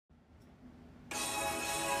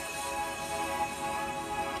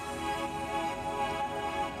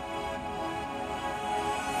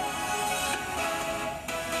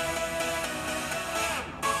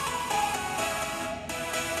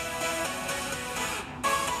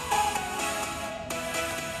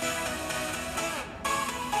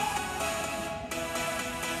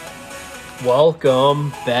Welcome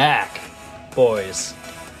back, boys.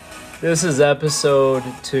 This is episode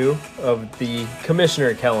 2 of the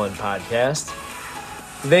Commissioner Kellen podcast.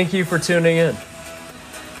 Thank you for tuning in.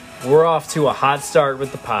 We're off to a hot start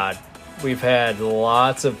with the pod. We've had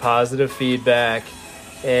lots of positive feedback,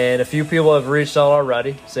 and a few people have reached out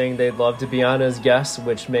already saying they'd love to be on as guests,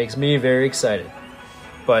 which makes me very excited.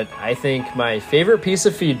 But I think my favorite piece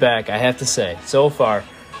of feedback, I have to say, so far,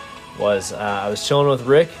 was I was chilling with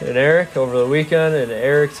Rick and Eric over the weekend, and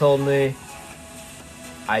Eric told me,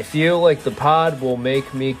 I feel like the pod will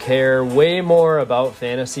make me care way more about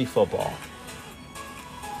fantasy football.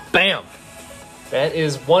 Bam! That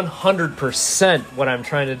is 100% what I'm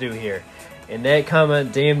trying to do here. And that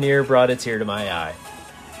comment damn near brought a tear to my eye.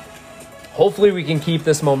 Hopefully we can keep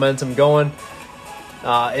this momentum going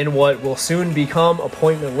in what will soon become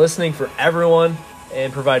appointment listening for everyone,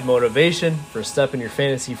 and provide motivation for stepping your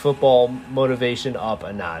fantasy football motivation up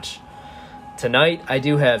a notch. Tonight, I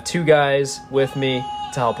do have 2 guys with me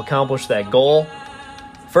to help accomplish that goal.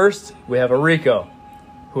 First, we have Orrico,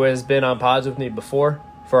 who has been on pods with me before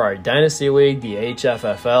for our Dynasty League, the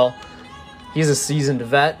HFFL. He's a seasoned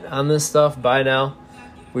vet on this stuff by now.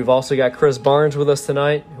 We've also got Chris Barnes with us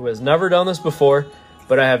tonight, who has never done this before,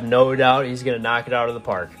 but I have no doubt he's going to knock it out of the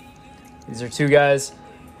park. These are 2 guys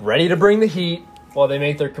ready to bring the heat while they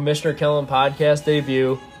make their Commissioner Kellen podcast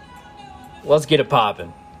debut. Let's get it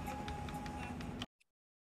popping.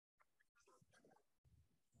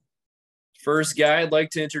 First guy I'd like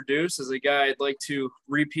to introduce is a guy I'd like to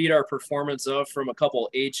repeat our performance of from a couple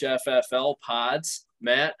HFFL pods.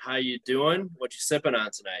 Matt, how you doing? What you sipping on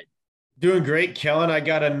tonight? Doing great, Kellen. I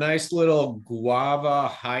got a nice little guava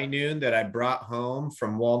high noon that I brought home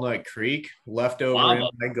from Walnut Creek, left over in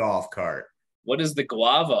my golf cart. What is the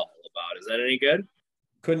guava all about? Is that any good?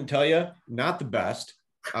 Couldn't tell you. Not the best,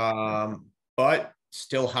 but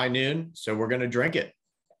still high noon, so we're going to drink it.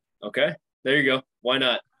 Okay, there you go. Why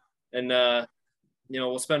not? And,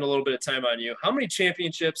 we'll spend a little bit of time on you. How many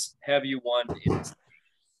championships have you won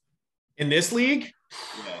in this league?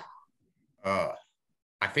 Yeah.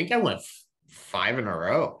 I think I went 5 in a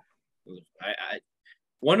row.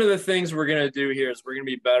 One of the things we're going to do here is we're going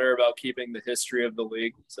to be better about keeping the history of the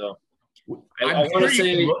league. So I want to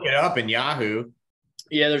say, look it up in Yahoo.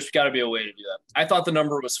 Yeah, there's got to be a way to do that. I thought the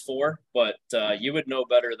number was 4, but you would know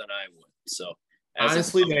better than I would. So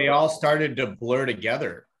honestly, they all started to blur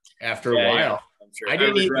together after a while. Yeah, I'm sure. I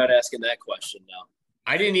regret asking that question now.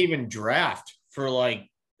 I didn't even draft for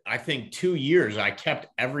I think 2 years. I kept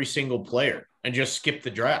every single player and just skipped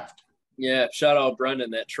the draft. Yeah, shout out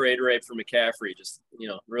Brendan. That trade rate for McCaffrey just,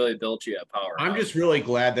 really built you a power. I'm just really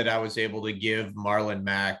glad that I was able to give Marlon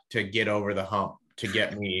Mack to get over the hump to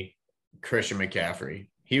get me Christian McCaffrey.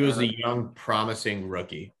 He was a young, promising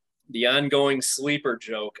rookie. The ongoing sleeper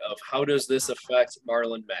joke of how does this affect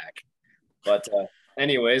Marlon Mack? But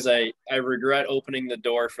anyways, I regret opening the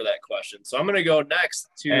door for that question. So I'm going to go next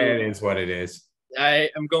to – It is what it is. I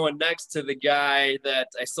am going next to the guy that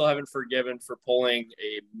I still haven't forgiven for pulling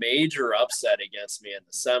a major upset against me in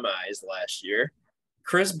the semis last year.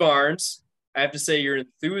 Chris Barnes, I have to say your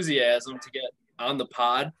enthusiasm to get on the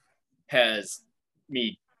pod has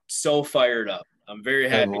me so fired up. I'm very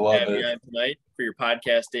happy to have you on tonight for your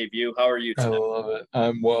podcast debut. How are you tonight? I love it.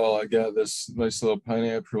 I'm well. I got this nice little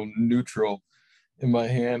pineapple neutral in my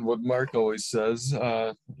hand. What Mark always says.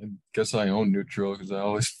 I guess I own neutral because I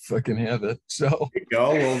always fucking have it. So there you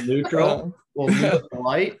go, a little neutral, a little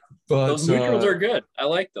light. But those neutrals are good. I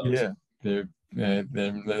like those. Yeah,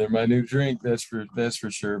 they're my new drink. That's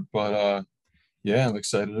for sure. But I'm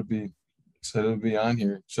excited to be on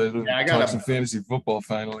here. Excited to talk some fantasy football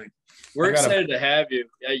finally. We're excited to have you.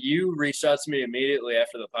 You reached out to me immediately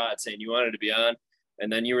after the pod saying you wanted to be on,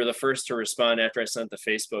 and then you were the first to respond after I sent the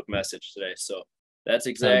Facebook message today. So that's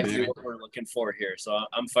exactly what we're looking for here. So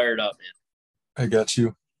I'm fired up, man. I got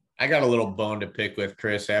you. I got a little bone to pick with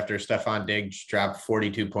Chris after Stephon Diggs dropped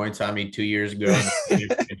 42 points on me 2 years ago in the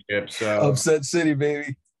championship. So upset city,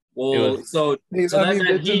 baby. Well,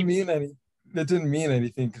 that didn't mean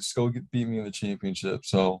anything because Skull beat me in the championship.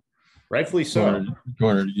 So rightfully so.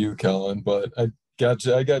 Going to you, Kellen, but I got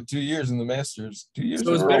 2 years in the Masters. 2 years.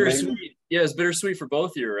 So it's bittersweet. Yeah, it's bittersweet for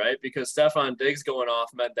both of you, right? Because Stephon Diggs going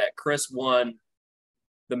off meant that Chris won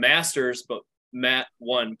the Masters, but Matt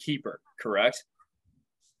won keeper, correct?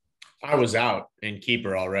 I was out in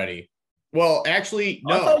keeper already. Well, actually,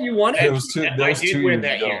 no. I thought you won it. I did win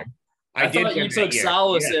that year. I thought you took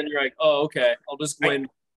solace in. You're like, oh, okay, I'll just win.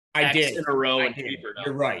 I did in a row and keeper.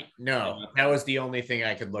 You're right. No, that was the only thing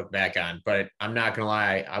I could look back on. But I'm not gonna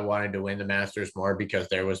lie, I wanted to win the Masters more because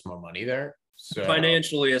there was more money there. So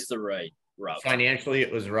financially, it's the right route. Financially,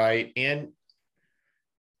 it was right, and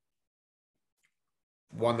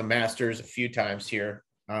won the Masters a few times here,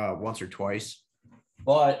 once or twice.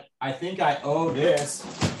 But I think I owe this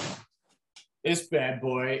bad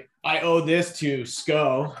boy. I owe this to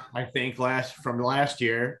Sco. I think from last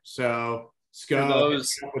year. So Sco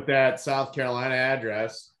with that South Carolina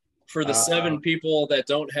address. For the 7 people that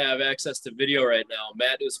don't have access to video right now,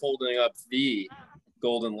 Matt is holding up the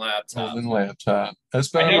golden laptop. That's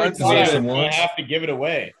been in my possession once. I have to give it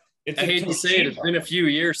away. I hate to say it. It's been a few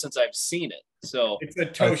years since I've seen it. So it's a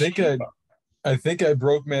Toshiba. I think I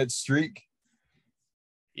broke Matt's streak.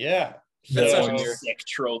 Yeah. That's such a sick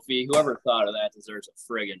trophy. Whoever thought of that deserves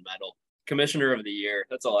a friggin' medal. Commissioner of the Year.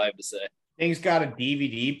 That's all I have to say. Thing's got a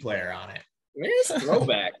DVD player on it. Man, it's a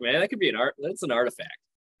throwback, man. That could be that's an artifact.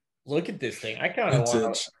 Look at this thing. I kind of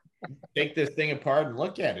want to take this thing apart and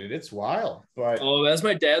look at it. It's wild. But that's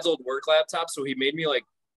my dad's old work laptop. So he made me like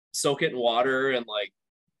soak it in water and like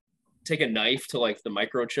take a knife to like the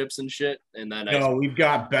microchips and shit. And then we've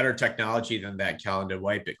got better technology than that, Kellen, to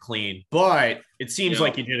wipe it clean. But it seems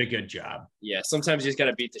like you did a good job. Yeah, sometimes you just got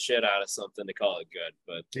to beat the shit out of something to call it good.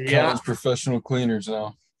 But Kellen's professional cleaners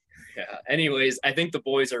now. Yeah. Anyways, I think the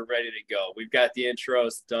boys are ready to go. We've got the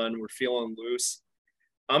intros done. We're feeling loose.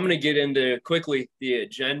 I'm going to get into quickly the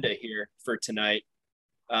agenda here for tonight.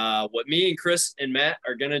 What me and Chris and Matt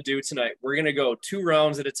are going to do tonight, we're going to go 2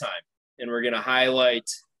 rounds at a time, and we're going to highlight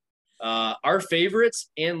our favorites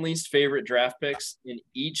and least favorite draft picks in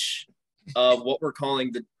each of what we're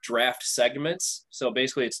calling the draft segments. So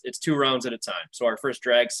basically it's 2 rounds at a time. So our first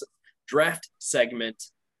draft segment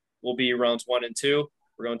will be rounds 1 and 2.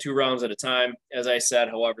 We're going 2 rounds at a time. As I said,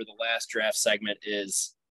 however, the last draft segment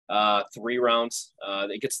is 3 rounds.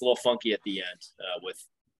 It gets a little funky at the end with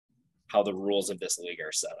how the rules of this league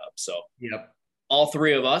are set up. So all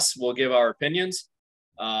 3 of us will give our opinions.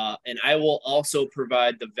 And I will also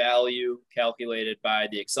provide the value calculated by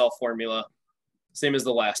the Excel formula, same as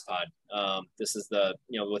the last pod. This is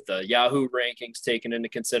with the Yahoo rankings taken into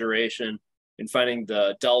consideration and finding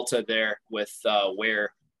the delta there with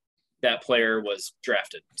where that player was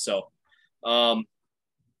drafted. So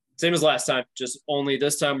same as last time, just only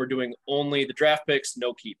this time we're doing only the draft picks,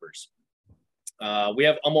 no keepers. We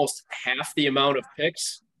have almost half the amount of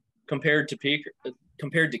picks compared to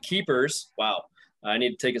keepers. Wow. I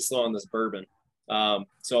need to take it slow on this bourbon.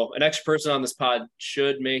 So an extra person on this pod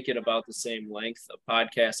should make it about the same length of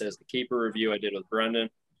podcast as the keeper review I did with Brendan.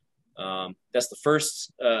 That's the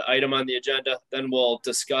first item on the agenda. Then we'll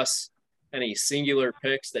discuss any singular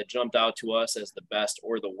picks that jumped out to us as the best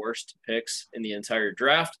or the worst picks in the entire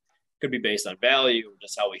draft. Could be based on value or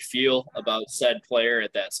just how we feel about said player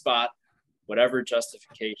at that spot, whatever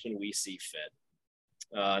justification we see fit.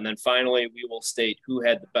 And then finally, we will state who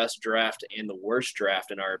had the best draft and the worst draft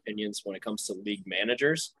in our opinions when it comes to league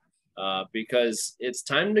managers, because it's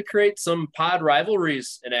time to create some pod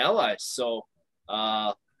rivalries and allies. So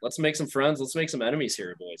let's make some friends. Let's make some enemies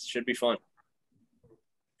here, boys. Should be fun.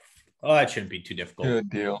 Oh, that shouldn't be too difficult. Good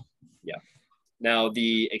deal. Yeah. Now,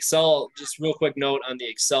 the Excel, just real quick note on the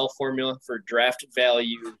Excel formula for draft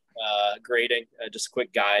value grading, just a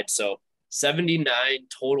quick guide. So 79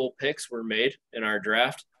 total picks were made in our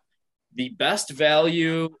draft. The best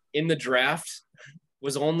value in the draft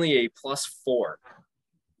was only a +4.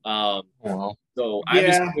 Wow. So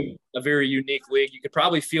obviously a very unique league. You could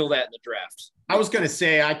probably feel that in the draft. I was going to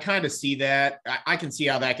say, I kind of see that. I can see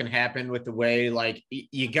how that can happen with the way, like,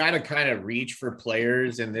 you got to kind of reach for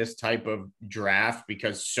players in this type of draft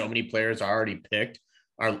because so many players are already picked.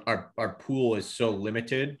 Our pool is so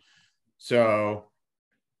limited. So,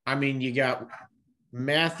 I mean, you got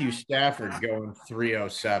Matthew Stafford going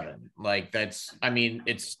 307. Like,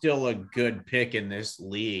 it's still a good pick in this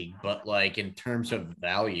league, but like in terms of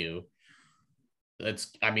value, the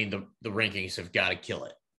rankings have got to kill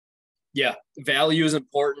it. Yeah, value is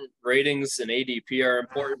important. Ratings and ADP are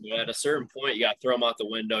important, but at a certain point, you got to throw them out the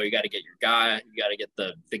window. You got to get your guy. You got to get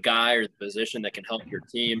the guy or the position that can help your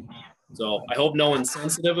team. So I hope no one's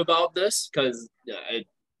sensitive about this because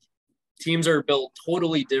teams are built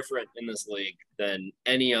totally different in this league than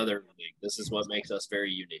any other league. This is what makes us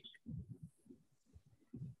very unique.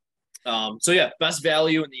 Best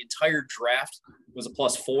value in the entire draft was a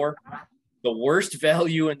 +4. The worst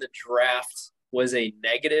value in the draft was a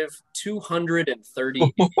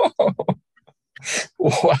 -230.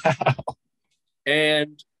 Wow.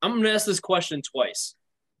 And I'm going to ask this question twice.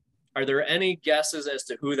 Are there any guesses as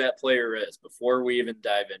to who that player is before we even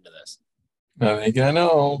dive into this? I think I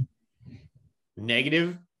know.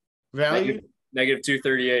 Negative value?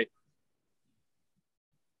 -238.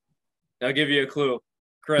 I'll give you a clue.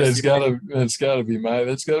 Chris, That's gotta be my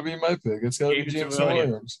pick. It's gotta be Jameson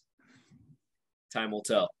Williams. Time will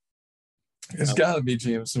tell. It's gotta be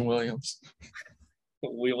Jameson Williams.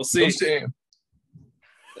 We will see.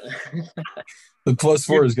 The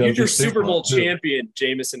 +4 has got to be future Super Bowl too. champion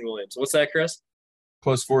Jameson Williams. What's that, Chris?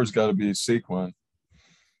 +4 has got to be Saquon.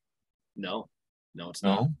 No, it's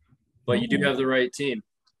not. No, but you do have the right team.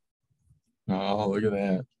 Oh, look at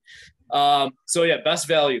that. So yeah, best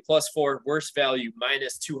value +4, worst value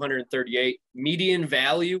 -238, median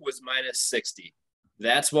value was -60.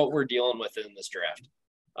 That's what we're dealing with in this draft.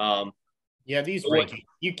 Yeah, these rankings,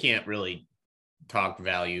 you can't really talk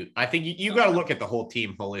value. I think you got to look at the whole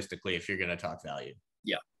team holistically if you're going to talk value.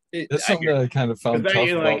 Yeah, that's something that I kind of found tough.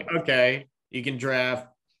 You're like, okay, you can draft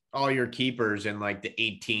all your keepers in like the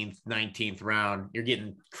 18th, 19th round. You're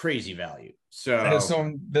getting crazy value. So that's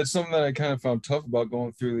something that I kind of found tough about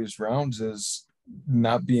going through these rounds is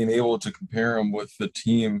not being able to compare them with the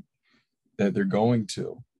team that they're going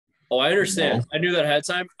to. Oh, I understand. You know? I knew that ahead of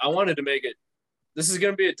time. I wanted to make it. This is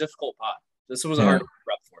going to be a difficult pot. This was a hard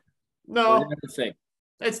prep for. No,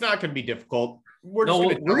 it's not going to be difficult. We're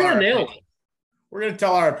going to nail it. We're going to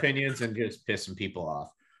tell our opinions and just piss some people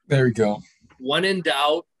off. There we go. When in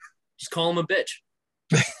doubt, just call them a bitch.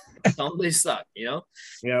 Tell them they suck, you know?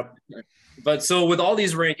 Yep. But so with all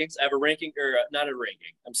these rankings, I have a ranking, or not a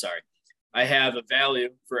ranking. I'm sorry. I have a value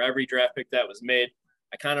for every draft pick that was made.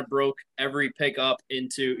 I kind of broke every pick up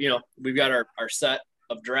into, we've got our set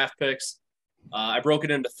of draft picks. I broke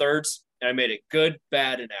it into thirds, and I made it good,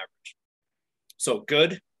 bad, and average. So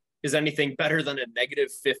good is anything better than a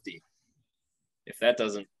 -50. If that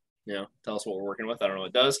doesn't, tell us what we're working with, I don't know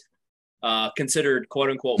what it does. Considered quote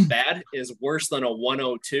unquote bad is worse than a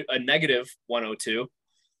 -102.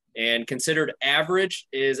 And considered average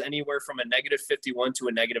is anywhere from a -51 to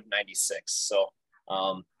a -96. So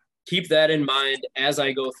keep that in mind as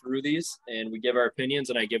I go through these and we give our opinions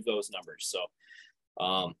and I give those numbers. So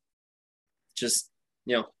just,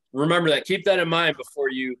 remember that. Keep that in mind before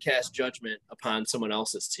you cast judgment upon someone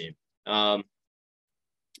else's team. But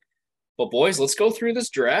boys, let's go through this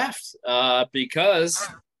draft because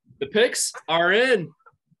the picks are in.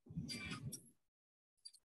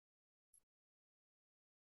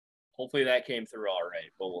 Hopefully that came through all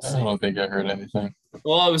right, but we'll see. I don't think I heard anything.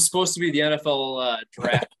 Well, it was supposed to be the NFL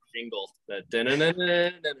draft jingle.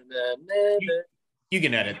 You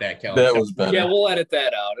can edit that, Kellen. That was better. Yeah, we'll edit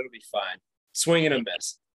that out. It'll be fine. Swing and a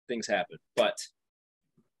miss. Things happen. But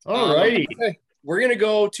all righty. We're going to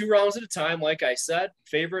go 2 rounds at a time, like I said.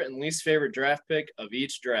 Favorite and least favorite draft pick of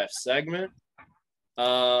each draft segment.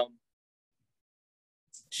 Let's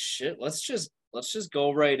just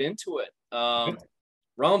go right into it.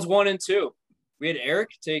 Rounds 1 and 2. We had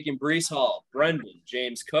Eric taking Breece Hall, Brendan,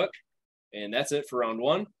 James Cook, and that's it for round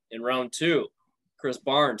 1. In round 2, Chris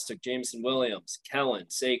Barnes took Jameson Williams, Kellen,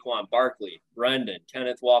 Saquon Barkley, Brendan,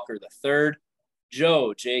 Kenneth Walker III,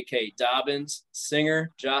 Joe, J.K. Dobbins,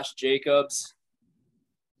 Singer, Josh Jacobs.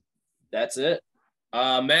 That's it.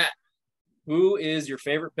 Matt, who is your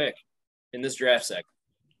favorite pick in this draft segment?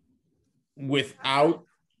 Without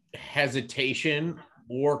hesitation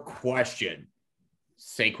or question,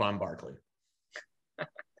 Saquon Barkley.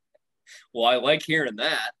 Well, I like hearing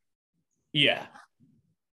that. Yeah.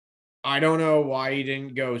 I don't know why he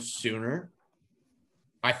didn't go sooner.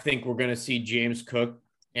 I think we're going to see James Cook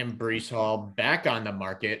and Breece Hall back on the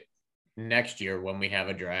market next year when we have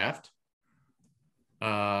a draft.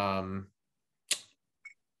 And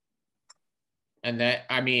that,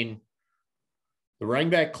 the running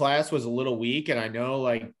back class was a little weak, and I know,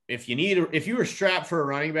 like, if you were strapped for a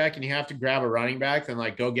running back and you have to grab a running back, then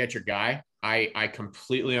like go get your guy. I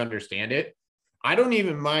completely understand it. I don't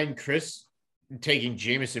even mind Chris taking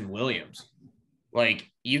Jameson Williams. Like,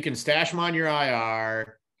 you can stash him on your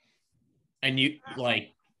IR, and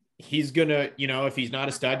he's gonna, if he's not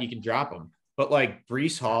a stud, you can drop him. But like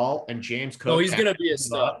Breece Hall and James Cook, he's gonna be a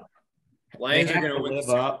stud. Lions are gonna live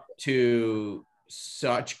up to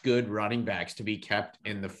such good running backs to be kept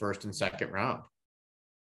in the first and second round.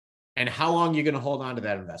 And how long are you going to hold on to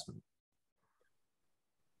that investment?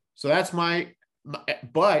 So that's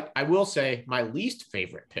but I will say my least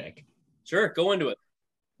favorite pick. Sure, go into it.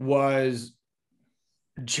 Was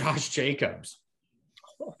Josh Jacobs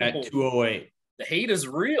at 208. The hate is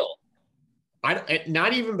real.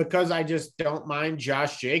 Not even because I just don't mind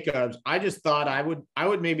Josh Jacobs. I just thought I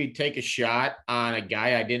would maybe take a shot on a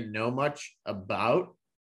guy I didn't know much about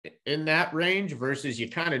in that range versus you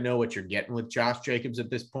kind of know what you're getting with Josh Jacobs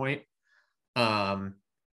at this point.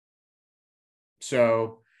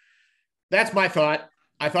 So that's my thought.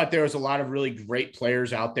 I thought there was a lot of really great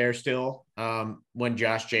players out there still when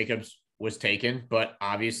Josh Jacobs was taken, but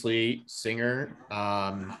obviously Singer,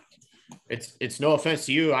 it's no offense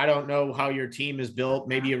to you. I don't know how your team is built.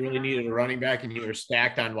 Maybe you really needed a running back and you were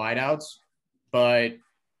stacked on wideouts, but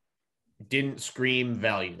didn't scream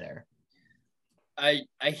value there. I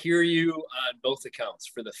hear you on both accounts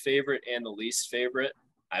for the favorite and the least favorite.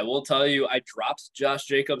 I will tell you, I dropped Josh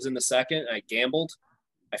Jacobs in the second. I gambled.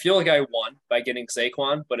 I feel like I won by getting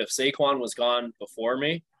Saquon, but if Saquon was gone before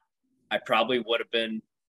me, I probably would have been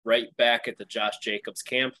right back at the Josh Jacobs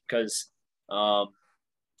camp because I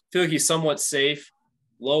feel like he's somewhat safe,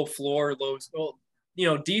 low floor,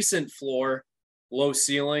 decent floor, low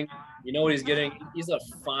ceiling. You know what he's getting? He's a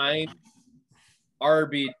fine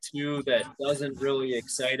RB2 that doesn't really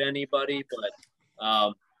excite anybody,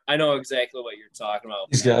 but I know exactly what you're talking about.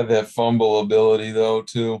 He's got that fumble ability, though,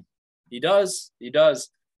 too. He does.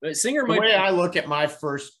 But Singer the way I look at my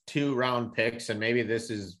first 2 round picks, and maybe this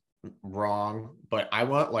is wrong, but I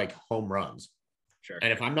want like home runs. Sure.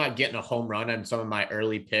 And if I'm not getting a home run on some of my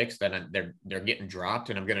early picks, then they're getting dropped,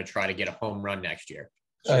 and I'm going to try to get a home run next year.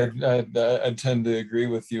 Sure. I tend to agree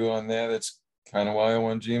with you on that. It's kind of why I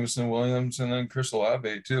want Jameson Williams and then Chris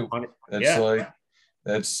Olave too.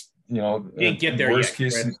 That's you didn't get there worst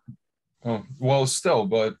yet, case. Oh, well, still,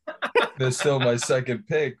 but that's still my second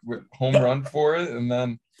pick. Home run for it, and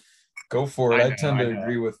then go for it. I tend to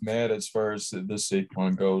agree with Matt as far as the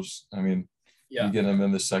Saquon goes. I mean, you get him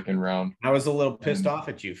in the second round. I was a little pissed off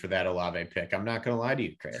at you for that Olave pick. I'm not going to lie to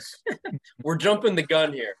you, Chris. We're jumping the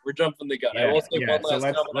gun here. Yeah, I will say one last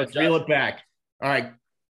time. Let's reel it back. All right.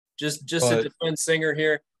 Just to defend Singer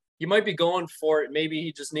here, he might be going for it. Maybe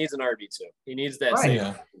he just needs an RB2. He needs that. Right.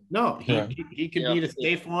 Yeah. No, he could be the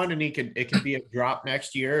safe one, and it could be a drop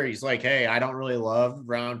next year. He's like, hey, I don't really love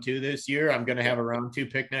round 2 this year. I'm going to have a round 2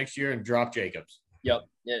 pick next year and drop Jacobs. Yep.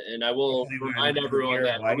 And I will remind everyone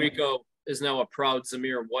that Orrico is now a proud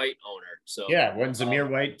Zamir White owner. So when Zamir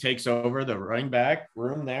White takes over the running back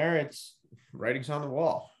room there, it's writing's on the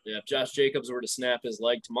wall. Yeah, if Josh Jacobs were to snap his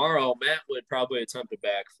leg tomorrow, Matt would probably attempt a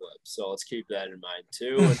backflip. So let's keep that in mind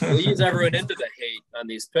too. And we'll ease everyone into the hate on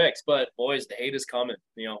these picks. But boys, the hate is coming.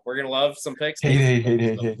 You know, we're gonna love some picks.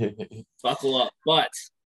 Hate. Buckle up. But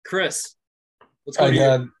Chris, let's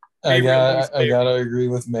go. I gotta agree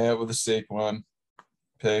with Matt with the Saquon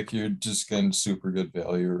pick. You're just getting super good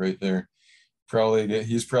value right there.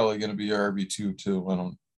 He's probably gonna be your RB2 too. I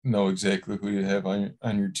don't know exactly who you have on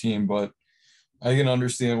your team, but I can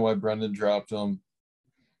understand why Brendan dropped him.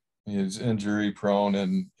 He's injury prone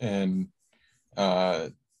and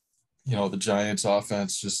the Giants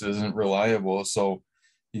offense just isn't reliable. So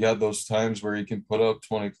you got those times where he can put up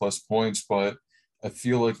 20 plus points, but I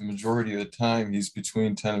feel like the majority of the time he's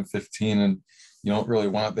between 10 and 15, and you don't really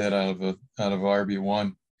want that out of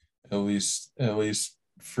RB1, at least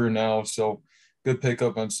for now. So good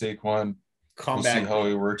pickup on Saquon. We'll see how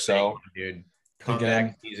he works out. Dude.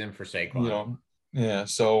 Comeback season for Saquon.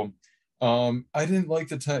 So I didn't like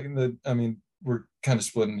we're kind of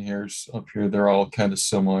splitting hairs up here. They're all kind of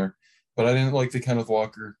similar, but I didn't like the Kenneth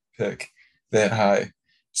Walker pick that high,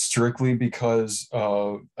 strictly because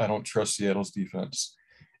I don't trust Seattle's defense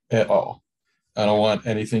at all. I don't want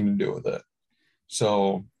anything to do with it.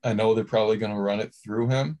 So I know they're probably going to run it through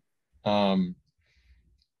him.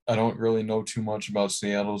 I don't really know too much about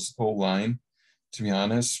Seattle's O-line, to be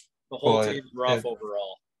honest. The whole team's rough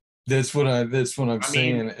overall. That's what I'm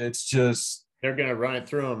saying. It's just they're gonna run it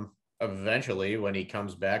through him eventually when he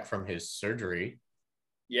comes back from his surgery.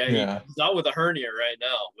 Yeah, he's out with a hernia right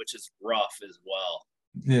now, which is rough as well.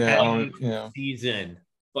 Season.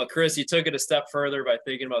 But Chris, you took it a step further by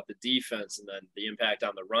thinking about the defense and then the impact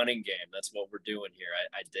on the running game. That's what we're doing here.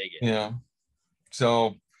 I dig it. Yeah.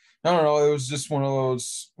 So I don't know. It was just one of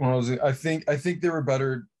those. I think they were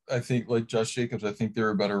better. I think like Josh Jacobs. I think they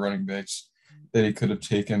were better running backs that he could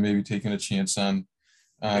have maybe taken a chance on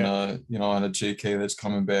a JK that's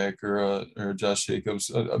coming back or Josh Jacobs,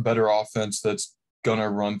 a better offense that's gonna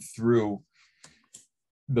run through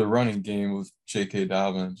the running game with J.K.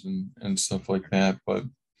 Dobbins and stuff like that. But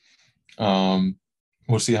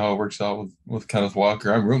we'll see how it works out with Kenneth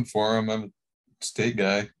Walker. I'm rooting for him. I'm a State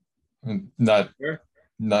guy, and not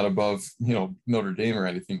above Notre Dame or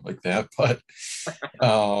anything like that. But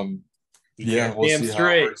we'll see how it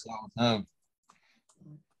works out with him.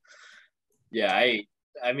 Yeah, I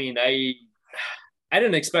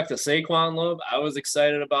didn't expect a Saquon love. I was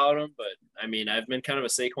excited about him, but I mean, I've been kind of a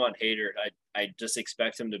Saquon hater. I just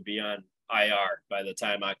expect him to be on IR by the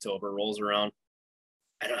time October rolls around.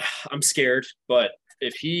 I'm scared, but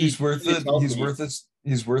if he's worth it,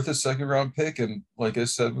 he's worth a second round pick. And like I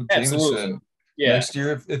said with Jameson, next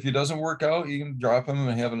year if he doesn't work out, you can drop him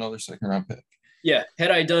and have another second round pick. Yeah,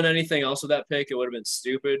 had I done anything else with that pick, it would have been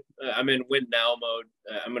stupid. I'm in win now mode.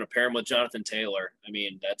 I'm going to pair him with Jonathan Taylor. I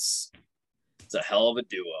mean, it's a hell of a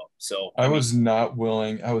duo. So I was not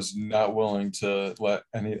willing to let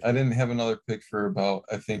any. I didn't have another pick for about,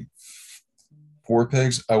 I think, 4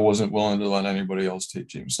 picks. I wasn't willing to let anybody else take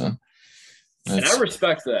Jameson. And I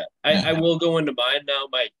respect that. I will go into mine now.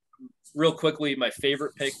 Real quickly, my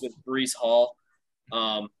favorite pick was Breece Hall,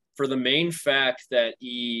 for the main fact that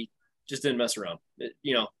he just didn't mess around.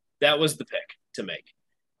 That was the pick to make.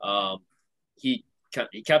 He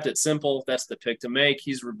kept it simple. That's the pick to make.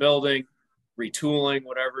 He's rebuilding, retooling,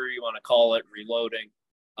 whatever you want to call it, reloading.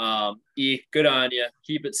 Good on you.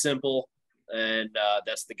 Keep it simple. And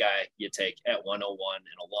that's the guy you take at 101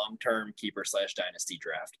 in a long-term keeper/dynasty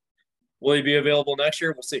draft. Will he be available next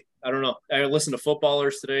year? We'll see. I don't know. I listened to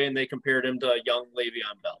footballers today, and they compared him to young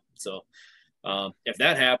Le'Veon Bell. So if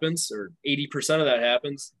that happens, or 80% of that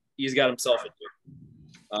happens, he's got himself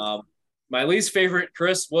into. My least favorite,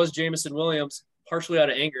 Chris, was Jameson Williams, partially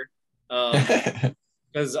out of anger.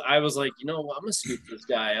 Because I was like, I'm going to scoop this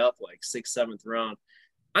guy up like 6th, 7th round.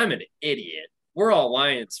 I'm an idiot. We're all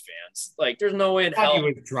Lions fans. Like, there's no way in hell. He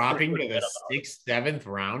was dropping to the 6th, 7th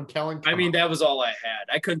round, Kellen. I mean, that was all I had.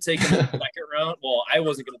 I couldn't take him in the second round. Well, I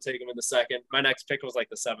wasn't going to take him in the second. My next pick was like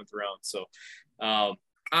the 7th round. So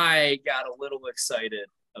I got a little excited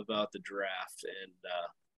about the draft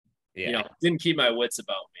and, didn't keep my wits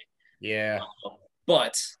about me. Yeah.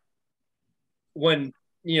 But when,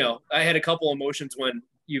 I had a couple emotions when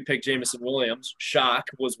you picked Jameson Williams. Shock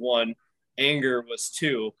was 1. Anger was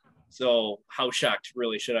 2. So how shocked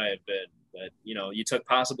really should I have been that, you took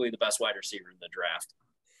possibly the best wide receiver in the draft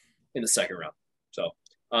in the second round. So,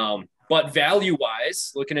 but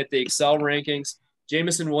value-wise, looking at the Excel rankings,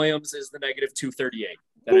 Jameson Williams is the negative 238.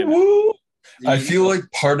 I feel like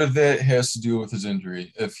part of that has to do with his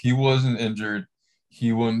injury. If he wasn't injured,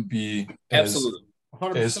 he wouldn't be as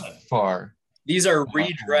far. These are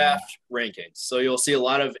redraft rankings. So you'll see a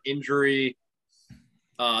lot of injury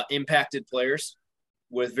impacted players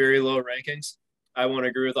with very low rankings. I won't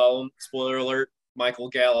agree with all of them. Spoiler alert, Michael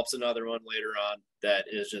Gallup's another one later on that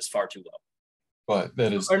is just far too low. But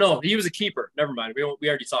that is... Or no, he was a keeper. Never mind. We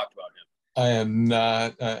already talked about him. I am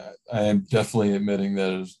not. I am definitely admitting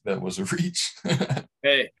that was a reach.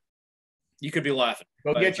 Hey, you could be laughing.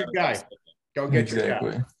 Go get your guy. Go get your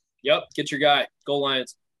guy. Yep, get your guy. Go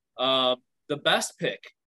Lions. The best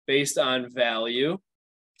pick based on value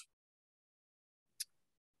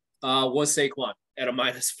was Saquon at a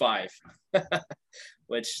 -5,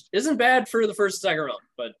 which isn't bad for the first and second round.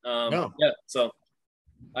 But no. Yeah, so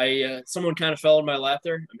someone kind of fell in my lap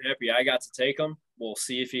there. I'm happy I got to take him. We'll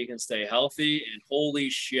see if he can stay healthy. And holy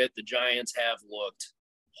shit, the Giants have looked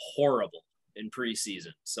horrible in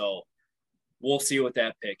preseason. So we'll see what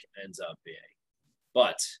that pick ends up being.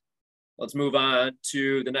 But let's move on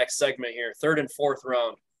to the next segment here. 3rd and 4th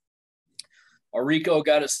round. Orrico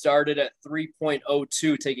got us started at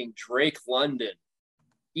 3.02, taking Drake London.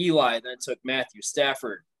 Eli then took Matthew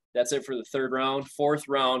Stafford. That's it for the 3rd round. 4th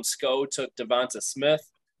round, Sco took Devonta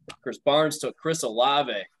Smith. Chris Barnes took Chris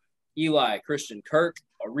Olave. Eli, Christian Kirk.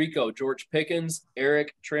 Orrico, George Pickens.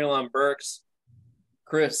 Eric, Treylon Burks.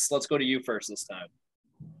 Chris, let's go to you first this time.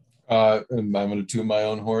 I'm going to toot my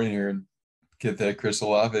own horn here and get that Chris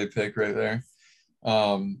Olave pick right there.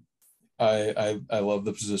 I love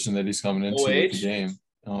the position that he's coming into with the game.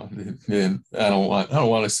 Oh, man, I don't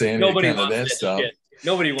want to say any kind of that stuff. Shit.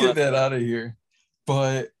 Nobody wants get that out of here.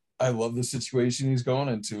 But I love the situation he's going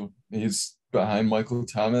into. He's behind Michael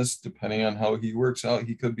Thomas. Depending on how he works out,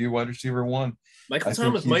 he could be a wide receiver 1. Michael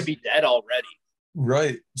Thomas might be dead already.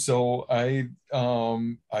 Right. So I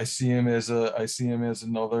see him as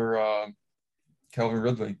another Calvin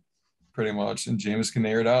Ridley, pretty much, and James can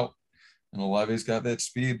air it out, and Olave's got that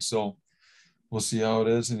speed. So we'll see how it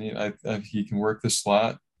is, and he can work the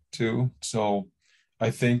slot too. So I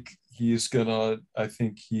think he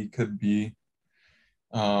could be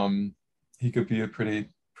a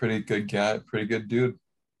pretty good guy, pretty good dude.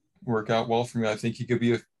 Work out well for me. I think he could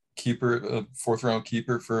be a 4th round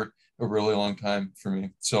keeper for a really long time for me.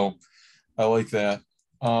 So I like that.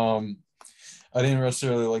 I didn't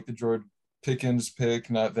necessarily like the George Pickens pick.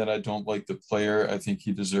 Not that I don't like the player. I think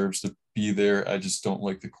he deserves to be there. I just don't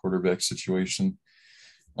like the quarterback situation.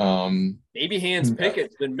 Maybe Hans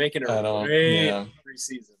Pickett's been making a great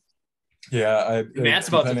preseason. Yeah, Matt's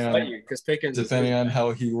about to fight you because Pickens, depending on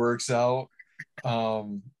how he works out, but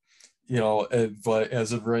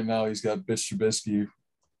as of right now, he's got Bish Trubisky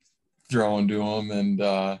throwing to him,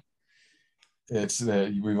 and it's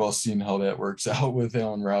that we've all seen how that works out with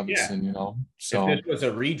Allen Robinson. So if this was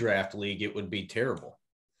a redraft league, it would be terrible.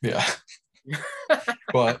 Yeah.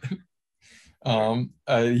 But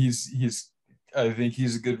he's I think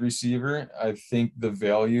he's a good receiver. I think the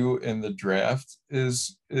value in the draft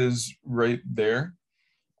is right there.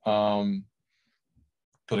 But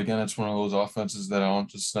again, it's one of those offenses that I don't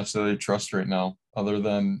just necessarily trust right now, other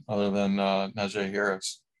than Najee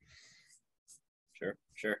Harris.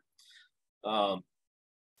 Sure.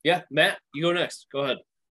 Yeah, Matt, you go next. Go ahead.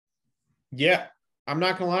 Yeah, I'm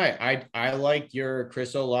not gonna lie. I like your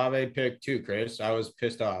Chris Olave pick too, Chris. I was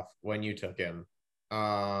pissed off when you took him.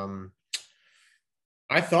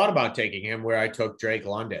 I thought about taking him where I took Drake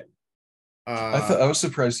London. I was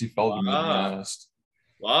surprised he fell to me, to be honest.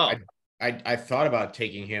 Wow. I thought about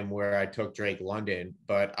taking him where I took Drake London,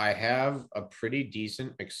 but I have a pretty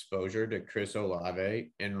decent exposure to Chris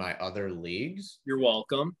Olave in my other leagues. You're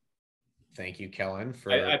welcome. Thank you, Kellen.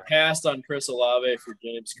 I passed on Chris Olave for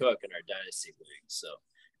James Cook in our dynasty league, so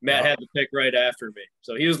Matt had to pick right after me.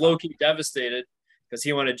 So he was low-key devastated because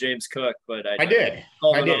he wanted James Cook, but I did,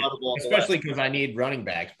 especially because I need running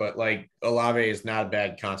backs. But like Olave is not a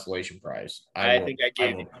bad consolation prize. I think I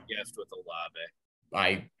gave you a gift with Olave.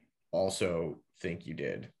 I also think you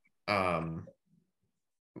did. I'm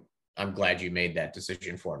glad you made that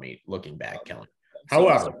decision for me. Looking back, Kellen.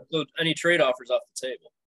 However, so any trade offers off the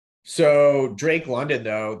table? So Drake London,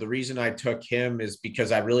 though, the reason I took him is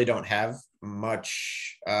because I really don't have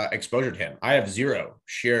much exposure to him. I have 0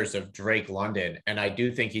 shares of Drake London, and I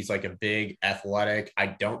do think he's like a big athletic. I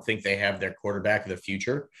don't think they have their quarterback of the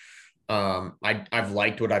future. I've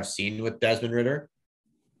liked what I've seen with Desmond Ridder.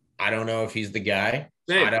 I don't know if he's the guy.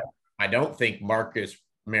 I don't think Marcus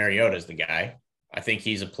Mariota is the guy. I think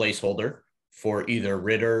he's a placeholder for either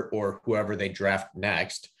Ridder or whoever they draft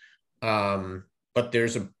next. But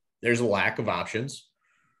there's a lack of options.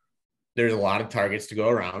 There's a lot of targets to go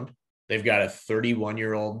around. They've got a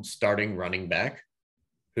 31-year-old starting running back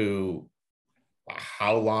who,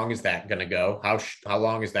 how long is that going to go? How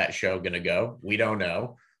long is that show going to go? We don't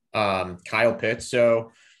know. Kyle Pitts.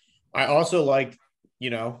 So I also like,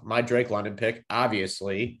 my Drake London pick,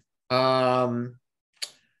 obviously.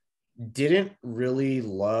 Didn't really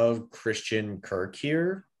love Christian Kirk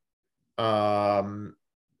here at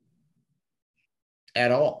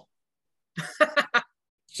all.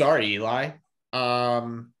 Sorry, Eli.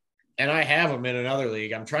 And I have him in another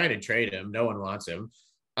league. I'm trying to trade him. No one wants him.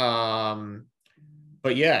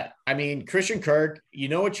 But yeah, I mean, Christian Kirk, you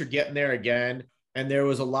know what you're getting there again. And there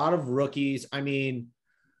was a lot of rookies. I mean,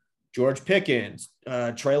 George Pickens,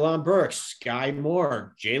 Treylon Burks, Sky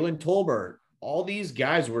Moore, Jalen Tolbert, all these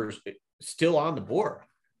guys were still on the board.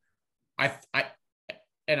 I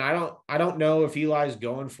don't know if Eli's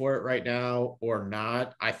going for it right now or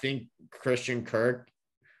not. I think Christian Kirk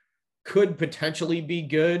could potentially be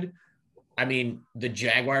good. I mean, the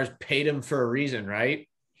Jaguars paid him for a reason, right?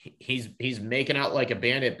 He's making out like a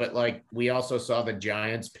bandit, but like we also saw the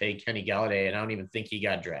Giants pay Kenny Galladay, and I don't even think he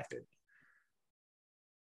got drafted.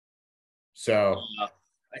 So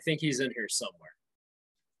I think he's in here somewhere.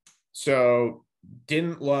 So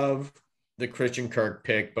didn't love the Christian Kirk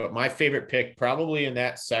pick, but my favorite pick probably in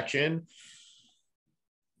that section,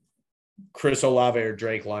 Chris Olave or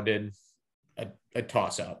Drake London, a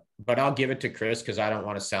toss up. But I'll give it to Chris because I don't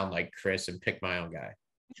want to sound like Chris and pick my own guy.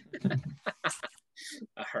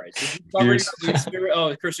 All right. So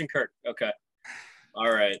Christian Kirk. Okay.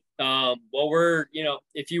 All right. Well, we're,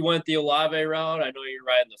 if you went the Olave route, I know you're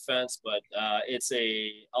riding the fence, but it's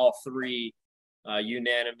all three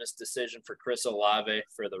unanimous decision for Chris Olave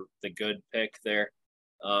for the good pick there.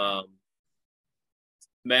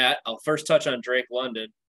 Matt, I'll first touch on Drake London.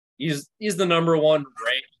 He's the number 1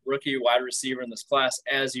 ranked rookie wide receiver in this class,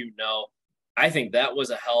 as you know. I think that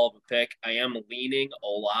was a hell of a pick. I am leaning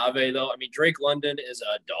Olave, though. I mean, Drake London is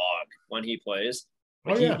a dog when he plays.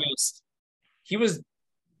 He was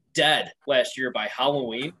dead last year by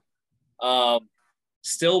Halloween.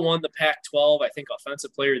 Still won the Pac-12, I think,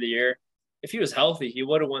 Offensive Player of the Year. If he was healthy, he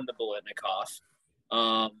would have won the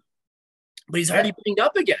Biletnikoff. But he's already banged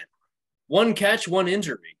up again. 1 catch, 1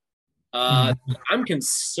 injury. I'm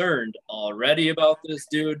concerned already about this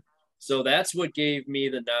dude. So that's what gave me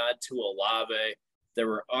the nod to Olave. There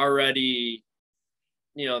were already,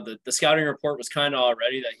 the scouting report was kind of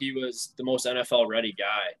already that he was the most NFL-ready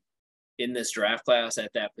guy in this draft class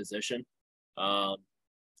at that position.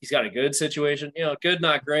 He's got a good situation, good,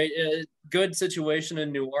 not great. Good situation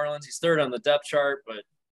in New Orleans. He's 3rd on the depth chart, but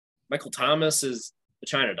Michael Thomas is the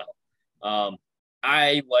China doll.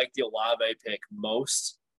 I like the Olave pick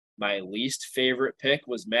most. My least favorite pick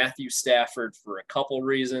was Matthew Stafford for a couple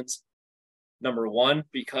reasons. Number 1,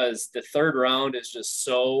 because the 3rd round is just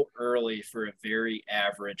so early for a very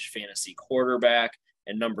average fantasy quarterback.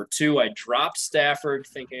 And number 2, I dropped Stafford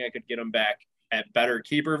thinking I could get him back at better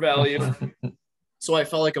keeper value. So I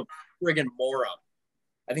felt like a friggin' moron.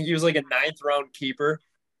 I think he was like a 9th round keeper.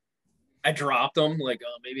 I dropped him like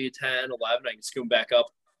maybe 10, 11. I can scoop him back up.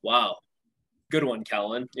 Wow. Good one,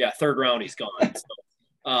 Kellen. Yeah, 3rd round, he's gone.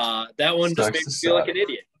 So that one just made me feel like an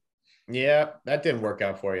idiot. Yeah, that didn't work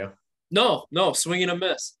out for you. No, swing and a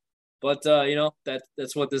miss. But,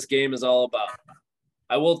 that's what this game is all about.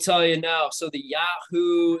 I will tell you now. So the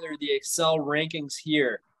Yahoo or the Excel rankings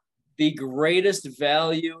here, the greatest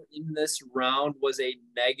value in this round was a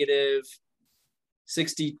negative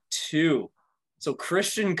 62. So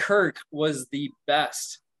Christian Kirk was the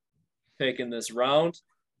best pick in this round.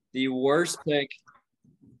 The worst pick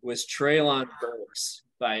was Treylon Burks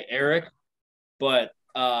by Eric. But,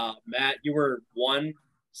 Matt, you were 1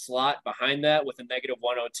 slot behind that with a negative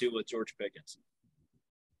 102 with George Pickens.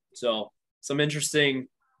 So some interesting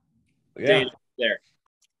data there.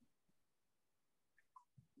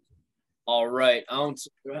 All right, on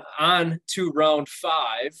to round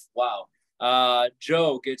 5. Wow.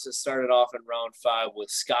 Joe gets us started off in round 5 with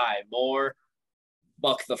Sky Moore,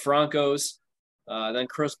 Buck the Broncos. Then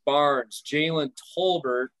Chris Barnes, Jalen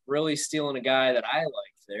Tolbert, really stealing a guy that I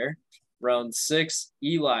liked there. Round 6,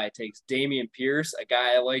 Eli takes Dameon Pierce, a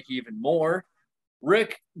guy I like even more.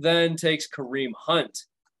 Rick then takes Kareem Hunt.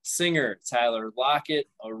 Singer, Tyler Lockett,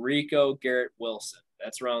 Orrico, Garrett Wilson.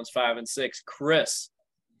 That's rounds 5 and 6. Chris,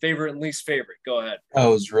 favorite and least favorite. Go ahead. I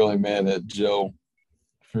was really mad at Joe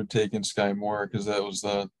for taking Sky Moore because that was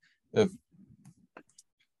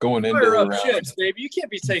going into the round. Shits, baby. You can't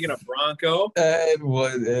be taking a Bronco.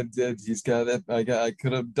 He's got it. I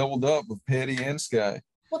could have doubled up with Patty and Sky.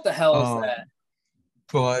 What the hell is that?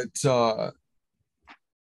 But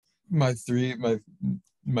my three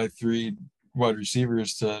wide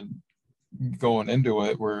receivers to going into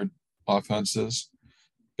it were offenses.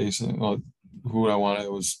 Basically, who I wanted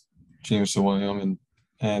was Jameson Williams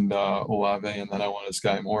and Olave, and then I wanted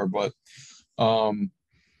Sky Moore. But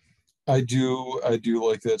I do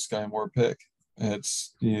like that Sky Moore pick. I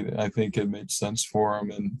think it made sense for him,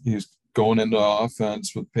 and he's going into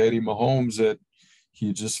offense with Patty Mahomes that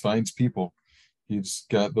he just finds people. He's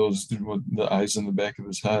got the eyes in the back of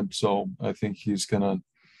his head. So I think he's gonna.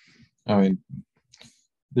 I mean,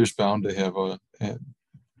 there's bound to have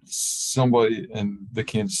somebody in the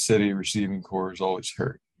Kansas City receiving corps is always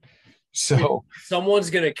hurt. So someone's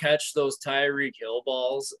gonna catch those Tyreek Hill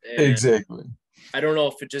balls. Exactly. I don't know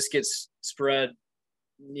if it just gets spread,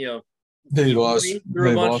 they lost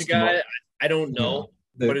through a bunch of guys. I don't know,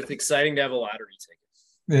 but it's exciting to have a lottery ticket.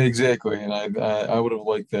 Exactly, and I would have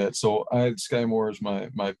liked that. So I had Sky Moore as my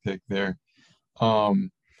pick there.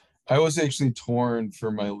 I was actually torn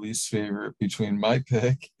for my least favorite between my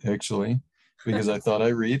pick, actually, because I thought I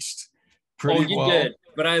reached pretty well. Did,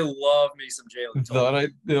 but I love me some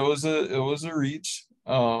Jalen. It was a reach,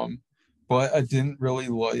 but I didn't really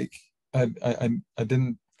like. I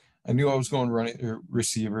knew I was going running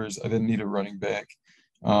receivers. I didn't need a running back.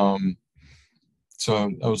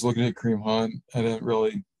 So I was looking at Kareem Hunt. I didn't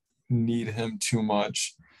really need him too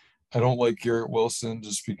much. I don't like Garrett Wilson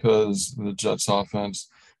just because of the Jets offense.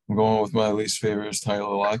 I'm going with my least favorite is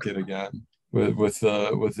Tyler Lockett again with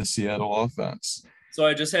the Seattle offense. So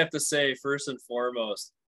I just have to say, first and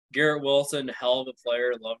foremost, Garrett Wilson, hell of a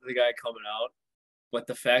player. Love the guy coming out. But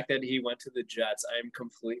the fact that he went to the Jets, I am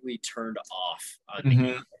completely turned off on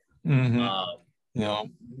him.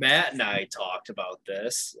 Matt and I talked about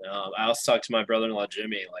this. I also talked to my brother-in-law,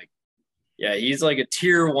 Jimmy. He's like a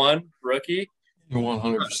tier 1 rookie.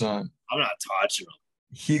 100%. I'm not touching him.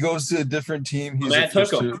 He goes to a different team. Matt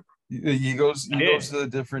took him. He goes to a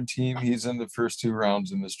different team. He's in the first 2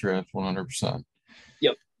 rounds in this draft, 100%.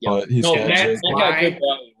 Yep. But he's got got good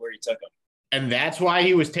value where he took him. And that's why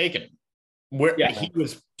he was taken. He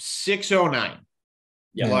was 609.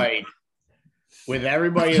 Yeah. With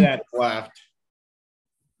everybody that's left.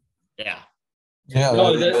 Yeah. Yeah.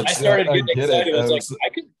 I started getting excited. I was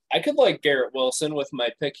I could like Garrett Wilson with my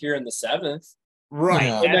pick here in the 7th. Right.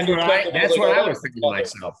 Yeah. That's what I was thinking to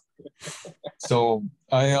myself. So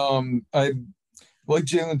I like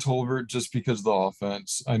Jalen Tolbert just because of the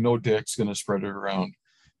offense. I know Dak's gonna spread it around,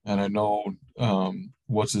 and I know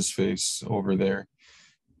what's his face over there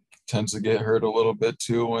tends to get hurt a little bit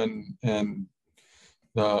too, and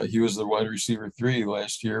he was the wide receiver 3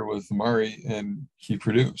 last year with Amari, and he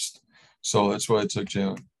produced. So that's why I took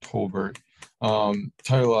Jalen Tolbert.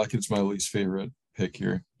 Tyler Lockett's my least favorite pick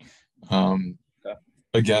here.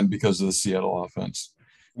 Again, because of the Seattle offense.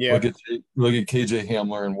 Yeah. Look at KJ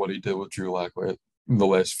Hamler and what he did with Drew Lock in the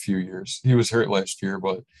last few years. He was hurt last year,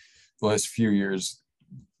 but the last few years,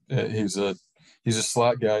 he's he's a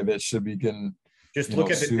slot guy that should be getting Just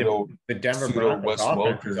look at the Denver Broncos Wes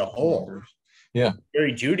offense as a whole. numbers. Yeah.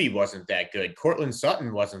 Jerry Jeudy wasn't that good. Cortland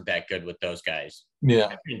Sutton wasn't that good with those guys.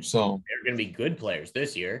 Yeah. So they're going to be good players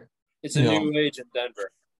this year. It's a new age in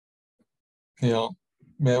Denver.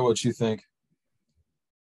 Matt, what you think?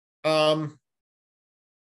 I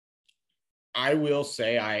will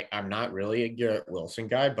say I'm not really a Garrett Wilson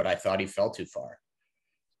guy, but I thought he fell too far.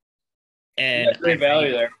 And great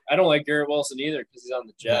value there. I don't like Garrett Wilson either because he's on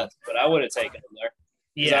the Jets, but I would have taken him there.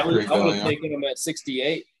 Yeah, I would have taken him at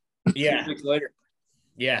 68. Yeah, 2 weeks later.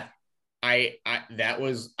 Yeah, I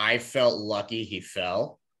felt lucky he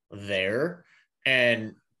fell there,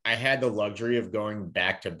 and I had the luxury of going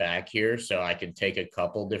back to back here, so I could take a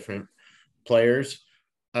couple different players.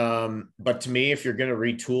 But to me, if you're going to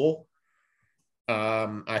retool,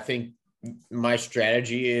 I think my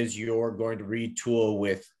strategy is you're going to retool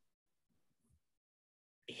with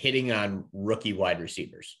hitting on rookie wide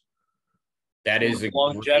receivers. That is a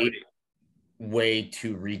longevity way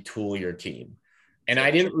to retool your team. And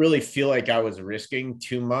I didn't really feel like I was risking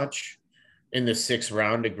too much in the 6th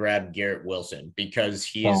round to grab Garrett Wilson because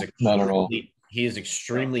he is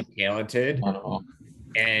extremely talented. Not at all.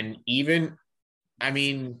 And even,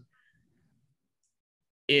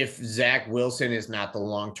 if Zach Wilson is not the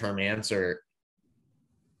long-term answer,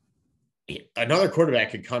 another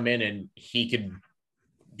quarterback could come in and he could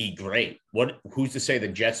be great. Who's to say the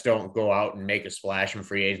Jets don't go out and make a splash in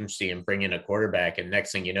free agency and bring in a quarterback, and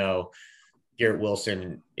next thing you know, Garrett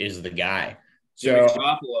Wilson is the guy. So,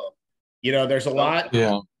 there's a lot.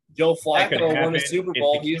 Yeah. Joe Flacco won the Super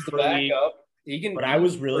Bowl. He's the backup. But I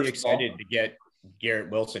was really excited to get Garrett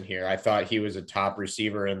Wilson here. I thought he was a top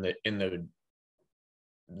receiver in the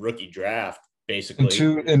rookie draft,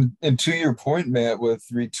 basically. And to your point, Matt, with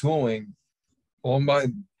retooling,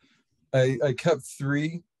 I kept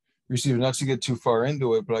 3 receivers, not to get too far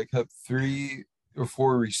into it, but I kept 3 or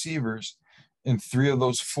 4 receivers, and 3 of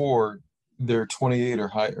those 4, they're 28 or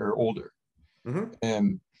high or older. Mm-hmm.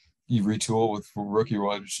 And you retool with rookie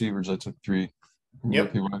wide receivers. I took 3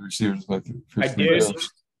 rookie wide receivers. I did.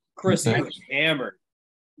 Chris hammered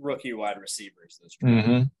rookie wide receivers this year.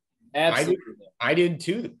 Mm-hmm. Absolutely. I did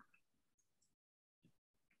too.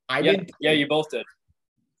 Yeah, you both did.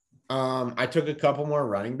 I took a couple more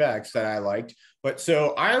running backs that I liked, but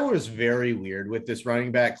so I was very weird with this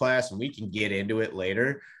running back class, and we can get into it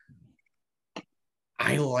later.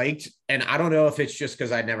 I liked, and I don't know if it's just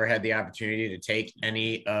because I never had the opportunity to take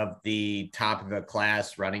any of the top of the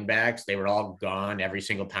class running backs. They were all gone every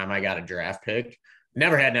single time I got a draft pick.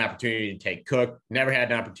 Never had an opportunity to take Cook. Never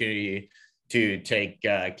had an opportunity to take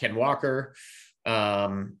Ken Walker. I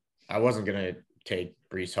wasn't going to take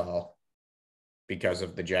Breece Hall because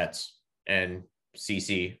of the Jets and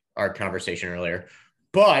CC, our conversation earlier.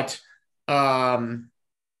 But, I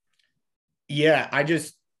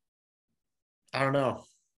don't know.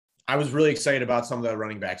 I was really excited about some of the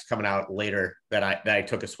running backs coming out later that I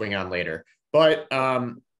took a swing on later. But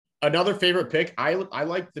another favorite pick, I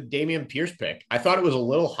like the Dameon Pierce pick. I thought it was a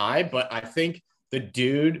little high, but I think the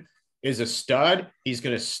dude is a stud. He's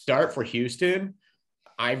going to start for Houston.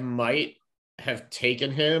 I might have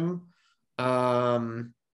taken him,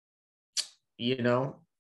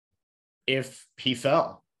 if he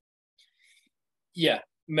fell. Yeah.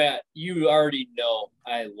 Matt, you already know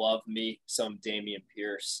I love me some Dameon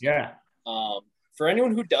Pierce. Yeah. For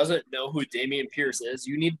anyone who doesn't know who Dameon Pierce is,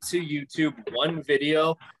 you need to YouTube one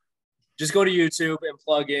video. Just go to YouTube and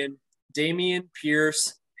plug in Dameon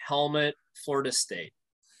Pierce helmet, Florida State.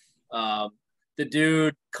 The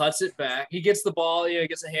dude cuts it back. He gets the ball,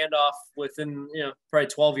 gets a handoff within, probably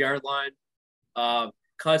 12-yard line.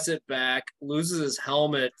 Cuts it back, loses his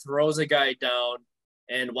helmet, throws a guy down,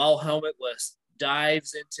 and while helmetless,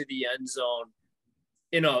 dives into the end zone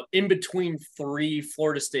in between 3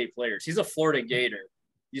 Florida State players. He's a Florida Gator.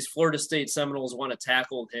 These Florida State Seminoles want to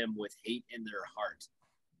tackle him with hate in their heart.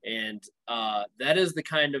 And that is the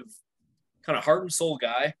kind of heart and soul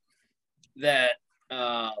guy that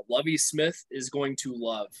Lovie Smith is going to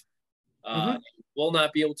love. Will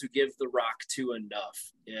not be able to give the rock to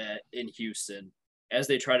enough in Houston as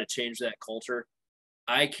they try to change that culture.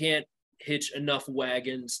 I can't hitch enough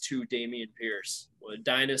wagons to Dameon Pierce.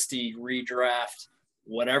 Dynasty, redraft,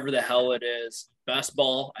 whatever the hell it is. Best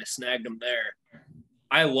ball, I snagged him there.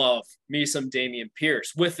 I love me some Dameon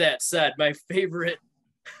Pierce. With that said, my favorite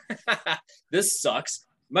this sucks.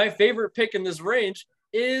 My favorite pick in this range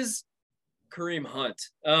is Kareem Hunt.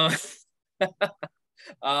 Good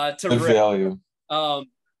value.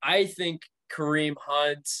 I think Kareem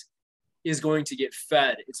Hunt is going to get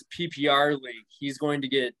fed. It's a PPR league. He's going to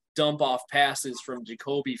get dump off passes from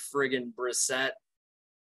Jacoby friggin' Brissett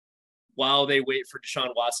while they wait for Deshaun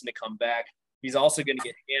Watson to come back. He's also going to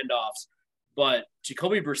get handoffs. But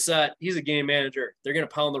Jacoby Brissett, he's a game manager. They're going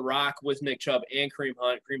to pound the rock with Nick Chubb and Kareem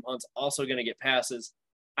Hunt. Kareem Hunt's also going to get passes.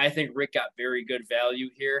 I think Rick got very good value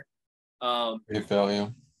here. Great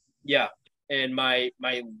value. Yeah. And my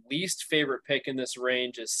least favorite pick in this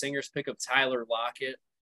range is Singer's pick of Tyler Lockett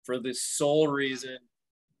for the sole reason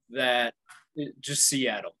that just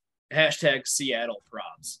Seattle. Hashtag Seattle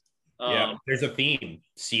props. Yeah, there's a theme.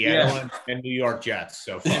 Seattle and New York Jets.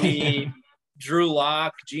 So far. I mean, Drew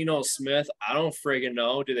Lock, Geno Smith, I don't friggin'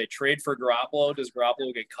 know. Do they trade for Garoppolo? Does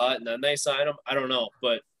Garoppolo get cut and then they sign him? I don't know.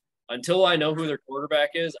 But until I know who their quarterback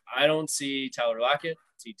is, I don't see Tyler Lockett,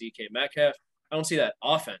 see DK Metcalf. I don't see that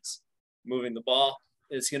offense moving the ball.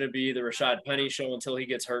 It's going to be the Rashad Penny show until he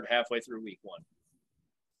gets hurt halfway through week 1.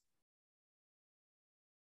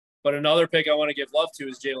 But another pick I want to give love to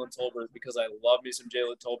is Jalen Tolbert because I love me some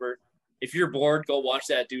Jalen Tolbert. If you're bored, go watch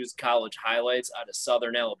that dude's college highlights out of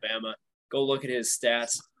Southern Alabama. Go look at his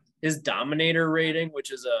stats. His dominator rating,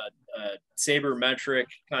 which is a sabermetric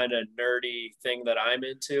kind of nerdy thing that I'm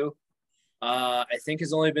into, I think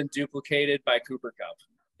has only been duplicated by Cooper Kupp.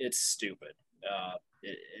 It's stupid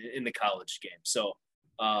in the college game. So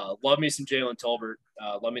love me some Jalen Tolbert.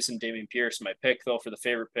 Love me some Dameon Pierce. My pick, though, for the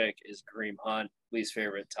favorite pick is Kareem Hunt. Least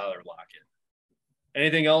favorite, Tyler Lockett.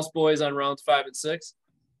 Anything else, boys, on rounds 5 and 6?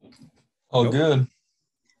 Oh, nope. Good.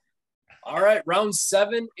 All right, rounds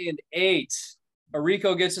 7 and 8.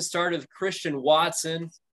 Orrico gets us started with Christian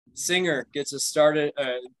Watson. Singer gets us started,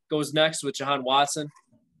 goes next with Jahan Watson.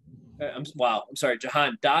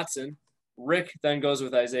 Jahan Dotson. Rick then goes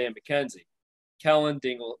with Isaiah McKenzie. Kellen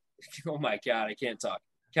Dingle. Oh, my God, I can't talk.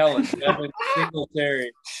 Kellen, Devin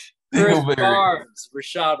Singletary, Chris Barnes,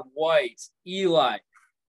 Rashad White, Eli.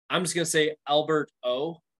 I'm just going to say Albert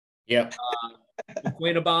O. Yep.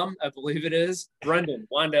 Quainabom, I believe it is. Brendan,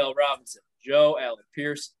 Wandale Robinson, Joe Allen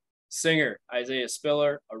Pierce, Singer, Isaiah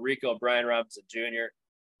Spiller, Orrico, Brian Robinson Jr.,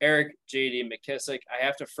 Eric, JD McKissick. I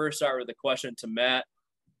have to first start with a question to Matt.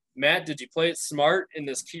 Matt, did you play it smart in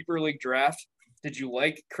this keeper league draft? Did you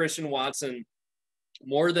like Christian Watson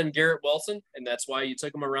more than Garrett Wilson, and that's why you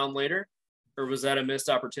took him around later? Or was that a missed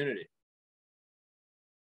opportunity?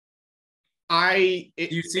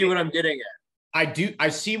 You see what I'm getting at? I do. I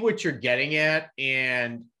see what you're getting at,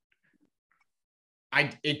 and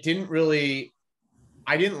I didn't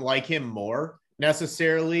like him more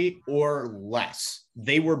necessarily or less.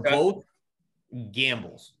 They were both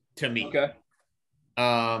gambles to me. Okay.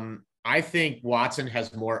 I think Watson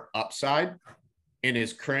has more upside in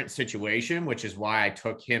his current situation, which is why I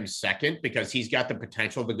took him second, because he's got the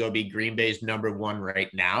potential to go be Green Bay's number 1 right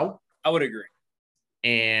now. I would agree.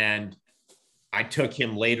 And I took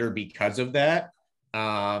him later because of that.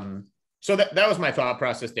 So that was my thought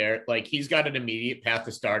process there. Like, he's got an immediate path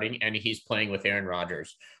to starting, and he's playing with Aaron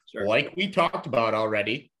Rodgers. Sure. Like we talked about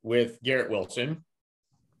already with Garrett Wilson,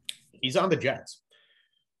 he's on the Jets.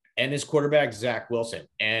 And his quarterback, Zach Wilson.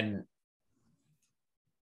 And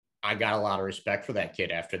I got a lot of respect for that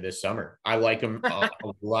kid after this summer. I like him a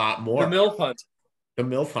lot more. The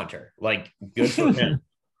MILF Hunter. Like, good for him.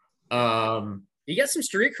 He got some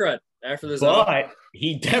street cred after this. But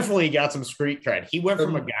he definitely got some street cred. He went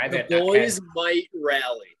from a guy that the boys might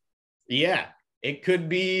rally. Yeah. It could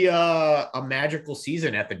be a magical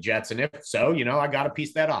season at the Jets. And if so, I got a piece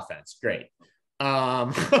of that offense. Great.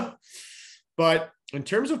 But in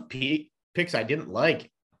terms of picks I didn't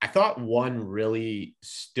like, I thought one really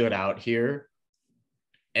stood out here,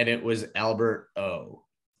 and it was Albert O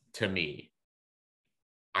to me.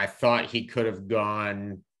 I thought he could have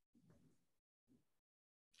gone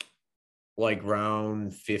like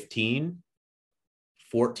round 15,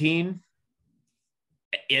 14,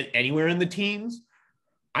 anywhere in the teens.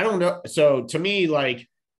 I don't know. So to me, like,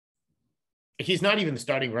 he's not even the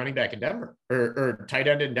starting running back in Denver or tight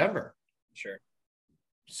end in Denver. Sure.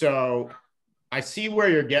 So I see where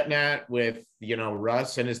you're getting at with,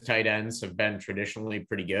 Russ and his tight ends have been traditionally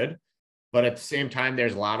pretty good. But at the same time,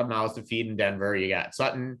 there's a lot of mouths to feed in Denver. You got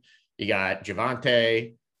Sutton, you got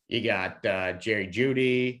Javonte, you got Jerry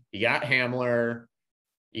Jeudy, you got Hamler,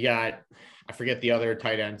 you got, I forget the other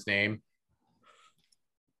tight end's name.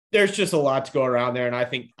 There's just a lot to go around there, and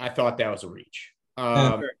I thought that was a reach.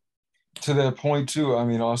 To that point, too, I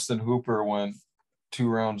mean, Austin Hooper went 2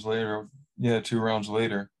 rounds later. Yeah, 2 rounds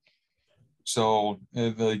later. So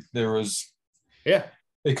there was,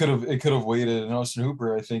 it could have waited. And Austin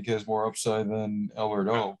Hooper, I think, has more upside than Albert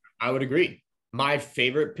O. I would agree. My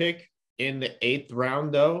favorite pick in the 8th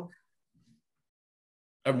round, though,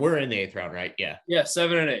 and we're in the 8th round, right? Yeah. Yeah,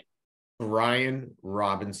 7 and 8. Brian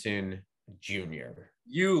Robinson Jr.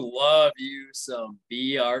 You love you some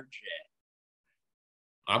BRJ.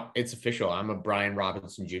 It's official. I'm a Brian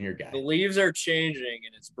Robinson Jr. guy. The leaves are changing,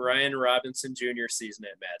 and it's Brian Robinson Jr. season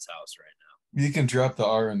at Matt's house right now. You can drop the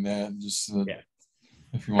R in that just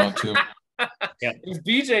if you want to. Yep. It's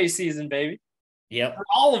BJ season, baby. Yep. For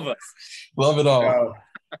all of us. Love it all.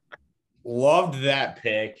 Loved that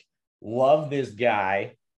pick. Love this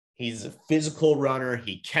guy. He's a physical runner.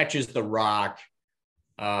 He catches the rock,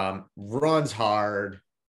 runs hard.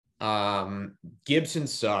 Gibson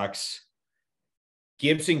sucks.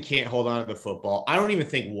 Gibson can't hold on to the football. I don't even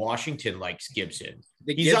think Washington likes Gibson.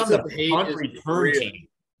 He's on the punt return team.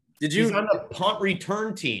 He's on the punt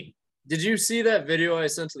return team. Did you see that video I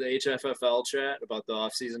sent to the HFFL chat about the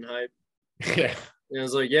offseason hype? Yeah. And I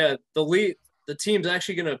was like, yeah, the team's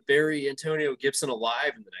actually going to bury Antonio Gibson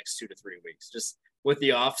alive in the next 2 to 3 weeks, just with the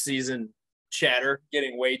offseason chatter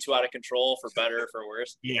getting way too out of control, for better or for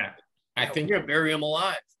worse. Yeah. I think you're going to bury him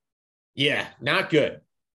alive. Yeah, not good.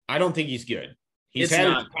 I don't think he's good. He's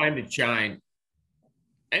had his time to shine.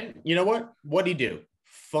 And you know what? What'd he do?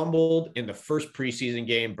 Fumbled in the first preseason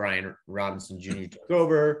game. Brian Robinson Jr. took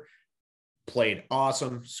over, played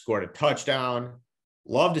awesome, scored a touchdown.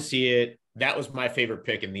 Love to see it. That was my favorite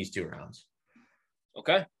pick in these 2 rounds.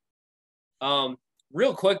 Okay.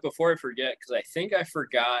 Real quick before I forget, because I think I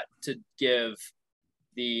forgot to give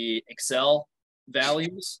the Excel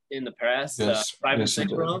values in the past 5 and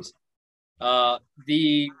 6 rounds.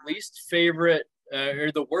 The least favorite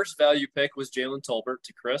or the worst value pick was Jalen Tolbert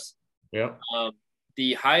to Chris. Yeah.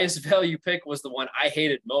 The highest value pick was the one I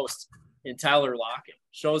hated most in Tyler Lockett.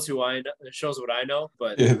 Shows what I know,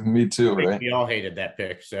 but yeah, me too, right? We all hated that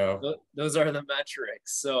pick. So those are the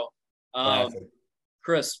metrics. So,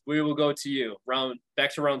 Chris, we will go to you.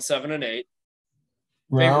 Back to round 7 and 8.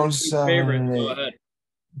 Round 7 and 8. Go ahead.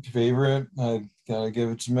 Favorite, I gotta give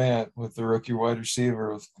it to Matt with the rookie wide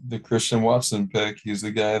receiver with the Christian Watson pick. He's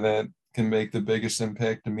the guy that can make the biggest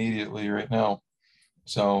impact immediately right now.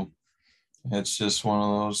 So it's just one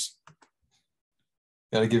of those.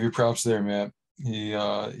 Gotta give you props there, Matt. He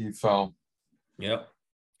fell. Yep.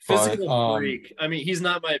 Physical freak. I mean, he's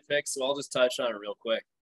not my pick, so I'll just touch on it real quick.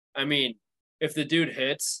 I mean, if the dude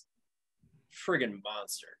hits, friggin'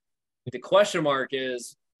 monster. The question mark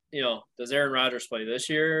is, does Aaron Rodgers play this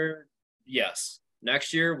year? Yes.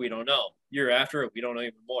 Next year, we don't know. Year after, we don't know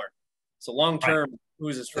even more. So long term,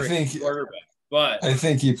 who's his first quarterback? But I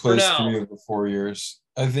think he plays 3 of the 4 years.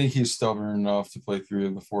 I think he's stubborn enough to play 3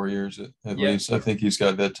 of the 4 years at least. I think he's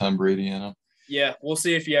got that Tom Brady in him. Yeah, we'll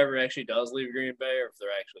see if he ever actually does leave Green Bay or if they're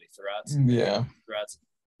actually threats. Yeah. Threats.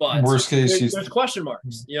 But worst case, there's question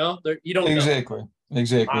marks. You don't know.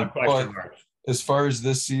 Exactly. But as far as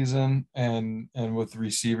this season and with the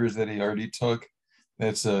receivers that he already took,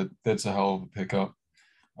 that's a hell of a pickup.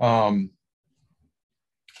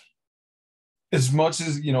 As much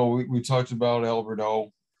as we talked about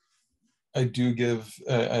Alberto, I do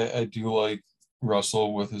like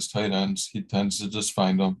Russell with his tight ends. He tends to just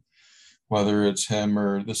find them, whether it's him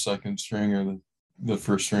or the second string or the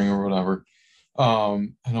first string or whatever. I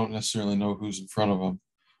don't necessarily know who's in front of him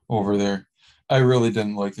over there. I really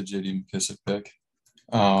didn't like the J.D. McKissic pick.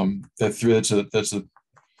 That's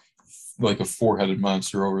like a 4-headed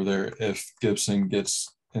monster over there. If Gibson gets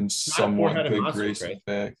in somewhat good grace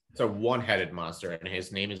back, it's a 1-headed monster, and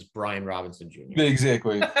his name is Brian Robinson Jr.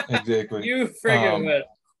 Exactly. You friggin' win.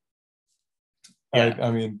 Yeah.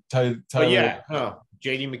 I mean, Tyler.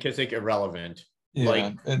 J.D. McKissic irrelevant. Yeah,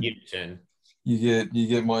 like Gibson.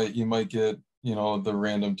 You might get the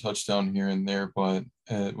random touchdown here and there, but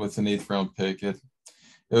with an 8th round pick, it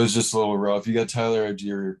was just a little rough. You got Tyler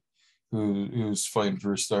Algier, who's fighting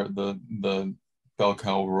for the bell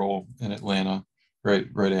cow role in Atlanta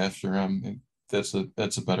right after him. That's a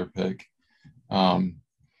better pick.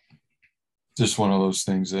 Just one of those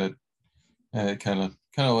things that kind of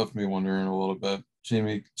left me wondering a little bit.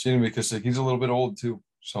 Jamie McKissic, he's a little bit old too,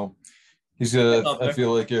 so he's gonna. I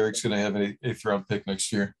feel like Eric's gonna have an 8th round pick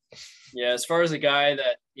next year. Yeah, as far as a guy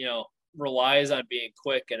that relies on being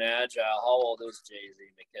quick and agile, how old is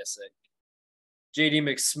JD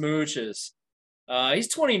McSmooches? He's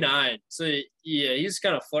 29, so yeah, he's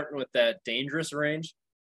kind of flirting with that dangerous range.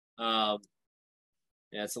 Yeah,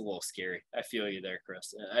 it's a little scary. I feel you there,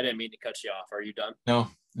 Chris. I didn't mean to cut you off. Are you done? No,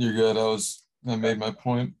 you're good. I made my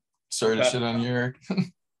point. Sorry to shit on you, Eric.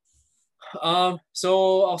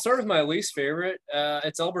 So I'll start with my least favorite.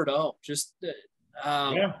 It's Alberto.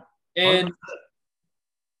 And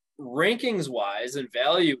rankings wise and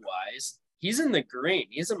value wise, he's in the green.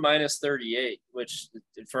 He's a -38, which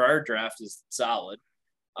for our draft is solid.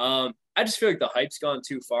 I just feel like the hype's gone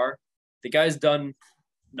too far. The guy's done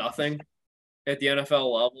nothing at the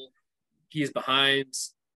NFL level. He's behind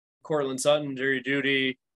Cortland Sutton, Jerry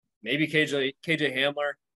Jeudy, maybe KJ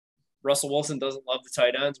Hamler. Russell Wilson doesn't love the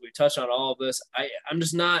tight ends. We've touched on all of this. I'm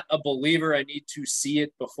just not a believer. I need to see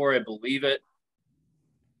it before I believe it.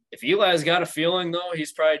 If Eli's got a feeling, though,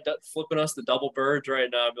 he's probably flipping us the double birds right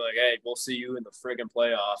now. I'll be like, hey, we'll see you in the friggin'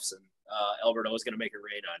 playoffs, and Alberto is going to make a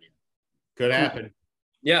rain on you. Could happen.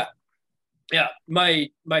 Yeah. Yeah. My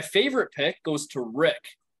favorite pick goes to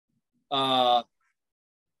Rick by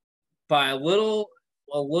a little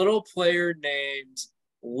player named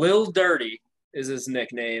Lil Dirty is his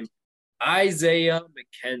nickname. Isaiah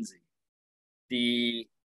McKenzie. The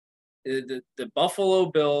Buffalo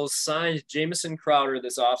Bills signed Jamison Crowder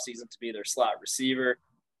this offseason to be their slot receiver.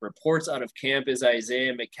 Reports out of camp is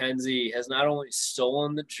Isaiah McKenzie has not only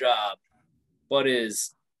stolen the job, but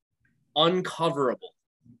is uncoverable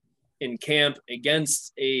in camp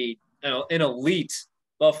against an elite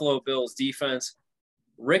Buffalo Bills defense.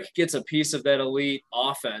 Rick gets a piece of that elite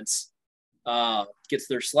offense, gets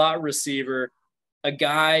their slot receiver, a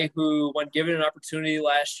guy who, when given an opportunity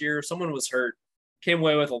last year, someone was hurt, came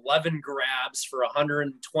away with 11 grabs for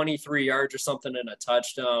 123 yards or something and a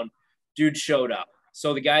touchdown. Dude showed up.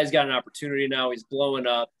 So the guy's got an opportunity now. He's blowing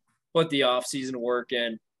up, put the offseason work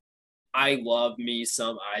in. I love me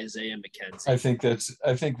some Isaiah McKenzie. I think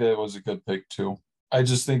that was a good pick too. I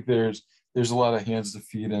just think there's a lot of hands to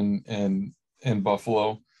feed in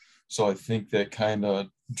Buffalo. So I think that kind of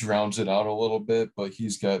drowns it out a little bit, but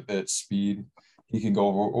he's got that speed. He can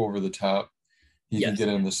go over the top. He can get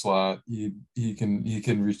in the slot. He can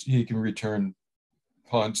return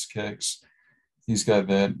punts, kicks. He's got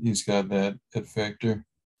that hit factor.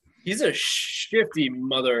 He's a shifty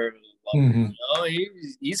mother. Mm-hmm. You know?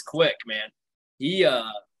 He's quick, man. He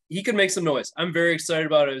could make some noise. I'm very excited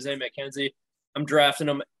about Isaiah McKenzie. I'm drafting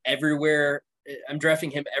him everywhere. I'm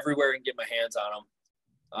drafting him everywhere and get my hands on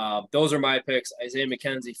him. Those are my picks. Isaiah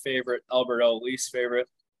McKenzie favorite, Alberto least favorite.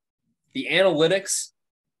 The analytics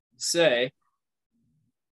say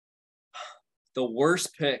the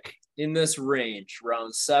worst pick in this range,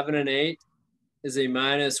 round 7 and 8, is a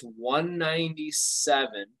minus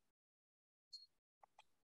 197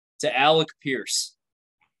 to Alec Pierce.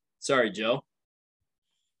 Sorry, Joe.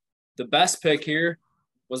 The best pick here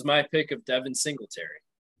was my pick of Devin Singletary,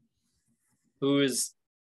 who is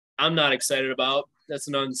I'm not excited about. That's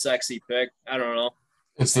an unsexy pick. I don't know.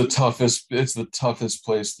 It's the toughest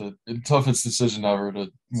toughest decision ever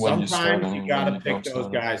to when you start. Sometimes you gotta pick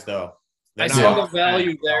those guys though. I saw the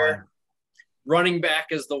value there. Running back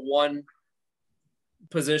is the one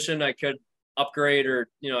position I could upgrade or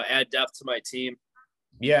add depth to my team.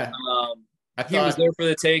 Yeah. He was there for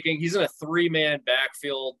the taking. He's in a 3-man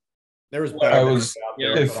backfield. There was better.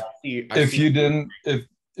 If you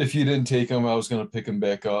didn't take him, I was going to pick him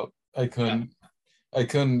back up. I couldn't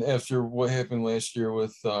after what happened last year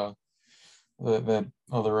with that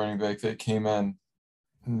other running back that came in.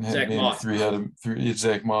 Zach Moss.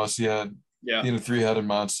 Zach Moss, yeah. Being a 3-headed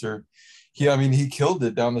monster. He killed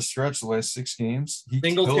it down the stretch the last 6 games.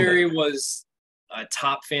 Singletary was a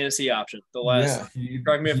top fantasy option. The last,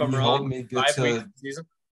 correct me if I'm wrong, 5 weeks season.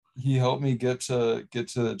 He helped me get to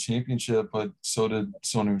the championship, but so did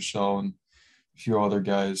Sony Michel and a few other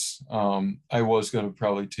guys. I was going to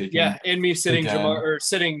probably take him. And me sitting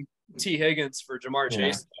T. Higgins for Jamar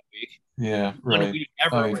Chase that week. Yeah, right.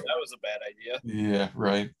 That was a bad idea. Yeah,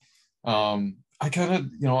 right. I kind of,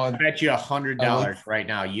 I bet you $100 right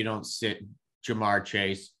now you don't sit Jamar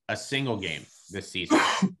Chase a single game this season.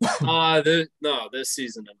 This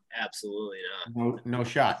season, absolutely not. No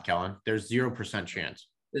shot, Kellen. There's 0% chance.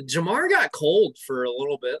 Jamar got cold for a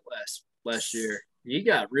little bit last year. He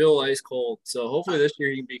got real ice cold. So hopefully this year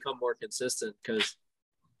he can become more consistent because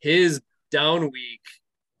his down week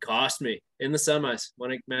cost me in the semis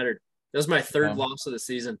when it mattered. That was my 3rd loss of the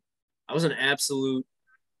season. I was an absolute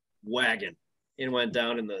wagon and went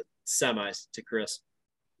down in the semis to Chris.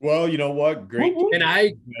 Well, you know what? Great. And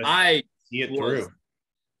I see it through.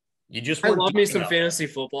 I love me some fantasy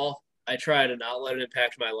football. I try to not let it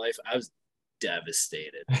impact my life. I was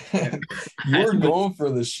devastated. You were going for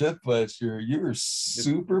the shit last year. You were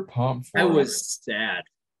super pumped for it. I was sad.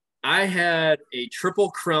 I had a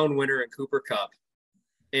Triple Crown winner in Cooper Cup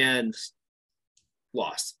and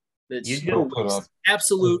lost. It's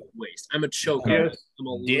absolute waste. I'm a choker.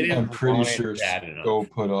 I'm pretty sure Go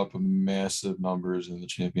put up Massive numbers in the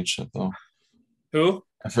championship, though. Who?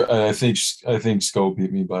 I think Sko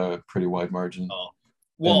beat me by a pretty wide margin. Oh,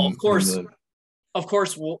 well, of course.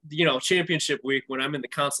 Championship week when I'm in the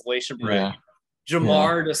consolation break,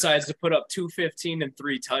 Jamar decides to put up 215 and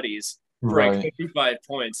 3 tutties, for like Right. 55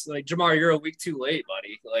 points. Like, Jamar, you're a week too late,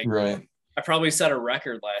 buddy. Like, Right. I probably set a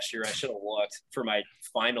record last year. I should have looked for my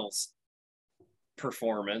finals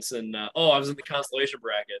performance. And, I was in the consolation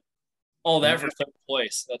bracket. All that for third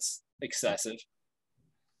place. That's excessive.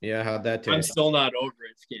 Yeah, how'd that I'm taste? still not over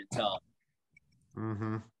it, if you can't tell.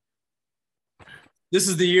 Mm-hmm. This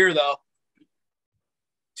is the year, though.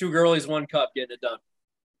 2 girlies, 1 cup, getting it done.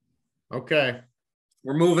 Okay.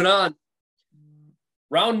 We're moving on.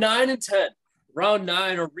 Round 9 and 10. Round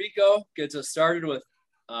 9, Orrico gets us started with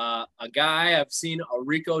a guy I've seen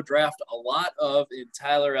Orrico draft a lot of in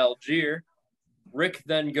Tyler Algier. Rick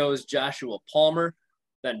then goes Joshua Palmer.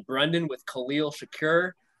 Then Brendan with Khalil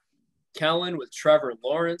Shakur. Kellen with Trevor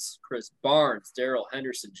Lawrence. Chris Barnes, Daryl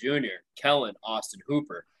Henderson Jr. Kellen, Austin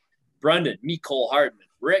Hooper. Brendan, Mecole Hardman.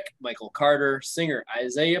 Rick, Michael Carter. Singer,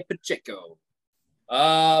 Isaiah Pacheco.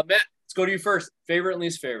 Matt, let's go to you first. Favorite and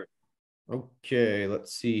least favorite. Okay,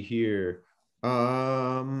 let's see here.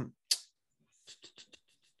 I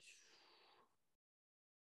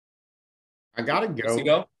gotta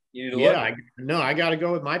go. You need to look. I gotta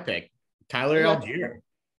go with my pick, Tyler Algier.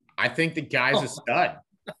 I think the guy's a stud.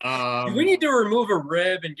 Do we need to remove a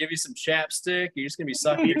rib and give you some chapstick? You're just gonna be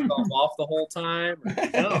sucking yourself off the whole time?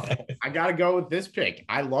 No, I gotta go with this pick.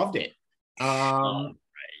 I loved it.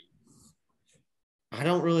 I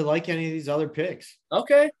don't really like any of these other picks.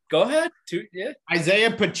 Okay, go ahead.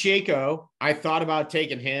 Isaiah Pacheco, I thought about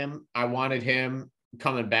taking him. I wanted him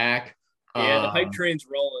coming back. Yeah, the hype train's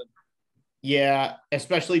rolling. Yeah,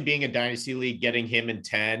 especially being a dynasty league, getting him in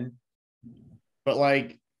 10. But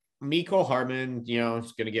like Mecole Hardman,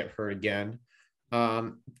 is going to get hurt again.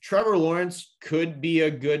 Trevor Lawrence could be a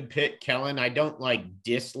good pick. Kellen, I don't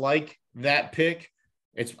dislike that pick.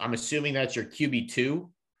 I'm assuming that's your QB2.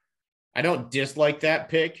 I don't dislike that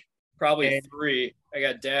pick. Probably 3. I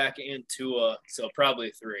got Dak and Tua, so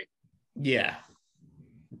probably 3. Yeah.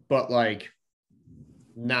 But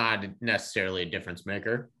not necessarily a difference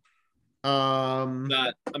maker. I'm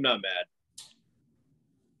not mad.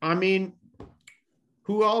 I mean,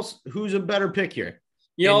 who's a better pick here?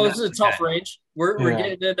 This is a tough range. We're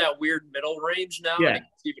getting in that weird middle range now. Yeah.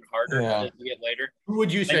 It's even harder to get later. Who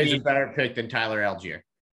would you say is a better pick than Tyler Algier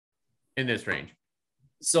in this range?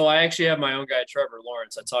 So I actually have my own guy, Trevor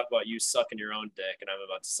Lawrence. I talk about you sucking your own dick, and I'm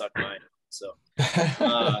about to suck mine. So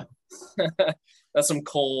that's some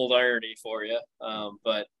cold irony for you.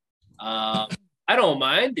 But I don't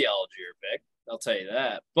mind the Algier pick. I'll tell you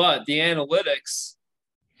that. But the analytics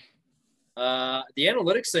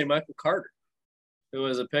say Michael Carter. It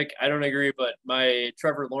was a pick. I don't agree, but my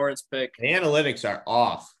Trevor Lawrence pick. The analytics are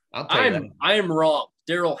off. I am wrong.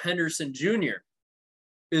 Daryl Henderson Jr.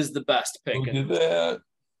 is the best pick. Who did that?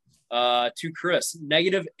 To Chris,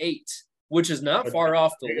 -8, which is not far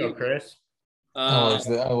off the lead. Chris. I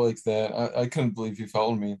like that. I couldn't believe you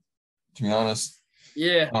followed me, to be honest.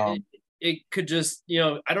 Yeah, it could just,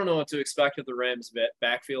 I don't know what to expect of the Rams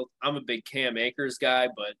backfield. I'm a big Cam Akers guy,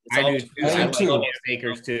 but I am too. Cam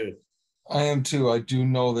Akers too. I am too. I do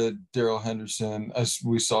know that Daryl Henderson, as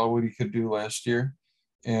we saw what he could do last year,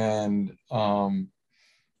 and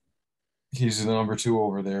he's the number 2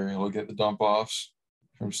 over there. He'll get the dump offs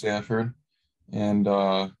from Stafford, and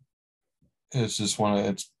it's just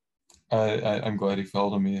I'm glad he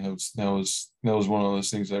fell to me. That was one of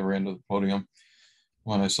those things I ran to the podium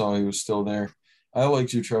when I saw he was still there. I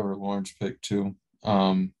liked your Trevor Lawrence pick too.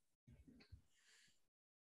 I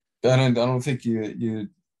don't think you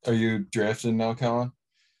are you drafting now, Kellen?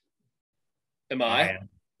 Am I?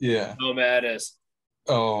 Yeah. No, Matt is.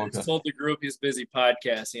 Oh, okay. I told the group he's busy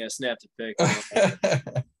podcasting. I snapped a pic.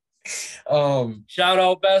 Shout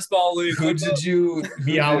out basketball league. Who did you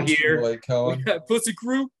be out here? Like Kellen? Pussy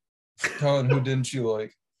crew. Kellen, who didn't you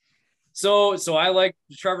like? So I like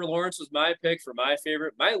Trevor Lawrence was my pick for my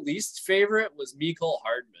favorite. My least favorite was Mecole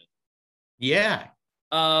Hardman. Yeah.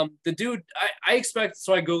 The dude, I expect.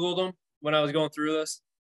 So I Googled him when I was going through this.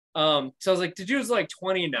 So I was like, the dude's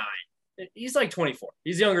 29. He's 24.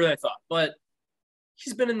 He's younger than I thought, but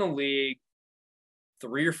he's been in the league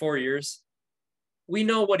 3 or 4 years. We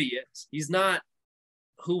know what he is. He's not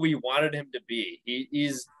who we wanted him to be.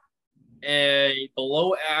 He's a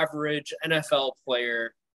below average NFL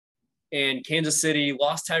player, and Kansas City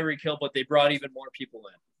lost Tyreek Hill, but they brought even more people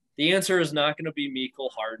in. The answer is not going to be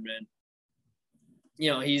Mecole Hardman.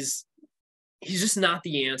 He's just not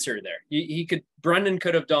the answer there. Brendan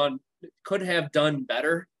could have done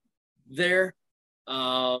better there.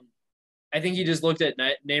 I think he just looked at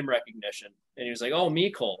name recognition and he was like, "Oh,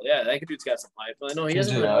 Mecole, yeah, that dude's got some hype." But no, he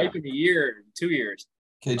hasn't been hype in a year, 2 years.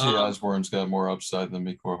 KJ Osborne's got more upside than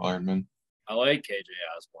Mecole Hardman. I like KJ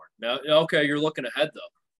Osborne. Now, okay, you're looking ahead though.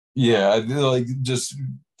 Yeah, like just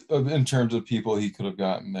in terms of people he could have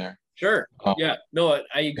gotten there. Sure. Um, Yeah. No,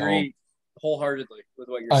 I so agree wholeheartedly with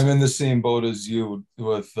what you're I'm saying. in the same boat as you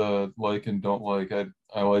with like and don't like.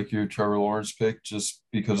 I like your Trevor Lawrence pick just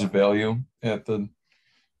because of value in the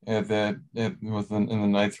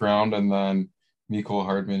ninth round, and then Mecole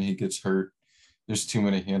Hardman, he gets hurt. There's too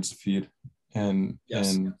many hands to feed, and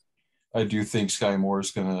Yes, I do think Sky Moore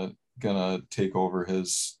is gonna take over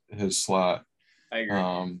his slot I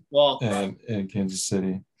agree. Well, and in Kansas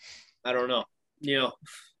City. I don't know.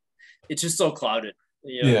 It's just so clouded.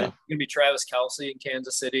 It's Yeah, gonna be Travis Kelce in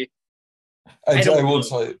Kansas City. I, I I don't will know.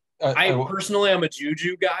 tell you. I personally, I'm a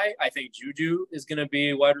Juju guy. I think Juju is gonna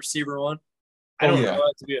be wide receiver one. I Oh don't yeah, know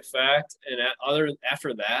that to be a fact. And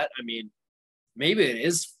after that, I mean, maybe it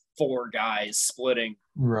is four guys splitting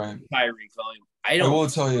right. Tyreek volume. I I don't will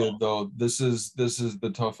tell you know. though, this is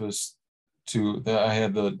the toughest two that I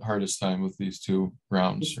had the hardest time with these two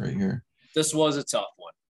rounds right here. This was a tough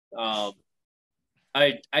one.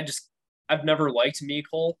 I just I've never liked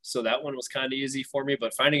Mecole, so that one was kind of easy for me.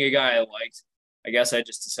 But finding a guy I liked, I guess I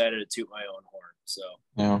just decided to toot my own horn. So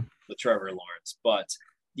Yeah. with Trevor Lawrence, but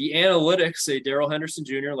the analytics say Daryl Henderson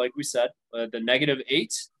Jr., like we said, the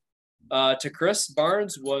 -8 to Chris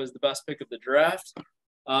Barnes was the best pick of the draft.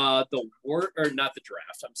 The worst, or not the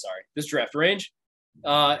draft, I'm sorry, this draft range.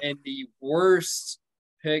 And the worst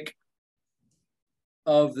pick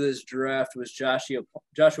of this draft was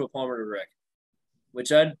Joshua Palmer to Rick,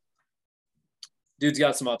 which dude's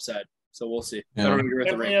got some upside. So we'll see. I Yeah. don't agree with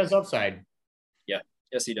the Definitely rank. has upside. Yeah.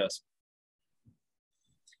 Yes, he does.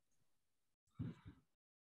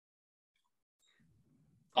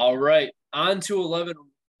 All right. On to 11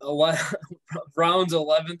 rounds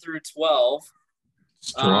 11 through 12.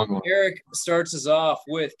 Struggling. Eric starts us off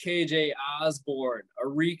with KJ Osborne,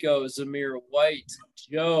 Orrico, Zamir White,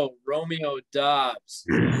 Joe, Romeo Dobbs,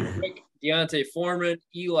 Rick, Deontay Foreman,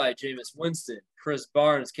 Eli, Jameis Winston, Chris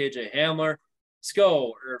Barnes, KJ Hamler,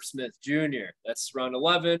 Sco, Irv Smith Jr. That's round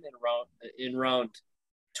 11. In round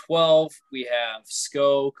 12, we have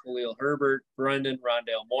Sco, Khalil Herbert, Brendan,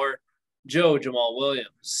 Rondale Moore, Joe, Jamal Williams,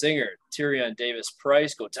 Singer, Tyrion Davis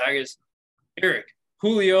Price, Go Tigers, Eric,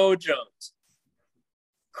 Julio Jones.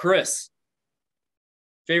 Chris,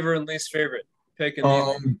 favorite and least favorite pick in the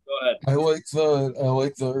go ahead. I like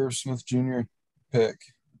the Irv Smith Jr. pick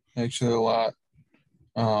actually a lot.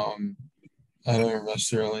 Um, I don't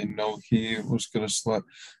necessarily know he was gonna slip.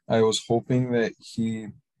 I was hoping that he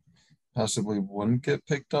possibly wouldn't get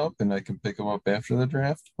picked up and I can pick him up after the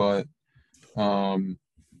draft, but um,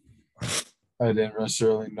 I didn't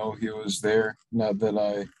necessarily know he was there. Not that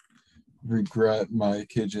I regret my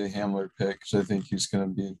KJ Hamler pick because I think he's going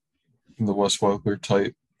to be the Wes Welker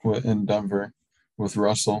type in Denver with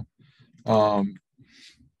Russell. Um,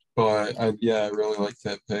 but I really like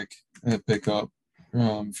that pickup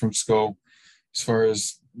from Sco. As far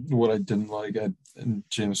as what I didn't like, and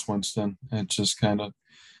James Winston, it just kind of,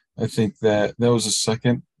 I think that was a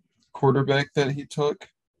second quarterback that he took.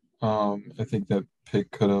 I think that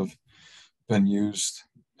pick could have been used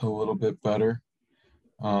a little bit better.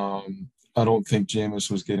 I don't think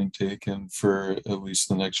Jameis was getting taken for at least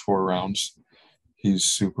the next 4 rounds. He's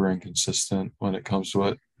super inconsistent when it comes to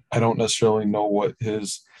it. I don't necessarily know what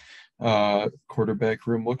his quarterback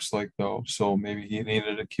room looks like though. So maybe he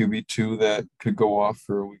needed a QB2 that could go off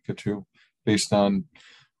for a week or two based on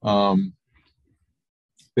um,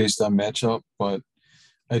 matchup. But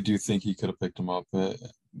I do think he could have picked him up at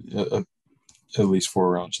least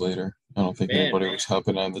 4 rounds later. I don't think Man, anybody was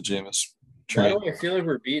hopping on the Jameis why train. do I feel like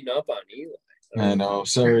we're beating up on Eli? I know.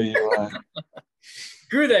 Sorry, Eli.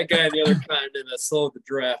 Screw that guy on the other continent that slowed the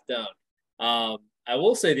draft down. I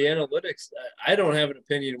will say the analytics, I don't have an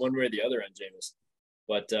opinion one way or the other on Jameis,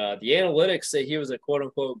 but the analytics say he was a quote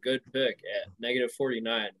unquote good pick at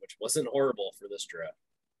 -49, which wasn't horrible for this draft.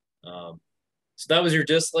 So that was your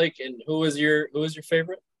dislike, and who was your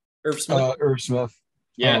favorite? Irv Smith. Irv Smith.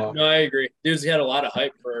 Yeah, no, I agree. Dude's had a lot of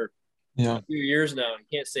hype for Yeah. a few years now.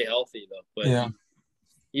 He can't stay healthy though, but Yeah.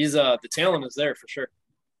 he's the talent is there for sure.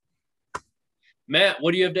 Matt,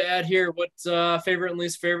 what do you have to add here? What's favorite and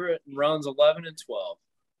least favorite in rounds 11 and 12?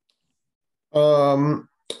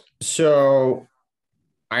 So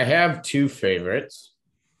I have two favorites,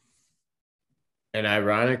 and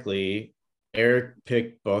ironically, Eric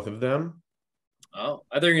picked both of them. Oh,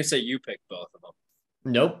 I thought you were gonna say you picked both of them.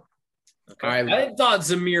 Nope. Okay. I thought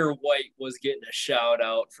Zamir White was getting a shout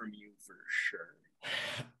out from you for sure.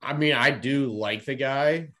 I mean, I do like the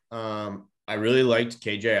guy. I really liked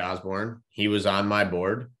KJ Osborne. He was on my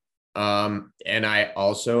board. And I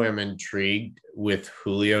also am intrigued with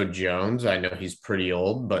Julio Jones. I know he's pretty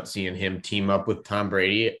old, but seeing him team up with Tom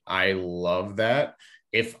Brady, I love that.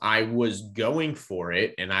 If I was going for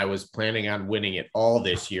it and I was planning on winning it all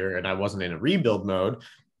this year and I wasn't in a rebuild mode,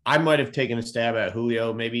 I might have taken a stab at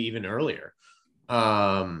Julio maybe even earlier.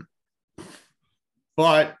 But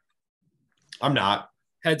I'm not.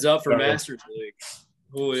 Heads up for Masters League.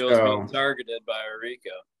 Julio's being targeted by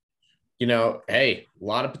Orrico. Hey, a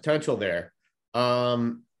lot of potential there.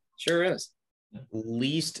 Sure is.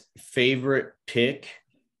 Least favorite pick,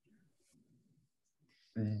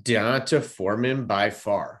 Donta Foreman by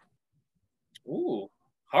far. Ooh,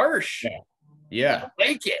 harsh. Yeah. I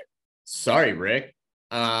like it. Sorry, Rick.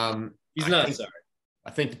 He's not sorry.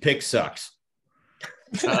 I think the pick sucks.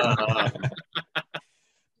 Tell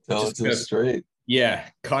it to us straight. Yeah.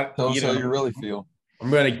 Tell us how you really feel.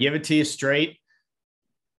 I'm going to give it to you straight.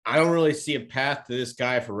 I don't really see a path to this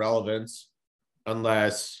guy for relevance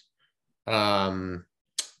unless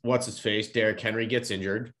what's his face, Derrick Henry gets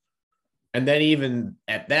injured. And then even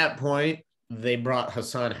at that point, they brought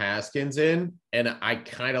Hassan Haskins in, and I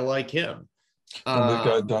kind of like him. And they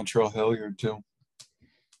got Dontrell Hilliard too.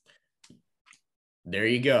 There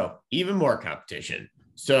you go. Even more competition.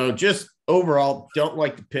 So just overall, don't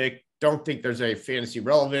like the pick. Don't think there's a fantasy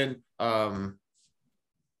relevant.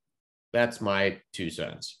 That's my 2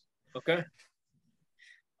 cents. Okay.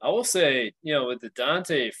 I will say, with the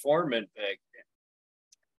Donta Foreman pick,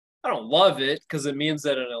 I don't love it because it means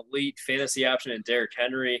that an elite fantasy option in Derrick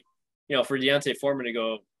Henry, for Donta Foreman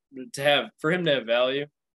for him to have value,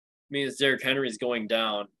 means Derrick Henry is going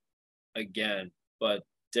down again. But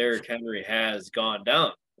Derrick Henry has gone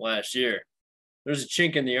down last year. There's a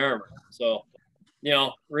chink in the armor. So,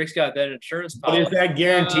 Rick's got that insurance policy. But is that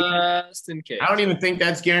guaranteed? Just in case. I don't even think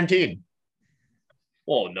that's guaranteed.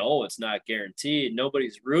 Well, no, it's not guaranteed.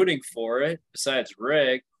 Nobody's rooting for it besides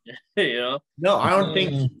Rick. No, I don't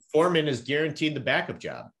think Foreman is guaranteed the backup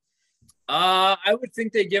job. I would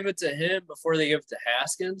think they give it to him before they give it to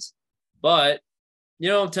Haskins. But,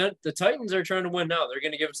 the Titans are trying to win now. They're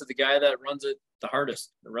going to give it to the guy that runs it the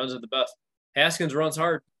hardest, that runs it the best. Haskins runs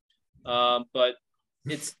hard. But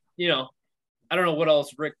it's, I don't know what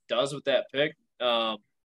else Rick does with that pick.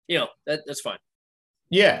 That's fine.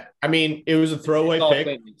 Yeah. I mean, it was a throwaway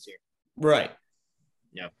pick. Right.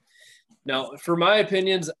 Yeah. Now, for my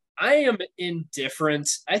opinions, I am indifferent.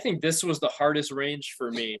 I think this was the hardest range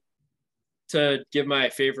for me to give my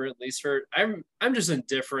favorite least favorite. I'm just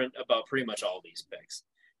indifferent about pretty much all these picks.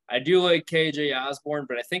 I do like KJ Osborne,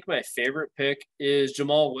 but I think my favorite pick is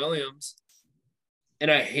Jamal Williams.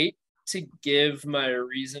 And I hate to give my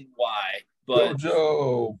reason why, but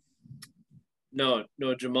Joe. No,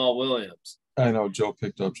 Jamal Williams. I know Joe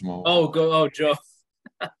picked up Jamal. Joe.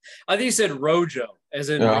 I think you said Rojo, as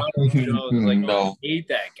in Joe. Like, no. I hate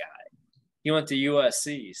that guy. He went to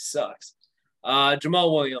USC. He sucks.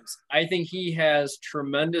 Jamal Williams. I think he has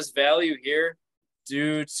tremendous value here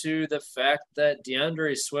due to the fact that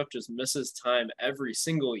DeAndre Swift just misses time every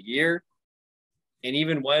single year. And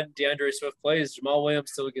even when DeAndre Swift plays, Jamal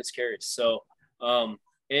Williams still gets carries. So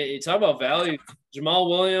you talk about value. Jamal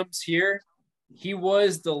Williams here, he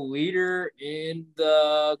was the leader in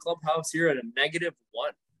the clubhouse here at a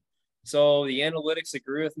 -1. So the analytics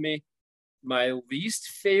agree with me. My least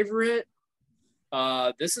favorite,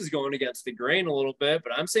 this is going against the grain a little bit,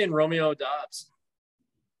 but I'm saying Romeo Doubs.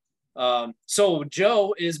 So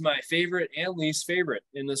Joe is my favorite and least favorite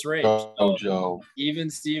in this range. Joe. Even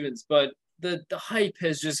Stevens, but the hype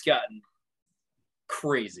has just gotten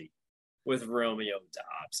crazy with Romeo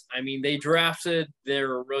Doubs. I mean, they drafted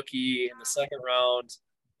their rookie in the 2nd round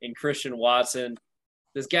in Christian Watson.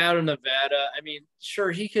 This guy out of Nevada, I mean,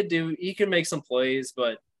 sure, he could make some plays,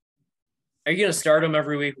 but are you going to start him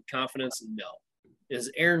every week with confidence? No.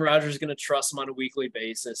 Is Aaron Rodgers going to trust him on a weekly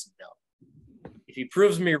basis? No. If he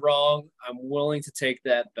proves me wrong, I'm willing to take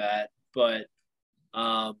that bet. But,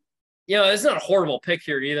 it's not a horrible pick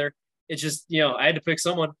here either. It's just, I had to pick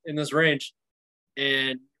someone in this range.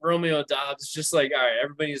 And Romeo Doubs is just like, all right,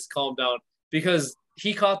 everybody needs to calm down because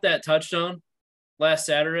he caught that touchdown last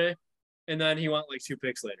Saturday, and then he went like 2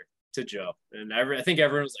 picks later to Joe. And I think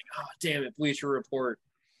everyone was like, oh, damn it, Bleacher Report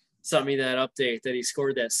sent me that update that he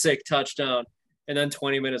scored that sick touchdown. And then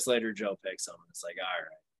 20 minutes later, Joe picks him. It's like, all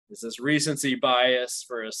right, is this recency bias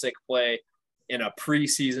for a sick play in a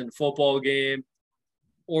preseason football game?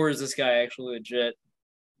 Or is this guy actually legit?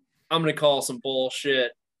 I'm going to call some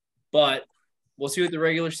bullshit, but we'll see what the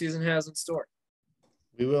regular season has in store.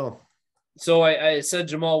 We will. So I said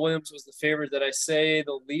Jamal Williams was the favorite. That I say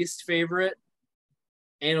the least favorite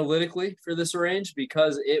analytically for this range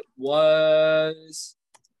because it was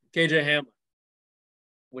KJ Hamler,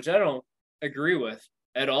 which I don't agree with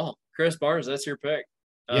at all. Chris Barnes, that's your pick.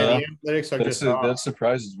 Yeah, the analytics are just off. That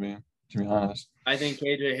surprises me, to be honest. I think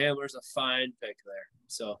KJ Hamler's a fine pick there.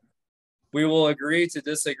 So we will agree to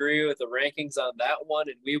disagree with the rankings on that one,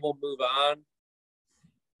 and we will move on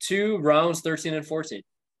to rounds 13 and 14.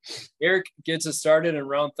 Eric gets us started in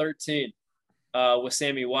round 13 with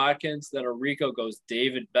Sammy Watkins. Then Orrico goes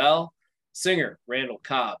David Bell. Singer, Randall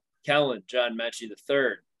Cobb. Kellen, John Mechie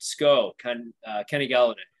III. Sco, Kenny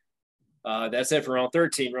Galladay. That's it for round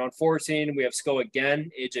 13. Round 14, we have Sco again,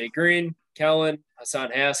 AJ Green, Kellen, Hassan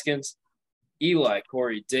Haskins, Eli,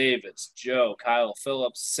 Corey Davis, Joe, Kyle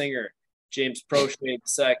Phillips, Singer, James Prochet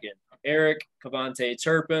II, Eric, Cavante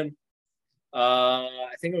Turpin.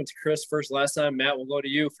 I think I went to Chris first last time. Matt, we'll go to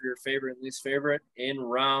you for your favorite and least favorite in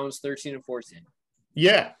rounds 13 and 14.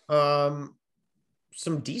 Yeah.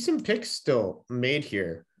 Some decent picks still made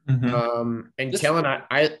here. Mm-hmm. And Kellen,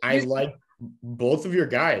 I like both of your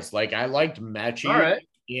guys. Like, I liked Mechie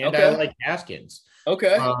and I like Haskins.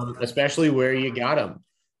 Okay. Especially where you got him.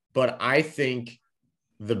 But I think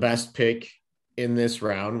the best pick in this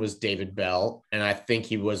round was David Bell, and I think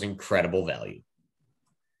he was incredible value.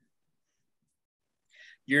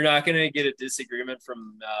 You're not going to get a disagreement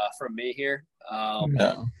from me here.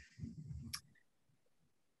 No.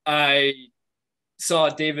 I saw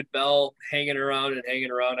David Bell hanging around.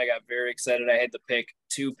 I got very excited. I had to pick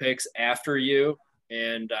 2 picks after you,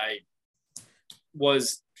 and I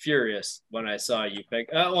was furious when I saw you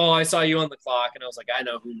pick. I saw you on the clock, and I was like, I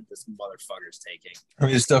know who this motherfucker's taking. I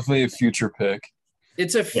mean, it's definitely a future pick.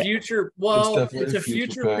 It's a future. Well, it's a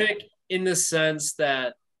future pick in the sense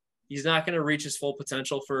that he's not going to reach his full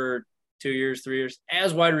potential for 2 years, 3 years,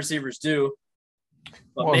 as wide receivers do.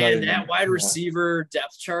 But that wide receiver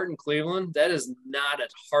depth chart in Cleveland, that is not a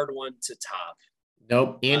hard one to top.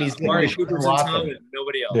 Nope. And he's Amari Cooper's in town and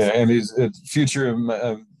nobody else. Yeah, and he's future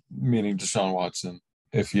meaning Deshaun Watson,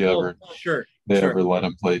 if you ever ever let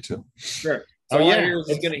him play too. Sure. So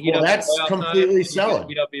he's going to heat up. That's completely selling.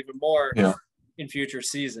 Heat up even more in future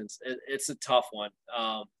seasons. It's a tough one.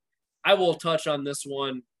 I will touch on this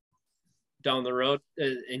one down the road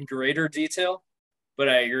in greater detail, but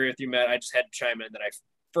I agree with you, Matt. I just had to chime in that I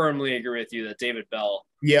firmly agree with you that David Bell.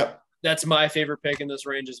 Yep. That's my favorite pick in this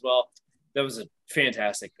range as well. That was a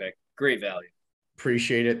fantastic pick. Great value.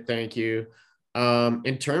 Appreciate it. Thank you.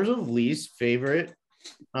 In terms of least favorite,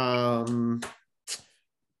 I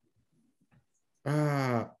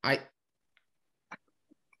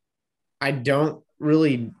don't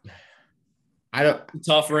really.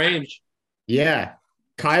 Tough range. Yeah.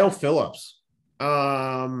 Kyle Phillips.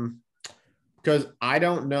 Because I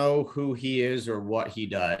don't know who he is or what he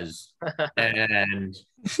does. And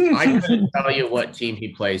I couldn't tell you what team he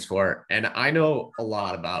plays for. And I know a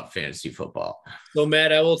lot about fantasy football. So,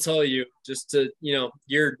 Matt, I will tell you, just to,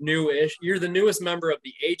 you're newish. You're the newest member of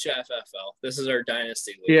the HFFL. This is our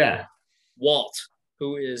dynasty league. Yeah. Walt,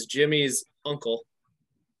 who is Jimmy's uncle,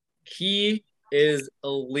 he is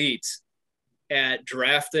elite at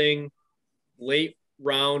drafting late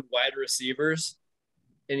round wide receivers.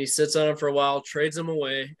 And he sits on them for a while, trades them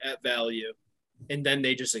away at value, and then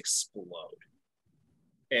they just explode.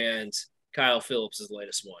 And Kyle Phillips is the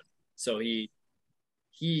latest one. So I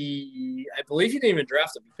believe he didn't even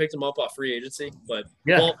draft him. He picked him up off free agency, but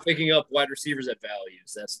Walt picking up wide receivers at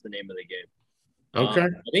values. That's the name of the game. Okay.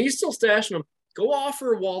 I think he's still stashing them. Go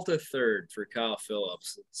offer Walt a third for Kyle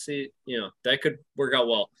Phillips. See, that could work out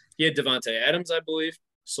well. He had Devontae Adams, I believe,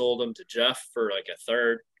 sold him to Jeff for like a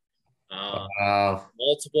third.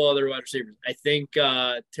 Multiple other wide receivers. I think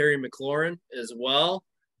Terry McLaurin as well.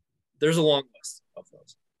 There's a long list of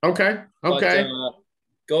those. Okay. But,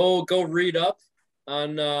 go read up on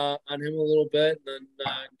him a little bit, and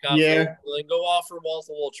then go offer Walt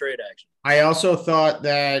a little trade action. I also thought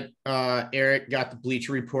that Eric got the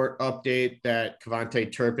Bleacher Report update that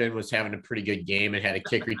Cavante Turpin was having a pretty good game and had a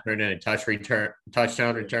kick return and a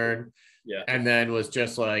touchdown return. Yeah. And then was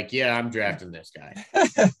just like, I'm drafting this guy.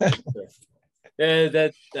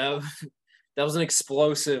 That was an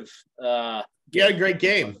explosive he had a great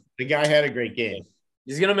game. The guy had a great game.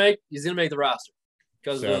 He's gonna make the roster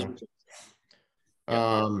because of those.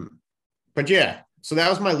 But so that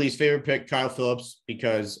was my least favorite pick, Kyle Phillips,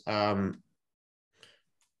 because I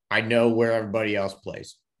know where everybody else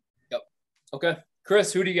plays. Yep. Okay.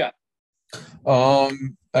 Chris, who do you got?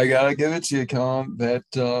 I gotta give it to you, Colin. That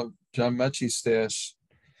John Mechie stash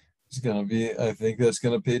is going to be, I think that's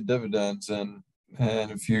going to pay dividends. And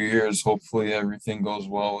in a few years, hopefully everything goes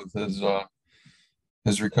well with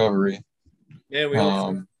his recovery. Yeah, I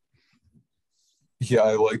liked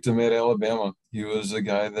I liked him at Alabama. He was a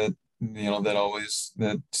guy that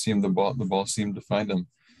that seemed the ball seemed to find him.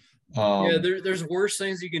 Yeah, there's worse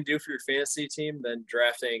things you can do for your fantasy team than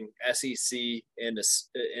drafting SEC and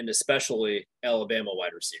especially Alabama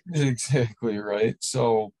wide receivers. Exactly right.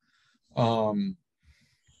 So,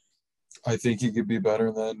 I think he could be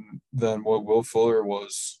better than what Will Fuller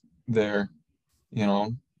was there. You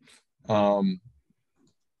know, um,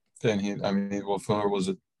 Will Fuller was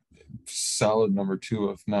a solid number two,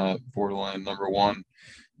 if not borderline number one,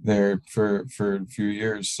 there for a few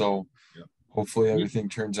years. So hopefully everything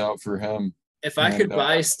turns out for him. If I could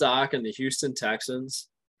buy stock in the Houston Texans,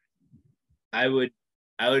 I would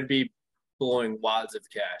be blowing wads of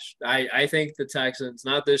cash. I think the Texans,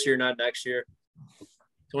 not this year, not next year,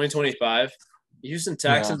 2025, the Houston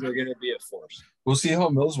Texans are going to be a force. We'll see how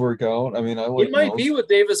Mills work out. I mean, I like. It might be with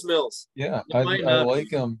Davis Mills. Yeah, I like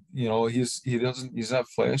him. You know, he's not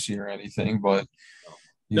flashy or anything, but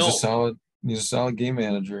he's a solid. He's a solid game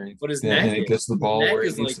manager. But his neck, he gets the ball.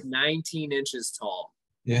 His neck is like 19 inches tall.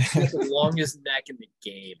 Yeah, he's the longest neck in the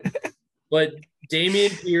game. But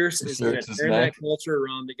Dameon Pierce is going to turn that culture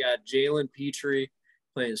around. They got Jalen Petrie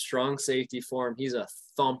playing strong safety for him. He's a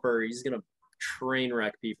thumper. He's going to train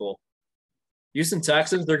wreck people. Houston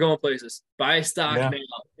Texans, they're going places. Buy stock now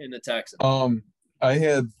in the Texans. I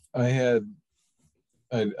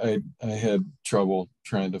had trouble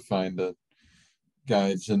trying to find a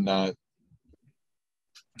guy to not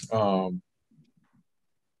to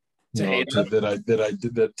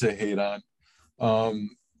hate on.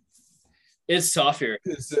 It's tough here.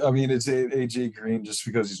 It's AJ Green just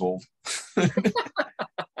because he's old.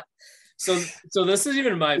 So this is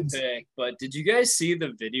even my pick, but did you guys see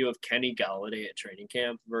the video of Kenny Galladay at training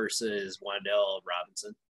camp versus Wan'Dale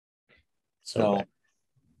Robinson? No.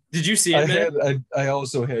 Did you see it? I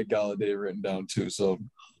also had Galladay written down too. So,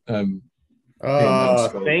 thank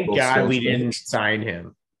God we didn't sign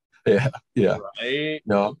him. Yeah. Right.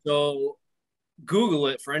 No. So, Google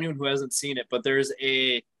it for anyone who hasn't seen it. But there's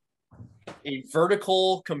a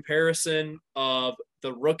vertical comparison of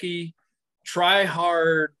the rookie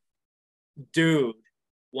try-hard dude,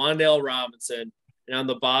 Wan'Dale Robinson, and on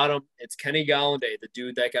the bottom, it's Kenny Galladay, the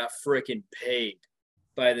dude that got freaking paid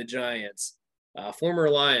by the Giants, former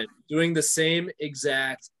Lion, doing the same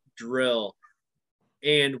exact drill.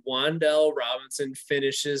 And Wan'Dale Robinson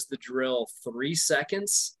finishes the drill 3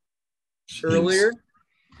 seconds earlier.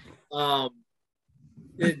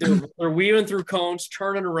 They're weaving through cones,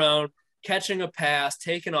 turning around, catching a pass,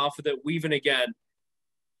 taking off with it, weaving again.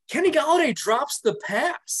 Kenny Galladay drops the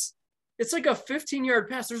pass. It's like a 15-yard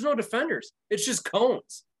pass. There's no defenders. It's just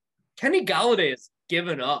cones. Kenny Galladay is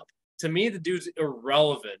given up. To me, the dude's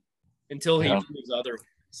irrelevant until he proves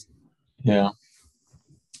otherwise. Yeah.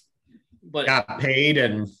 But got paid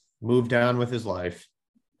and moved on with his life.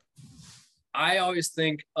 I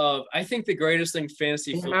think the greatest thing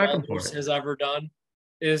fantasy football has ever done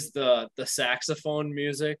is the saxophone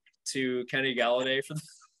music to Kenny Galladay for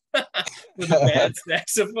the bad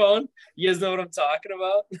saxophone. You guys know what I'm talking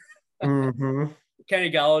about? Mm-hmm.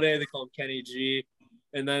 Kenny Galladay, they call him Kenny G.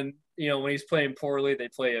 And then, when he's playing poorly, they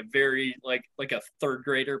play a very like a third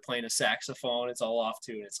grader playing a saxophone. It's all off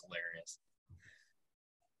tune. It's hilarious.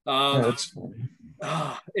 That's funny.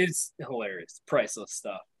 It's hilarious. Priceless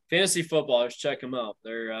stuff. Fantasy footballers, check them out.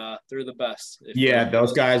 They're the best.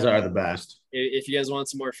 Those guys are the best. If you guys want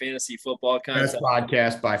some more fantasy football content, best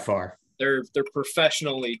podcast by far. They're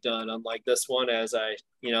professionally done, unlike this one, as I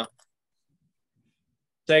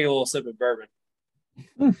take a little sip of bourbon.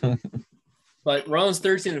 But rounds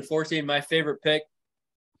 13 and 14, my favorite pick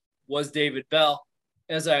was David Bell.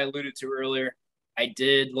 As I alluded to earlier, I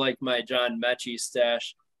did like my John Mechie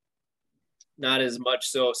stash. Not as much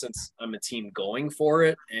so since I'm a team going for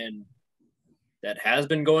it and that has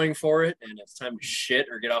been going for it, and it's time to shit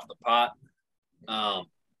or get off the pot. I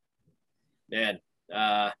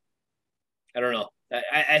don't know.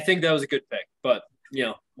 I think that was a good pick, but,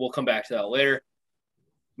 we'll come back to that later.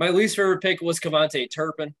 My least favorite pick was Kevontae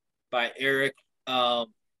Turpin by Eric. I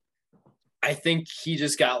think he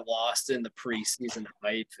just got lost in the preseason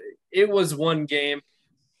hype. It was one game.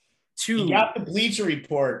 He got the Bleacher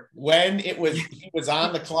Report when he was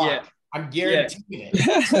on the clock. Yeah. I'm guaranteeing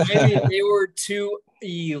it. They were too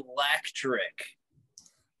electric.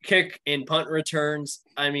 Kick and punt returns.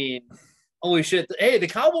 Holy shit. Hey, the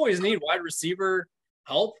Cowboys need wide receiver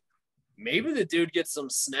help. Maybe the dude gets some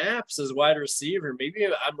snaps as wide receiver. Maybe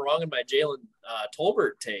I'm wrong in my Jalen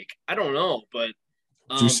Tolbert take. I don't know, but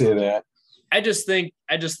did you say that? I just think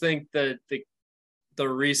that the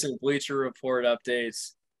recent Bleacher Report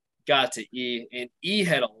updates got to E, and E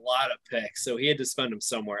had a lot of picks, so he had to spend them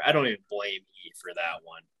somewhere. I don't even blame E for that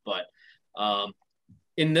one, but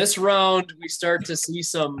In this round, we start to see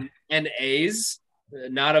some NAs,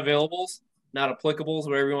 not availables, not applicables,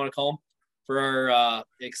 whatever you want to call them, for our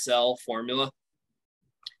Excel formula.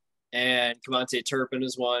 And Cavante Turpin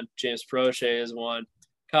is one. James Prochet is one.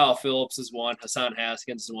 Kyle Phillips is one. Hassan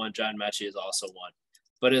Haskins is one. John Mechie is also one.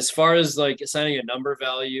 But as far as like assigning a number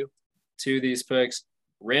value to these picks,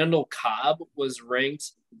 Randall Cobb was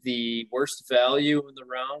ranked the worst value in the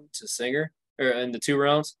round to Singer, or in the 2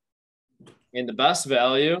 rounds. And the best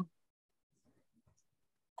value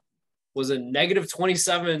was a negative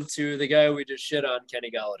 27 to the guy we just shit on,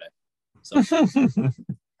 Kenny Galladay. So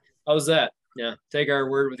how's that? Yeah, take our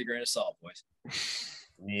word with a grain of salt, boys.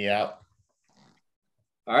 Yeah.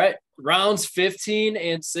 All right, rounds 15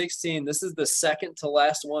 and 16. This is the second to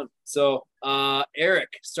last one. So Eric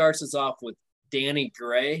starts us off with Danny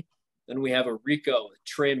Gray. Then we have Orrico with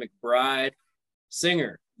Trey McBride,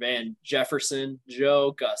 Singer, Van Jefferson,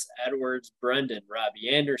 Joe, Gus Edwards, Brendan, Robbie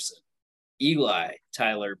Anderson, Eli,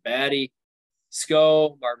 Tyler Batty,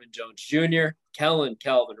 Sco, Marvin Jones Jr., Kellen,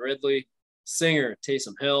 Calvin Ridley, Singer,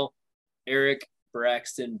 Taysom Hill, Eric,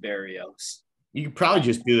 Braxton Berrios. You could probably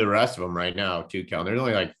just do the rest of them right now, too, Kellen. There's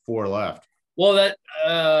only like 4 left. Well,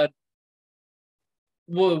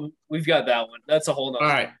 we've got that one. That's a whole nother.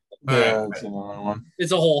 All right. Yeah, it's another one.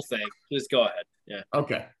 It's a whole thing. Just go ahead. Yeah.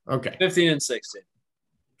 Okay. 15 and 16.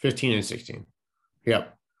 15 and 16.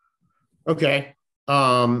 Yep. Okay.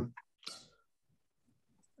 Not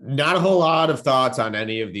a whole lot of thoughts on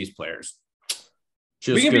any of these players.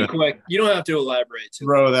 Just we can be quick. You don't have to elaborate.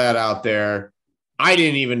 Throw that out there. I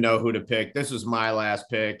didn't even know who to pick. This was my last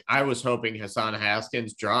pick. I was hoping Hassan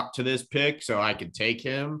Haskins dropped to this pick so I could take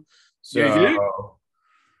him. So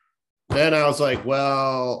then I was like,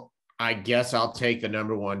 well, I guess I'll take the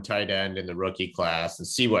number 1 tight end in the rookie class and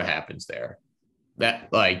see what happens there. That,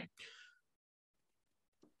 like,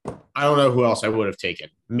 I don't know who else I would have taken.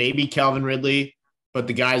 Maybe Calvin Ridley, but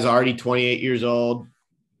the guy's already 28 years old.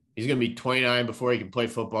 He's going to be 29 before he can play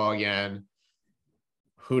football again.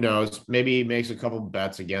 Who knows? Maybe he makes a couple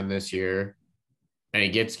bets again this year and he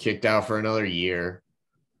gets kicked out for another year.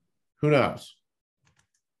 Who knows?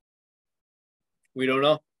 We don't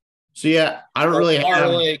know. So, yeah, I don't really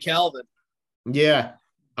have – Calvin. Yeah,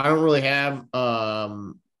 I don't really have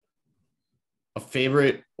a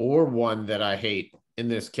favorite or one that I hate in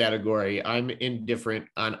this category. I'm indifferent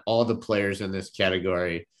on all the players in this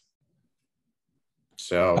category.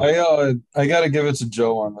 So I got to give it to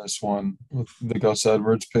Joe on this one with the Gus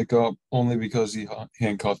Edwards pickup, only because he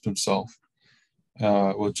handcuffed himself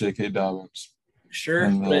with J.K. Dobbins. Sure,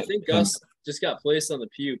 but I think Gus just got placed on the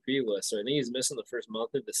PUP list, so I think he's missing the first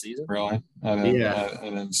month of the season. Really? I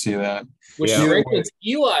didn't see that. Which strengthens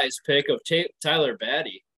Eli's pick of Tyler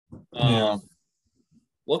Batty.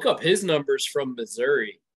 Look up his numbers from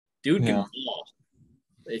Missouri. Dude can ball.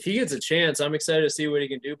 If he gets a chance, I'm excited to see what he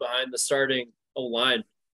can do behind the starting O-line.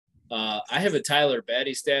 I have a Tyler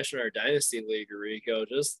Batty stash in our Dynasty League, Orrico,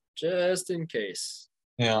 just in case.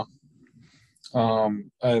 Yeah. Other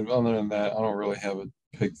than that, I don't really have a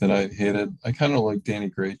pick that I hated. I kind of like Danny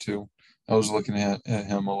Gray too. I was looking at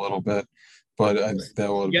him a little bit, but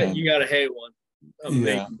that would have been. You got to hate one.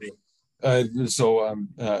 I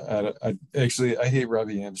hate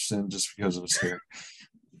Robbie Anderson just because of his hair.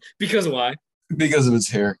 Because why? Because of his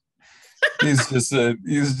hair. He's just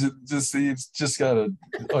got an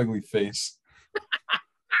ugly face.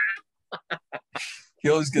 He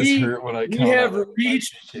always gets hurt when I come. We have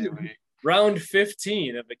reached round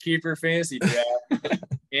 15 of the Keeper Fantasy Draft,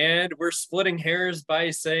 and we're splitting hairs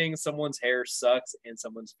by saying someone's hair sucks and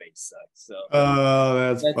someone's face sucks. So,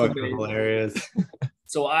 that's fucking amazing. Hilarious.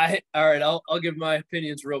 So I'll give my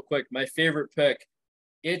opinions real quick. My favorite pick.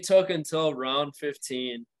 It took until round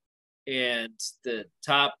 15, and the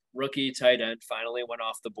top rookie tight end finally went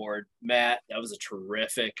off the board. Matt, that was a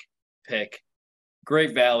terrific pick.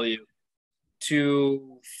 Great value.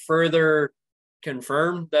 To further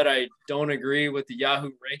confirm that I don't agree with the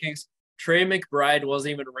Yahoo rankings, Trey McBride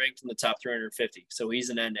wasn't even ranked in the top 350, so he's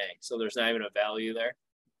an NA, so there's not even a value there.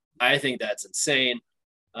 I think that's insane.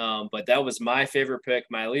 But that was my favorite pick.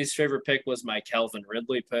 My least favorite pick was my Calvin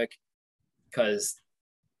Ridley pick because,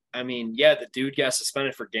 I mean, yeah, the dude got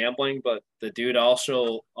suspended for gambling, but the dude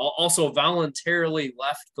also voluntarily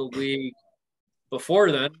left the league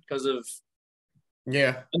before then because of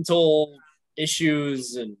mental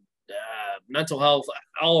issues and mental health,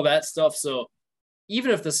 all of that stuff. So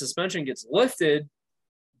even if the suspension gets lifted,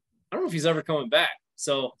 I don't know if he's ever coming back.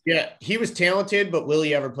 So yeah, he was talented, but will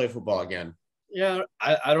he ever play football again? Yeah,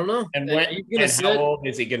 I don't know. And how old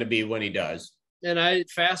is he going to be when he does? And I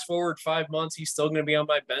fast forward 5 months, he's still going to be on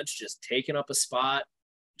my bench, just taking up a spot,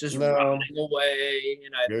 just No. running away.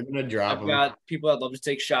 And You're gonna drop I've him. got people I'd love to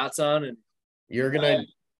take shots on, and People I are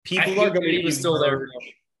hate gonna that he was still there. emerge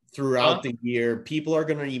throughout the year. People are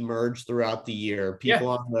gonna emerge throughout the year. People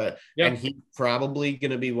on the and he's probably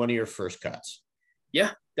gonna be one of your first cuts.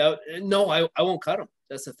 Yeah, I won't cut him.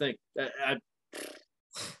 That's the thing.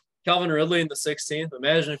 Calvin Ridley in the 16th.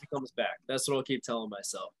 Imagine if he comes back. That's what I'll keep telling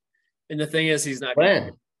myself. And the thing is, he's not.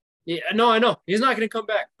 Yeah, no, I know he's not going to come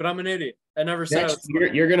back. But I'm an idiot. I never said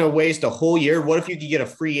you're going to waste a whole year. What if you could get a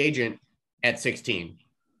free agent at 16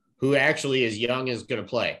 who actually is young is going to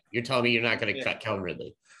play? You're telling me you're not going to cut Calvin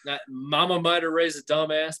Ridley? Mama might have raised a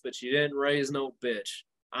dumbass, but she didn't raise no bitch.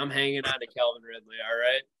 I'm hanging on to Calvin Ridley. All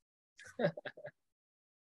right.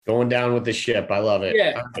 Going down with the ship. I love it.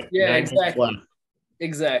 Yeah,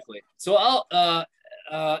 exactly. So I'll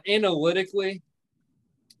analytically,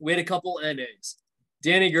 we had a couple NAs.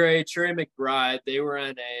 Danny Gray, Trey McBride, they were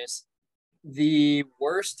NAs. The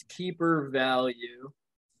worst keeper value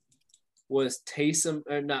was Taysom.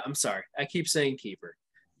 I'm sorry. I keep saying keeper.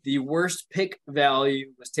 The worst pick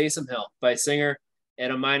value was Taysom Hill by Singer at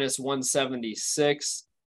a minus 176.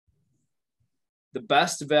 The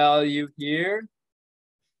best value here,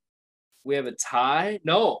 we have a tie.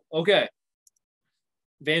 No, okay.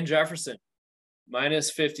 Van Jefferson, minus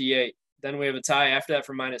 58. Then we have a tie after that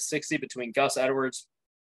for minus 60 between Gus Edwards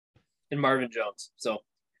and Marvin Jones. So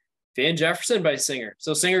Van Jefferson by Singer.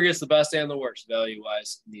 So Singer gets the best and the worst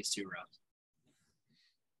value-wise in these two rounds.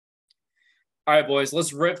 All right, boys,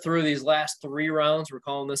 let's rip through these last three rounds. We're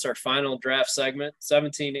calling this our final draft segment.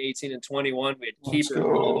 17, 18, and 21. We had keeper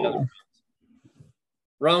for all the other rounds.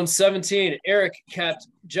 Round 17, Eric kept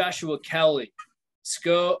Joshua Kelly.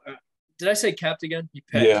 Did I say kept again? He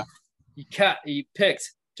picked. Yeah. He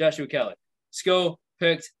picked Joshua Kelly. Sko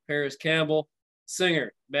picked Paris Campbell.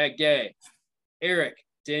 Singer, Matt Gay. Eric,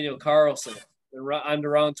 Daniel Carlson. And on to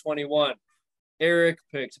round 21. Eric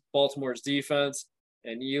picked Baltimore's defense.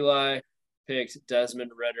 And Eli picked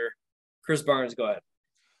Desmond Ridder. Chris Barnes, go ahead.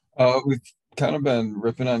 We've kind of been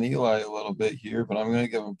ripping on Eli a little bit here, but I'm going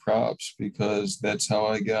to give him props because that's how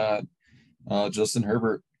I got Justin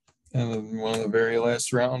Herbert in one of the very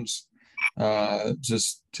last rounds.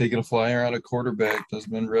 Just taking a flyer on a quarterback,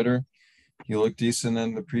 Desmond Ridder. He looked decent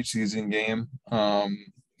in the preseason game.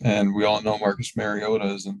 And we all know Marcus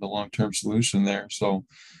Mariota isn't the long-term solution there. So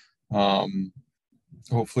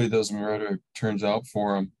hopefully Desmond Ridder turns out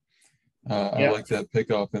for him. I like that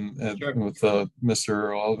pickup with Mr.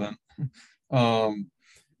 Irrelevant.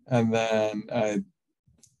 And then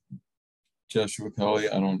Joshua Kelly,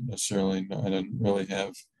 I don't necessarily know. I didn't really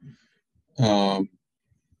have.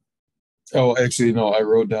 I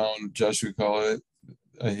wrote down Joshua Kelly.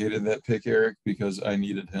 I hated that pick, Eric, because I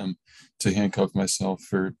needed him to handcuff myself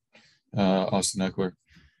for Austin Eckler.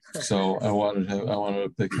 So I wanted to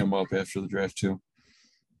pick him up after the draft too.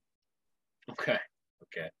 Okay.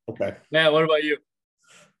 Matt, what about you?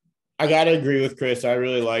 I got to agree with Chris. I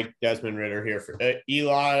really like Desmond Ridder here for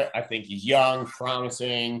Eli. I think he's young,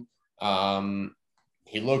 promising.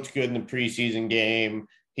 He looked good in the preseason game.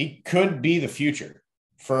 He could be the future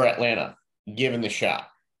for Atlanta, given the shot.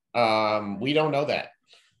 We don't know that.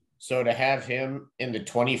 So to have him in the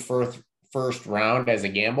 21st round as a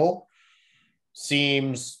gamble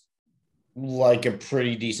seems like a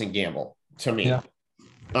pretty decent gamble to me. Yeah.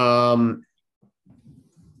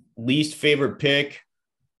 Least favorite pick,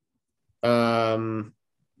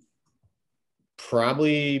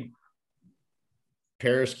 probably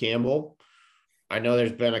Paris Campbell. I know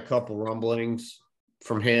there's been a couple rumblings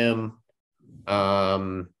from him.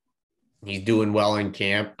 He's doing well in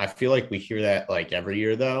camp. I feel like we hear that like every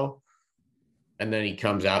year though. And then he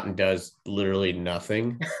comes out and does literally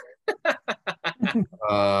nothing.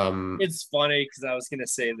 It's funny because I was going to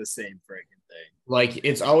say the same freaking thing. Like,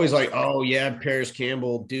 it's always like, oh, yeah, Paris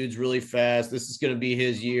Campbell, dude's really fast. This is going to be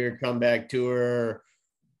his year, comeback tour.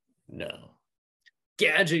 No.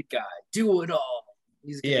 Gadget guy, do it all.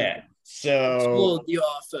 He's gonna so explode the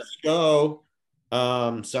offense. So,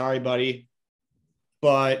 sorry, buddy.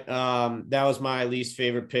 But that was my least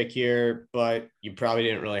favorite pick here, but you probably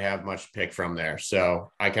didn't really have much to pick from there.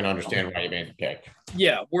 So I can understand why you made the pick.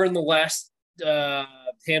 Yeah, we're in the last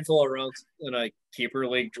handful of rounds in a keeper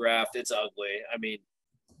league draft. It's ugly. I mean,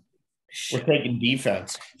 we're taking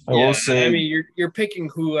defense. I will say, I mean, you're picking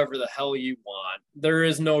whoever the hell you want. There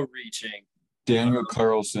is no reaching. Daniel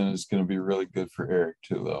Carlson is going to be really good for Eric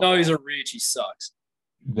too, though. No, he's a reach. He sucks.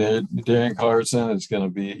 Daniel Carlson is going to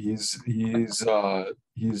be. He's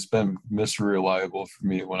been Mr. Reliable for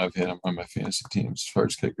me when I've had him on my fantasy teams as far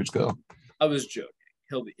as kickers go. I was joking.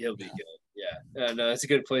 He'll be good. Yeah, and it's a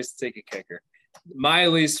good place to take a kicker. My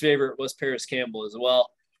least favorite was Paris Campbell as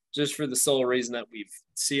well. just for the sole reason that we've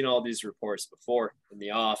seen all these reports before in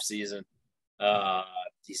the off season.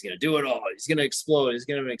 He's going to do it all. He's going to explode. He's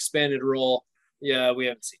going to have an expanded role. Yeah, we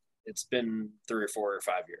haven't seen it. It's been 3 or 4 or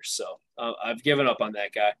 5 years. So I've given up on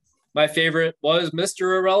that guy. My favorite was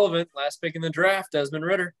Mr. Irrelevant, last pick in the draft, Desmond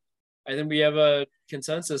Ridder. I think we have a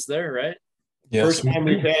consensus there, right? Yes. First time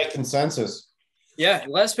we've had a consensus. Yeah,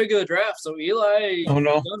 last pick of the draft. So Eli. Oh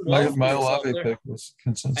no, well my Olave pick was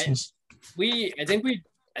consensus. I think we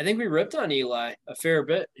ripped on Eli a fair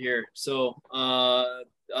bit here. So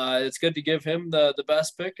it's good to give him the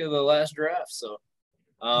best pick of the last draft. So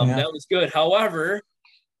that was good. However,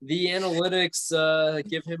 the analytics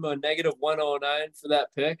give him a negative 109 for that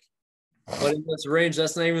pick. But in this range,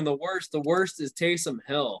 that's not even the worst. The worst is Taysom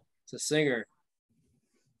Hill to Singer.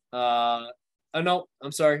 No,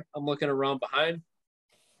 I'm sorry. I'm looking around behind.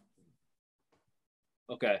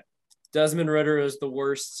 Okay. Desmond Ridder is the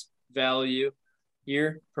worst value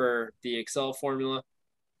here per the Excel formula.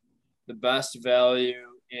 The best value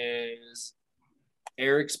is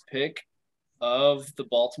Eric's pick of the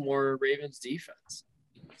Baltimore Ravens defense.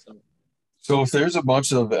 So if there's a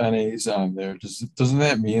bunch of NAs on there, doesn't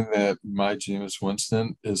that mean that my Jameis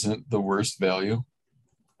Winston isn't the worst value?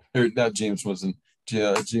 Or not James Winston,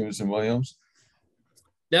 Jameson Williams?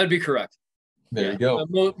 That would be correct. There you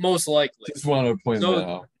go. Most likely. Just wanted to point that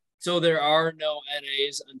out. So there are no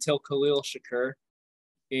NAs until Khalil Shakur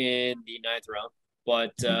in the 9th round.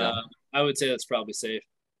 But I would say that's probably safe.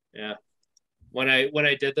 Yeah. When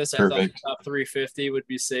I did this, Perfect. I thought the top 350 would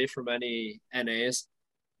be safe from any NAs.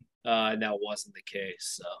 And that wasn't the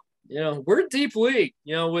case. So, we're a deep league,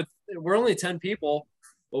 we're only 10 people,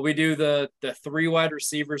 but we do the 3 wide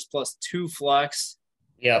receivers plus 2 flex.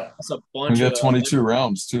 Yep. That's a bunch. We got 22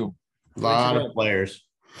 rounds too. A lot of players.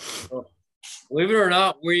 So, believe it or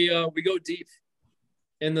not, we go deep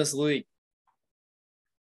in this league.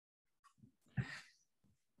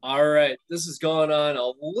 All right. This has gone on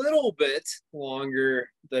a little bit longer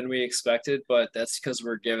than we expected, but that's because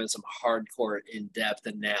we're giving some hardcore in-depth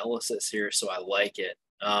analysis here, so I like it.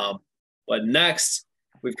 But next,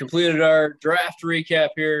 we've completed our draft recap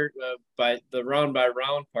here by the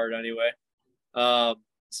round-by-round part anyway.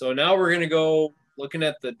 So now we're going to go looking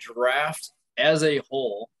at the draft as a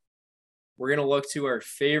whole. We're going to look to our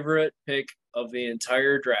favorite pick of the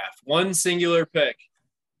entire draft. One singular pick.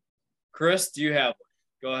 Chris, do you have one?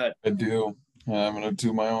 Go ahead. I do. I'm going to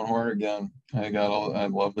do my own horn again. I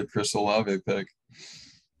love the Chris Olave pick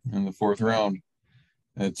in the 4th round.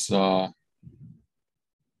 It's I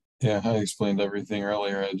explained everything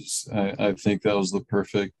earlier. I think that was the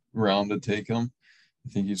perfect round to take him. I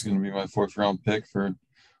think he's going to be my 4th round pick for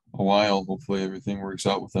a while. Hopefully everything works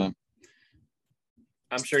out with him.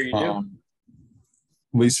 I'm sure you do.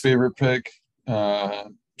 Least favorite pick,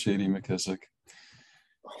 J.D. McKissick.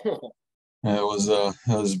 It was a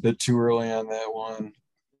bit too early on that one.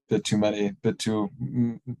 Bit too many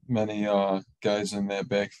guys in that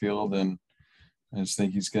backfield, and I just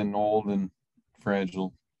think he's getting old and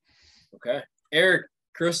fragile. Okay, Eric,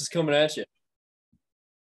 Chris is coming at you.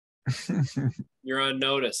 You're on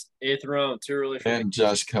notice. 8th round, too early for and me.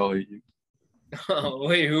 Josh Kelly. Oh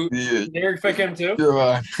wait, who? Yeah. Did Eric pick him too? You're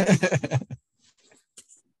on.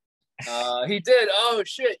 He did. Oh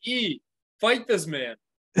shit! Fight this man.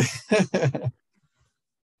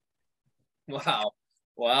 Wow.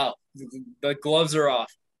 The gloves are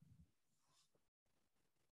off.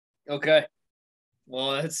 Okay.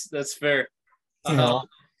 Well, that's fair.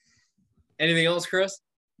 Anything else, Chris?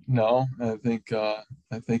 No, I think that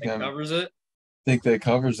covers it. I think that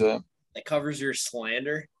covers it. That covers your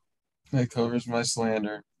slander. That covers my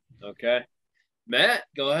slander. Okay. Matt,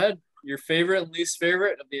 go ahead. Your favorite and least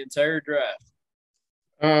favorite of the entire draft.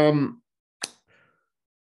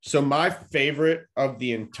 So my favorite of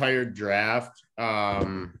the entire draft,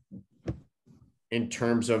 in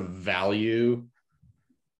terms of value,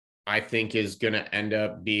 I think is going to end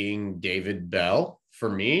up being David Bell for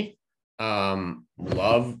me.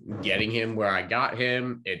 Love getting him where I got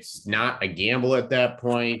him. It's not a gamble at that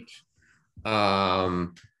point. I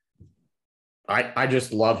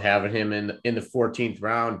just love having him in the 14th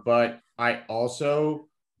round, but I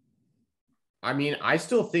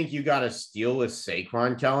still think you got to steal with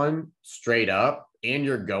Saquon, Kellen, straight up, and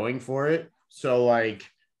you're going for it. So, I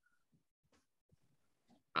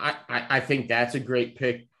think that's a great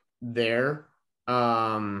pick there.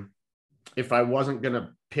 If I wasn't going to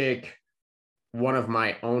pick one of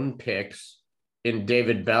my own picks in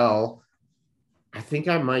David Bell, I think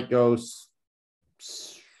I might go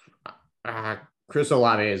Chris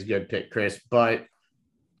Olave is a good pick, Chris, but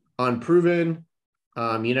unproven.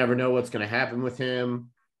 You never know what's going to happen with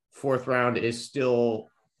him. 4th round is still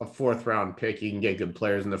a fourth round pick. You can get good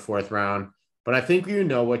players in the fourth round. But I think you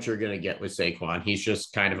know what you're going to get with Saquon. He's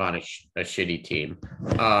just kind of on a shitty team.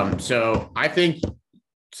 So I think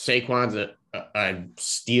Saquon's a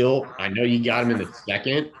steal. I know you got him in the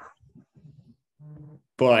second,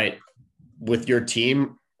 but with your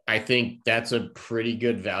team, I think that's a pretty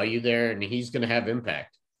good value there, and he's going to have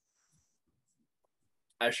impact.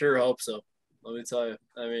 I sure hope so. Let me tell you.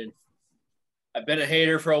 I mean, I've been a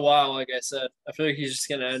hater for a while, like I said. I feel like he's just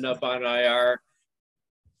going to end up on IR.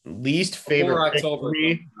 Least favorite pick for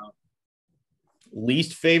me.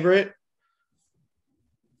 Least favorite.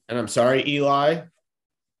 And I'm sorry, Eli.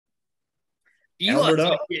 Eli's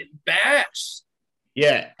like getting bashed.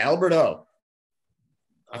 Yeah, Alberto.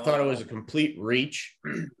 I thought it was a complete reach.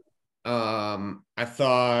 I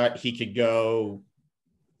thought he could go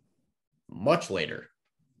much later,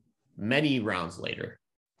 many rounds later.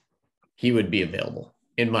 He would be available,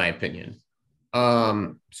 in my opinion.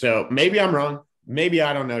 So maybe I'm wrong. Maybe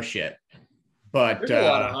I don't know shit. But there's a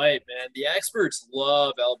lot of hype, man. The experts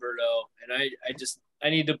love Alberto, and I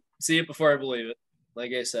need to see it before I believe it.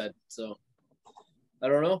 Like I said, so I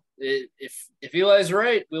don't know if Eli's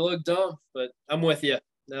right, we look dumb, but I'm with you.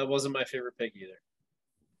 That wasn't my favorite pick either.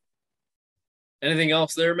 Anything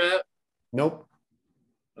else there, Matt? Nope.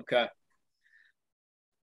 Okay.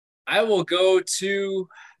 I will go to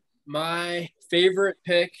my favorite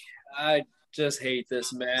pick. I just hate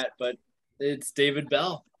this, Matt, but it's David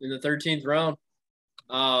Bell in the 13th round.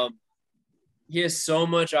 He has so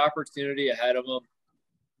much opportunity ahead of him.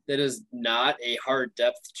 That is not a hard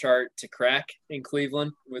depth chart to crack in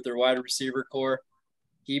Cleveland with their wide receiver core.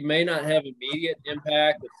 He may not have immediate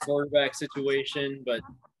impact with the quarterback situation, but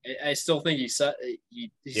I still think he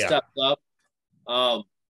stepped up. But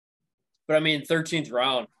I mean, 13th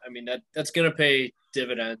round. I mean that's going to pay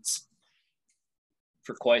dividends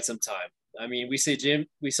for quite some time. I mean, we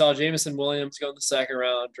saw Jameson Williams go in the second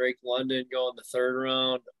round, Drake London go in the third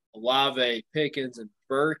round, Olave, Pickens, and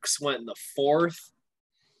Burks went in the fourth,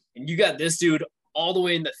 and you got this dude all the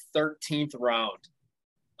way in the 13th round.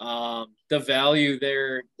 The value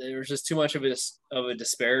there's just too much of a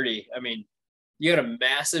disparity. I mean, you got a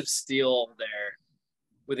massive steal there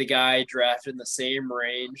with a guy drafted in the same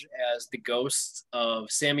range as the ghosts of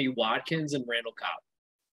Sammy Watkins and Randall Cobb.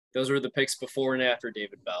 Those were the picks before and after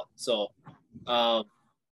David Bell. So I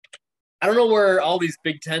don't know where all these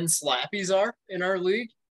Big Ten slappies are in our league,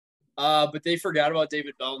 but they forgot about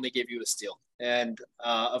David Bell and they gave you a steal. And,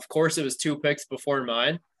 of course, it was 2 picks before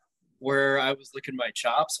mine where I was licking my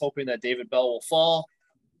chops, hoping that David Bell will fall.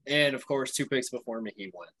 And, of course, 2 picks before me,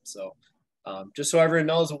 he went. So just so everyone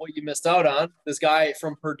knows what you missed out on, this guy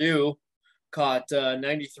from Purdue caught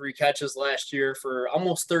 93 catches last year for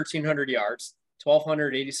almost 1,300 yards.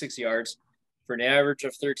 1,286 yards for an average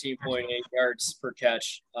of 13.8 yards per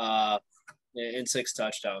catch in 6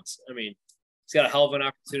 touchdowns. I mean, he's got a hell of an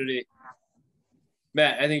opportunity.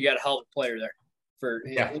 Matt, I think you got a hell of a player there for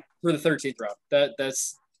the 13th round.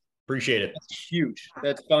 That's appreciate it. That's huge.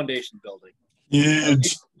 That's foundation building.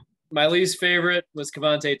 Huge. My least favorite was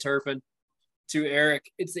Kevontae Turpin. To Eric,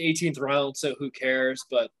 it's the 18th round, so who cares?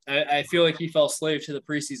 But I feel like he fell slave to the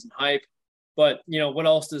preseason hype. But, what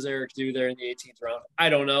else does Eric do there in the 18th round? I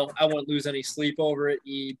don't know. I wouldn't lose any sleep over it,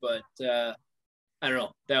 but I don't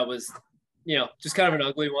know. That was, just kind of an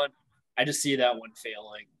ugly one. I just see that one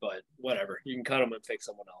failing, but whatever. You can cut him and pick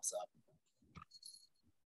someone else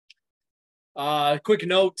up. Quick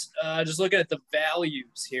note, just looking at the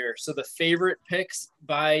values here. So the favorite picks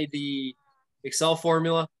by the Excel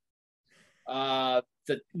formula,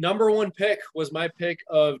 the number 1 pick was my pick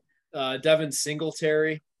of Devin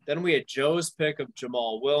Singletary. Then we had Joe's pick of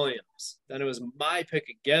Jamal Williams. Then it was my pick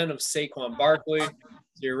again of Saquon Barkley. So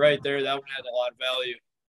you're right there. That one had a lot of value.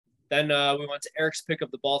 Then we went to Eric's pick of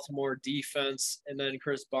the Baltimore defense, and then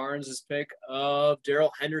Chris Barnes' pick of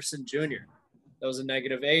Darrell Henderson Jr. That was a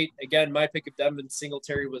 -8. Again, my pick of Devin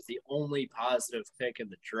Singletary was the only positive pick in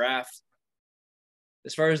the draft.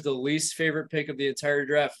 As far as the least favorite pick of the entire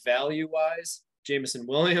draft value-wise, Jameson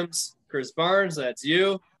Williams, Chris Barnes, that's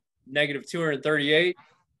you, -238.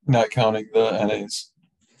 Not counting the NAs.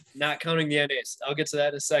 Not counting the NAs. I'll get to that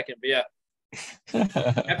in a second. But, yeah.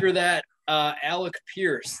 After that, Alec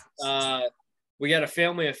Pierce. We got a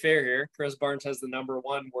family affair here. Chris Barnes has the number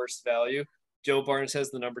 1 worst value. Joe Barnes has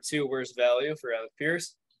the number 2 worst value for Alec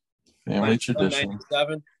Pierce. Family tradition.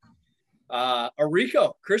 97.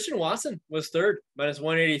 Orrico, Christian Watson was third,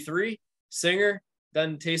 -183. Singer,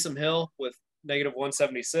 then Taysom Hill with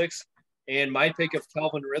 -176. And my pick of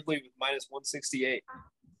Calvin Ridley with -168.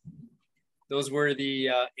 Those were the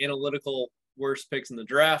analytical worst picks in the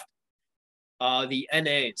draft. The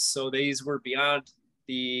NAs, so these were beyond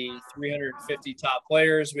the 350 top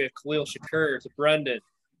players. We have Khalil Shakur to Brendan.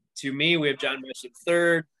 To me, we have John Mitchell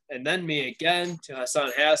third, and then me again to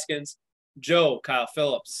Hassan Haskins, Joe, Kyle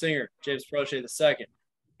Phillips, Singer, James Prochet the second,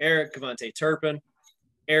 Eric, Cavante Turpin,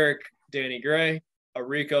 Eric, Danny Gray,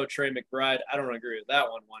 Orrico, Trey McBride. I don't agree with that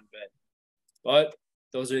one bit, but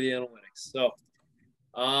those are the analytics. So,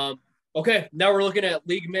 okay, now we're looking at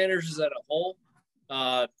league managers as a whole.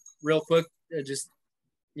 Real quick, just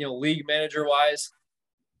league manager wise,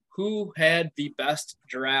 who had the best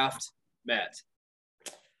draft, Matt?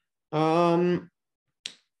 Go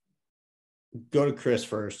to Chris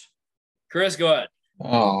first. Chris, go ahead.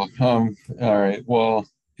 Oh, all right. Well,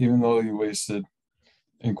 even though you wasted,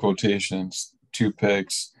 in quotations, 2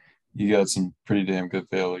 picks, you got some pretty damn good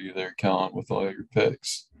value there, Kellen, with all your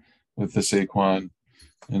picks, with the Saquon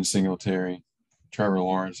and Singletary. Trevor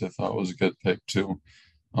Lawrence, I thought was a good pick too.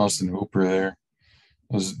 Austin Hooper there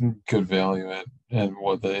was good value at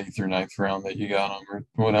what, the 8th or 9th round that you got him or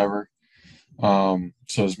whatever.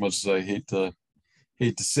 So as much as I hate to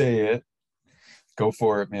say it, go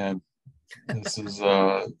for it, man. This is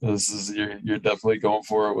you're definitely going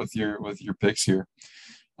for it with your picks here.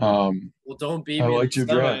 Well, don't beat me. I liked your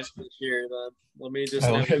draft this year. Then let me just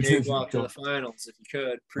have a cakewalk to the finals if you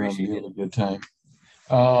could. Appreciate it. A good time.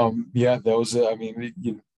 Yeah, that was. I mean,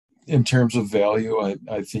 in terms of value,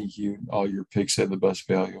 I think all your picks had the best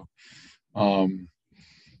value. In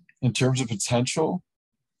terms of potential,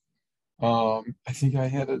 I think I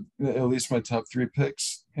had at least my top 3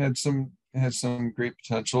 picks had some great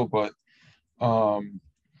potential, but I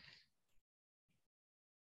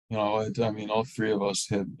mean, all 3 of us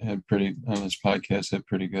had pretty on this podcast had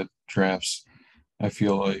pretty good drafts. I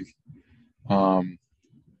feel like,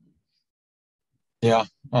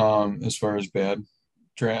 as far as bad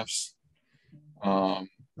drafts,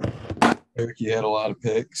 Eric, you had a lot of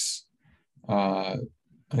picks. I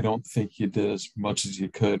don't think you did as much as you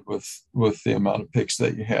could with the amount of picks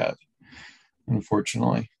that you had,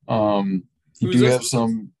 unfortunately. You do have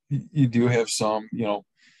some,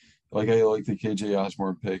 like I like the KJ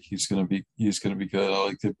Osborne pick. He's gonna be good. I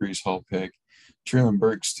like the Breece Hall pick. Treylon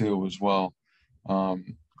Burks too as well. I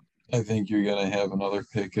think you're gonna have another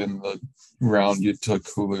pick in the round you took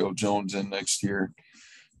Julio Jones in next year.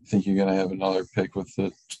 I think you're gonna have another pick with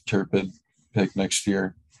the Turpin pick next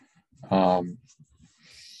year.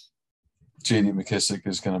 JD McKissick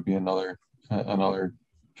is gonna be another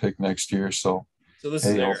pick next year. So this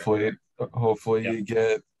hey, is hopefully you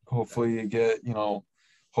get at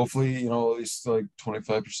least like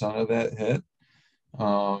 25% of that hit.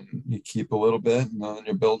 You keep a little bit and then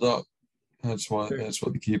you build up. That's what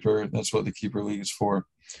the keeper league is for.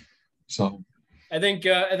 So I think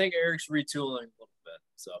Eric's retooling a little bit.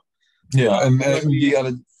 So yeah, and you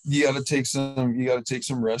gotta take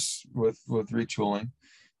some risks with retooling.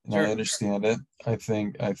 And sure. I understand it. I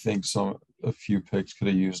think a few picks could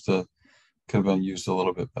have been used a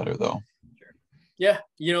little bit better though. Sure. Yeah,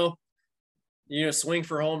 swing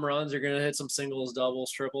for home runs. You're going to hit some singles,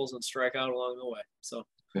 doubles, triples, and strike out along the way. So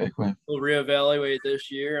exactly. We'll reevaluate this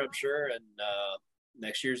year, I'm sure, and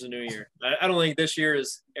next year's a new year. I don't think this year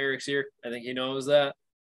is Eric's year. I think he knows that.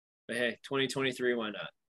 But hey, 2023, why not?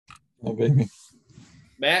 Oh, baby.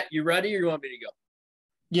 Matt, you ready or you want me to go?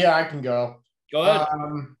 Yeah, I can go. Go ahead.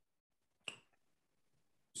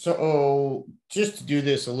 So just to do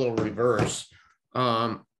this a little reverse,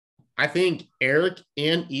 I think Eric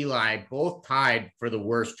and Eli both tied for the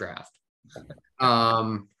worst draft.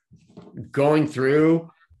 Going through,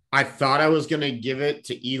 I thought I was going to give it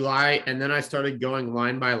to Eli, and then I started going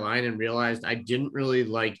line by line and realized I didn't really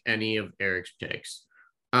like any of Eric's picks.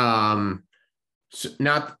 So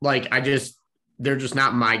not like they're just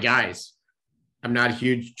not my guys. I'm not a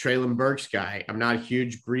huge Treylon Burks guy. I'm not a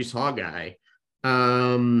huge Breece Hall guy.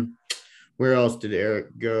 Where else did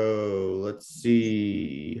Eric go? Let's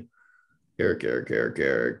see. Eric.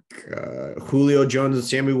 Julio Jones and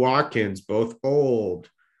Sammy Watkins, both old.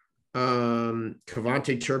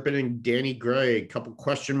 Cavante Turpin and Danny Gray, a couple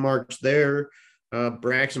question marks there.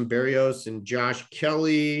 Braxton Berrios and Josh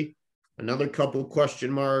Kelly, another couple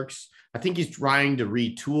question marks. I think he's trying to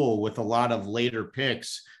retool with a lot of later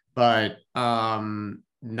picks, but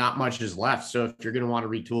not much is left. So if you're going to want to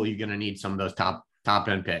retool, you're going to need some of those top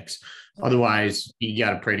end picks. Otherwise, you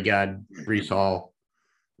got to pray to God Breece Hall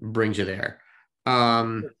brings you there.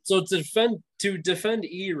 So to defend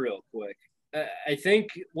E real quick, I think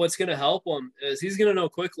what's going to help him is he's going to know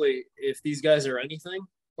quickly if these guys are anything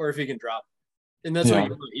or if he can drop them. And that's what you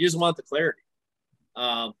want. You just want the clarity.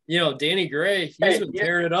 Danny Gray, he's been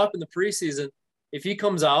tearing it up in the preseason. If he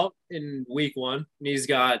comes out in week 1 and he's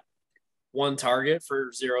got 1 target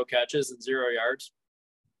for 0 catches and 0 yards,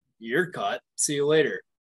 you're cut. See you later.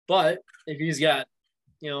 But if he's got,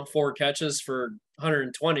 4 catches for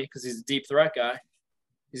 120 because he's a deep threat guy,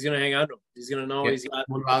 he's going to hang on to him. He's going to know he's got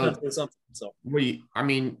something. So,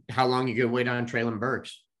 how long you could wait on Traylon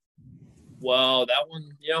Burks? Well, that one,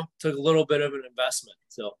 took a little bit of an investment.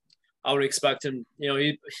 So I would expect him,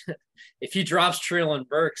 if he drops Traylon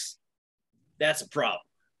Burks, that's a problem.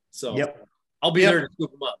 So I'll be there to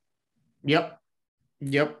scoop him up.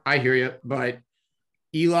 Yep. I hear you. But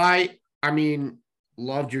Eli,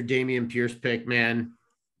 loved your Dameon Pierce pick, man.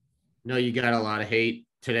 No, you got a lot of hate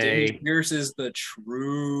today. Dameon Pierce is the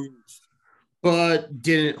truth. But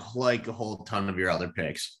didn't like a whole ton of your other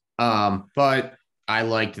picks. But I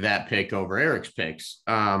liked that pick over Eric's picks,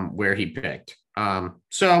 where he picked.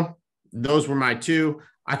 So those were my 2.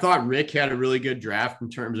 I thought Rick had a really good draft in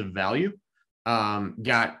terms of value.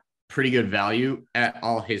 Got pretty good value at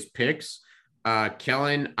all his picks.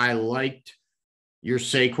 Kellen, I liked your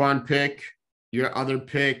Saquon pick. Your other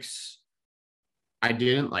picks, I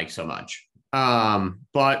didn't like so much.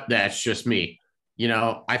 But that's just me.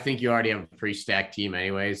 I think you already have a pretty stacked team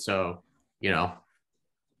anyway. So,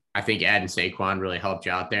 I think adding Saquon really helped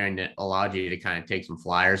you out there, and it allowed you to kind of take some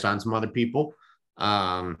flyers on some other people.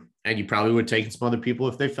 And you probably would have taken some other people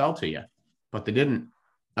if they fell to you, but they didn't.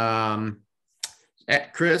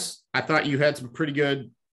 Chris, I thought you had some pretty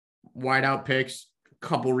good wideout picks, a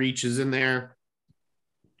couple reaches in there.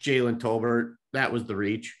 Jalen Tolbert, that was the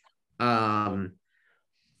reach. Could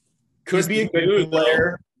be a good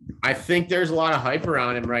player. I think there's a lot of hype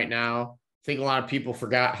around him right now. I think a lot of people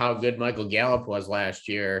forgot how good Michael Gallup was last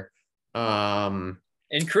year. And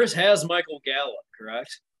Chris has Michael Gallup,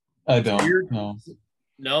 correct? I don't.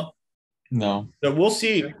 No. So we'll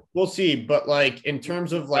see. But in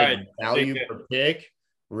terms of value per pick,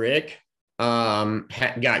 Rick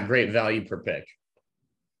got great value per pick.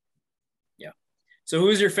 Yeah. So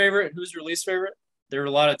who's your favorite? Who's your least favorite? There are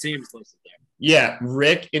a lot of teams listed there. Yeah,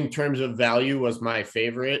 Rick in terms of value was my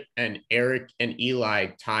favorite, and Eric and Eli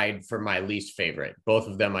tied for my least favorite. Both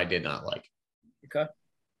of them I did not like. Okay.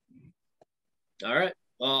 All right.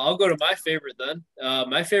 Well, I'll go to my favorite then.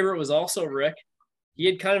 My favorite was also Rick. He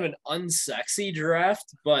had kind of an unsexy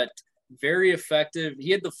draft, but very effective.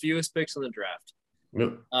 He had the fewest picks in the draft.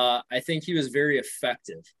 Yep. I think he was very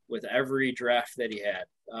effective with every draft that he had.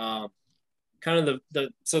 Kind of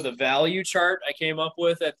the value chart I came up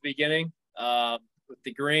with at the beginning, with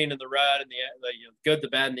the green and the red and the good, the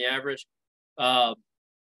bad, and the average.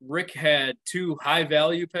 Rick had 2 high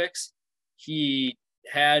value picks. He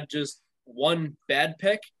had just 1 bad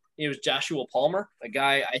pick. It was Joshua Palmer, a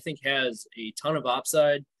guy I think has a ton of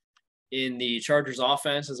upside in the Chargers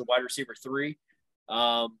offense as a wide receiver 3.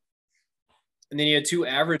 And then he had 2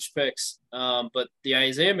 average picks. But the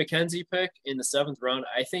Isaiah McKenzie pick in the 7th round,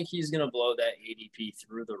 I think he's going to blow that ADP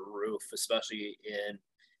through the roof, especially in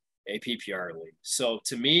a PPR league. So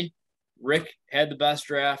to me, Rick had the best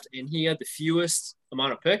draft, and he had the fewest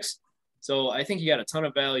amount of picks. So I think he got a ton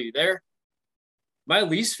of value there. My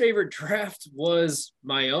least favorite draft was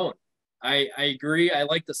my own. I agree. I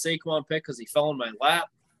like the Saquon pick because he fell in my lap.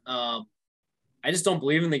 I just don't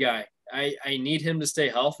believe in the guy. I need him to stay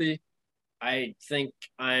healthy. I think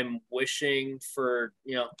I'm wishing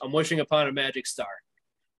upon a magic star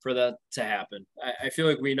for that to happen. I feel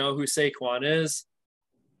like we know who Saquon is.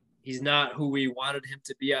 He's not who we wanted him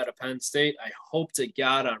to be out of Penn State. I hope to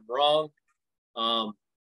God I'm wrong.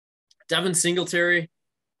 Devin Singletary,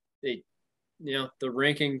 the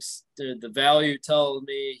rankings, the value tell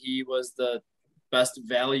me he was the best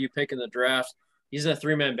value pick in the draft. He's in a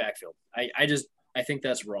 3-man backfield. I think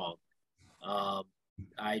that's wrong.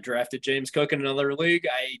 I drafted James Cook in another league.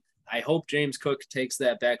 I hope James Cook takes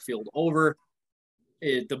that backfield over.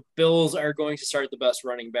 The Bills are going to start the best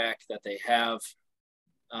running back that they have.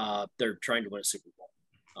 They're trying to win a Super Bowl.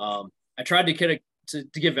 I tried to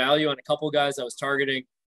get value on a couple of guys I was targeting.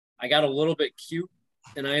 I got a little bit cute,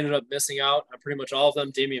 and I ended up missing out on pretty much all of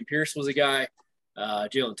them. Dameon Pierce was a guy.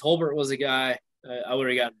 Jalen Tolbert was a guy. I would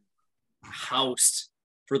have gotten housed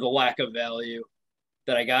for the lack of value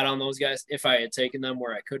that I got on those guys if I had taken them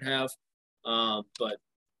where I could have. But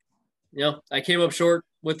I came up short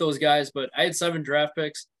with those guys, but I had 7 draft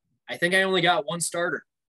picks. I think I only got 1 starter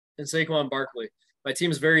in Saquon Barkley. My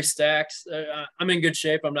team's very stacked. I'm in good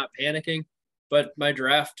shape. I'm not panicking, but my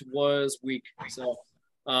draft was weak. So,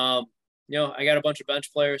 I got a bunch of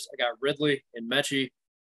bench players. I got Ridley and Mechie,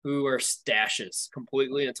 who are stashes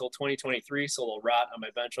completely until 2023, so they'll rot on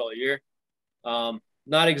my bench all year.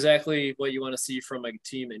 Not exactly what you want to see from a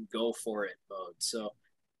team in go for it mode. So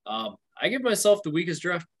I give myself the weakest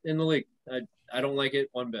draft in the league. I don't like it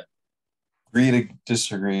one bit. Agree to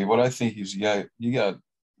disagree. What I think is you got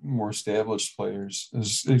more established players,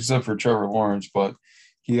 except for Trevor Lawrence, but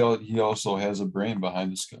he also has a brain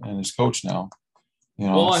behind his coach now.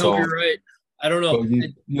 Well, I hope you're right. I don't know. But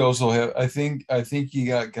you also have, I think you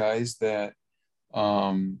got guys that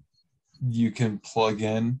you can plug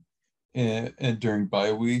in and during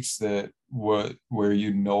bye weeks where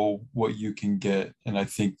what you can get, and I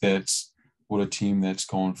think that's what a team that's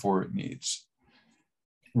going for it needs,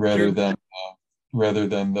 rather than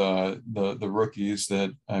the rookies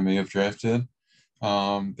that I may have drafted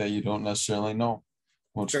that you don't necessarily know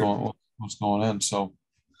what's going on. So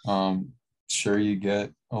sure, you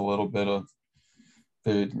get a little bit of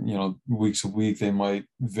weeks a week they might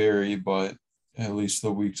vary, but at least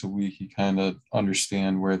the weeks a week you kind of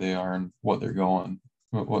understand where they are and what they're going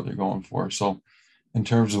for. So in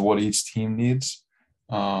terms of what each team needs,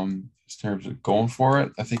 in terms of going for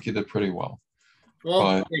it, I think you did pretty well.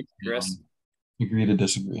 Well, thank you, Chris. Agree to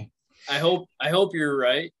disagree. I hope you're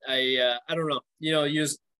right. I don't know.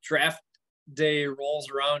 Use draft day rolls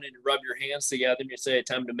around and you rub your hands together and you say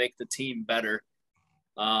time to make the team better.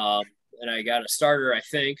 And I got a starter, I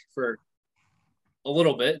think, for a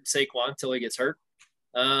little bit, Saquon, until he gets hurt.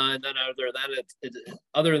 And then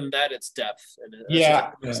other than that, it's depth. And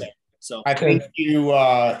so I think you,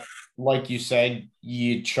 like you said,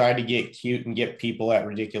 you try to get cute and get people at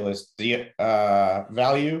ridiculous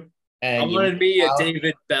value. And I wanted me a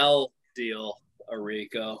David Bell deal,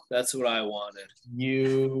 Orrico. That's what I wanted.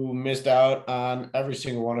 You missed out on every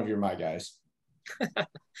single one of your my guys. We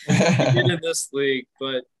did in this league,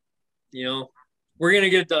 but we're gonna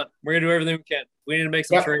get it done. We're gonna do everything we can. We need to make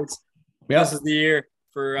some trades. This is the year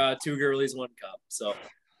for 2 girlies, 1 cup. So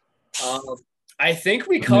I think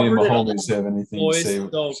we covered me and my it. Homies have anything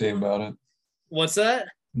to say about it? What's that?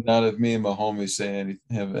 Not if me and my homies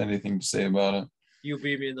have anything to say about it. You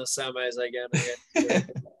beat me in the semis again.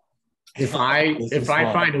 If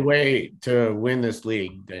I find a way to win this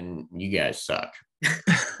league, then you guys suck.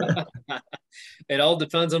 It all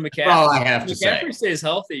depends on McCaffrey. All I have to say. McCaffrey stays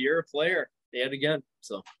healthy. You're a player yet again.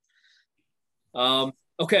 So,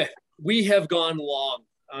 okay, we have gone long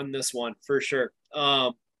on this one for sure.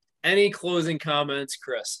 Any closing comments,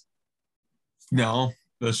 Chris? No,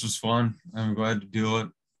 this was fun. I'm glad to do it.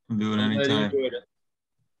 I'll do it anytime.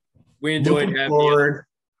 We enjoyed having you.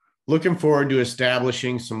 Looking forward to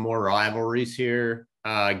establishing some more rivalries here,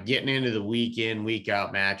 getting into the week in, week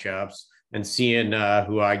out matchups, and seeing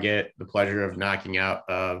who I get the pleasure of knocking out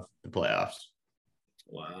of the playoffs.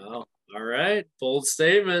 Wow. All right. Bold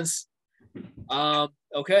statements.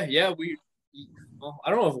 Okay. Yeah. I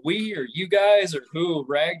don't know if we or you guys or who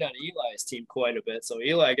ragged on Eli's team quite a bit. So,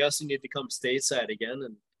 Eli, I guess you need to come stateside again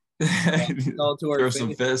and tell to our throw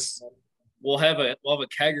some fists. We'll have a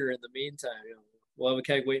kegger in the meantime. We'll have a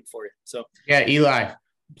keg waiting for you. So yeah, Eli,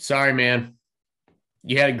 sorry, man.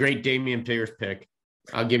 You had a great Damian Pierce pick.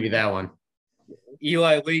 I'll give you that one.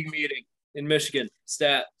 Eli league meeting in Michigan.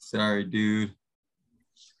 Stat. Sorry, dude.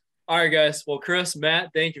 All right, guys. Well, Chris,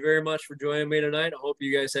 Matt, thank you very much for joining me tonight. I hope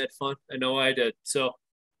you guys had fun. I know I did. So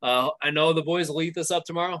I know the boys will eat this up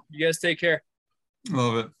tomorrow. You guys take care.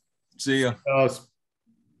 Love it. See ya.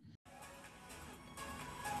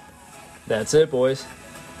 That's it, boys.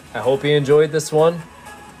 I hope you enjoyed this one.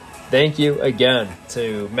 Thank you again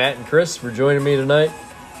to Matt and Chris for joining me tonight.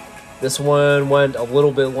 This one went a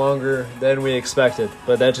little bit longer than we expected,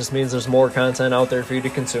 but that just means there's more content out there for you to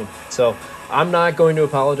consume. So I'm not going to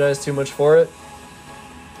apologize too much for it.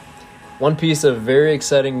 One piece of very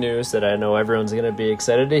exciting news that I know everyone's going to be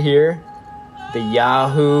excited to hear, the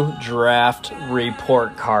Yahoo Draft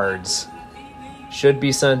report cards should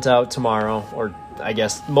be sent out tomorrow, or I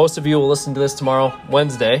guess most of you will listen to this tomorrow,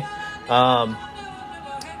 Wednesday.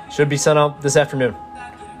 Should be sent out this afternoon.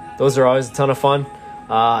 Those are always a ton of fun.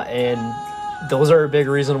 And those are a big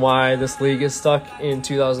reason why this league is stuck in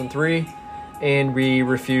 2003 and we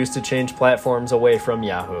refuse to change platforms away from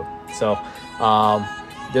Yahoo. So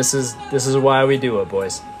this is why we do it,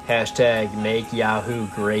 boys. Hashtag make Yahoo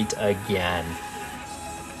great again.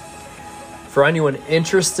 For anyone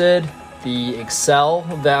interested, the Excel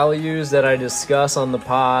values that I discuss on the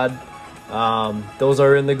pod, those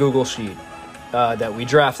are in the Google Sheet that we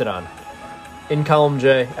drafted on. In column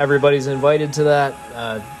J, everybody's invited to that.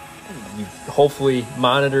 You hopefully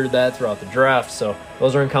monitored that throughout the draft. So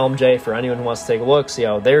those are in column J for anyone who wants to take a look, see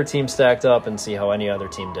how their team stacked up, and see how any other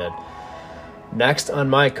team did. Next on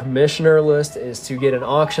my commissioner list is to get an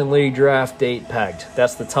auction league draft date pegged.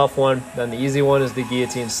 That's the tough one. Then the easy one is the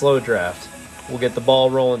guillotine slow draft. We'll get the ball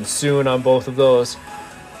rolling soon on both of those.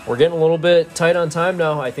 We're getting a little bit tight on time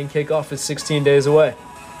now. I think kickoff is 16 days away.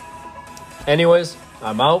 Anyways,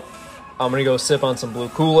 I'm out. I'm going to go sip on some blue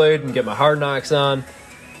Kool-Aid and get my hard knocks on.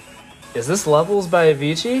 Is this levels by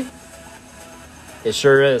Avicii? It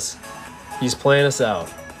sure is. He's playing us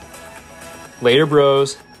out. Later,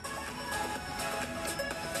 bros.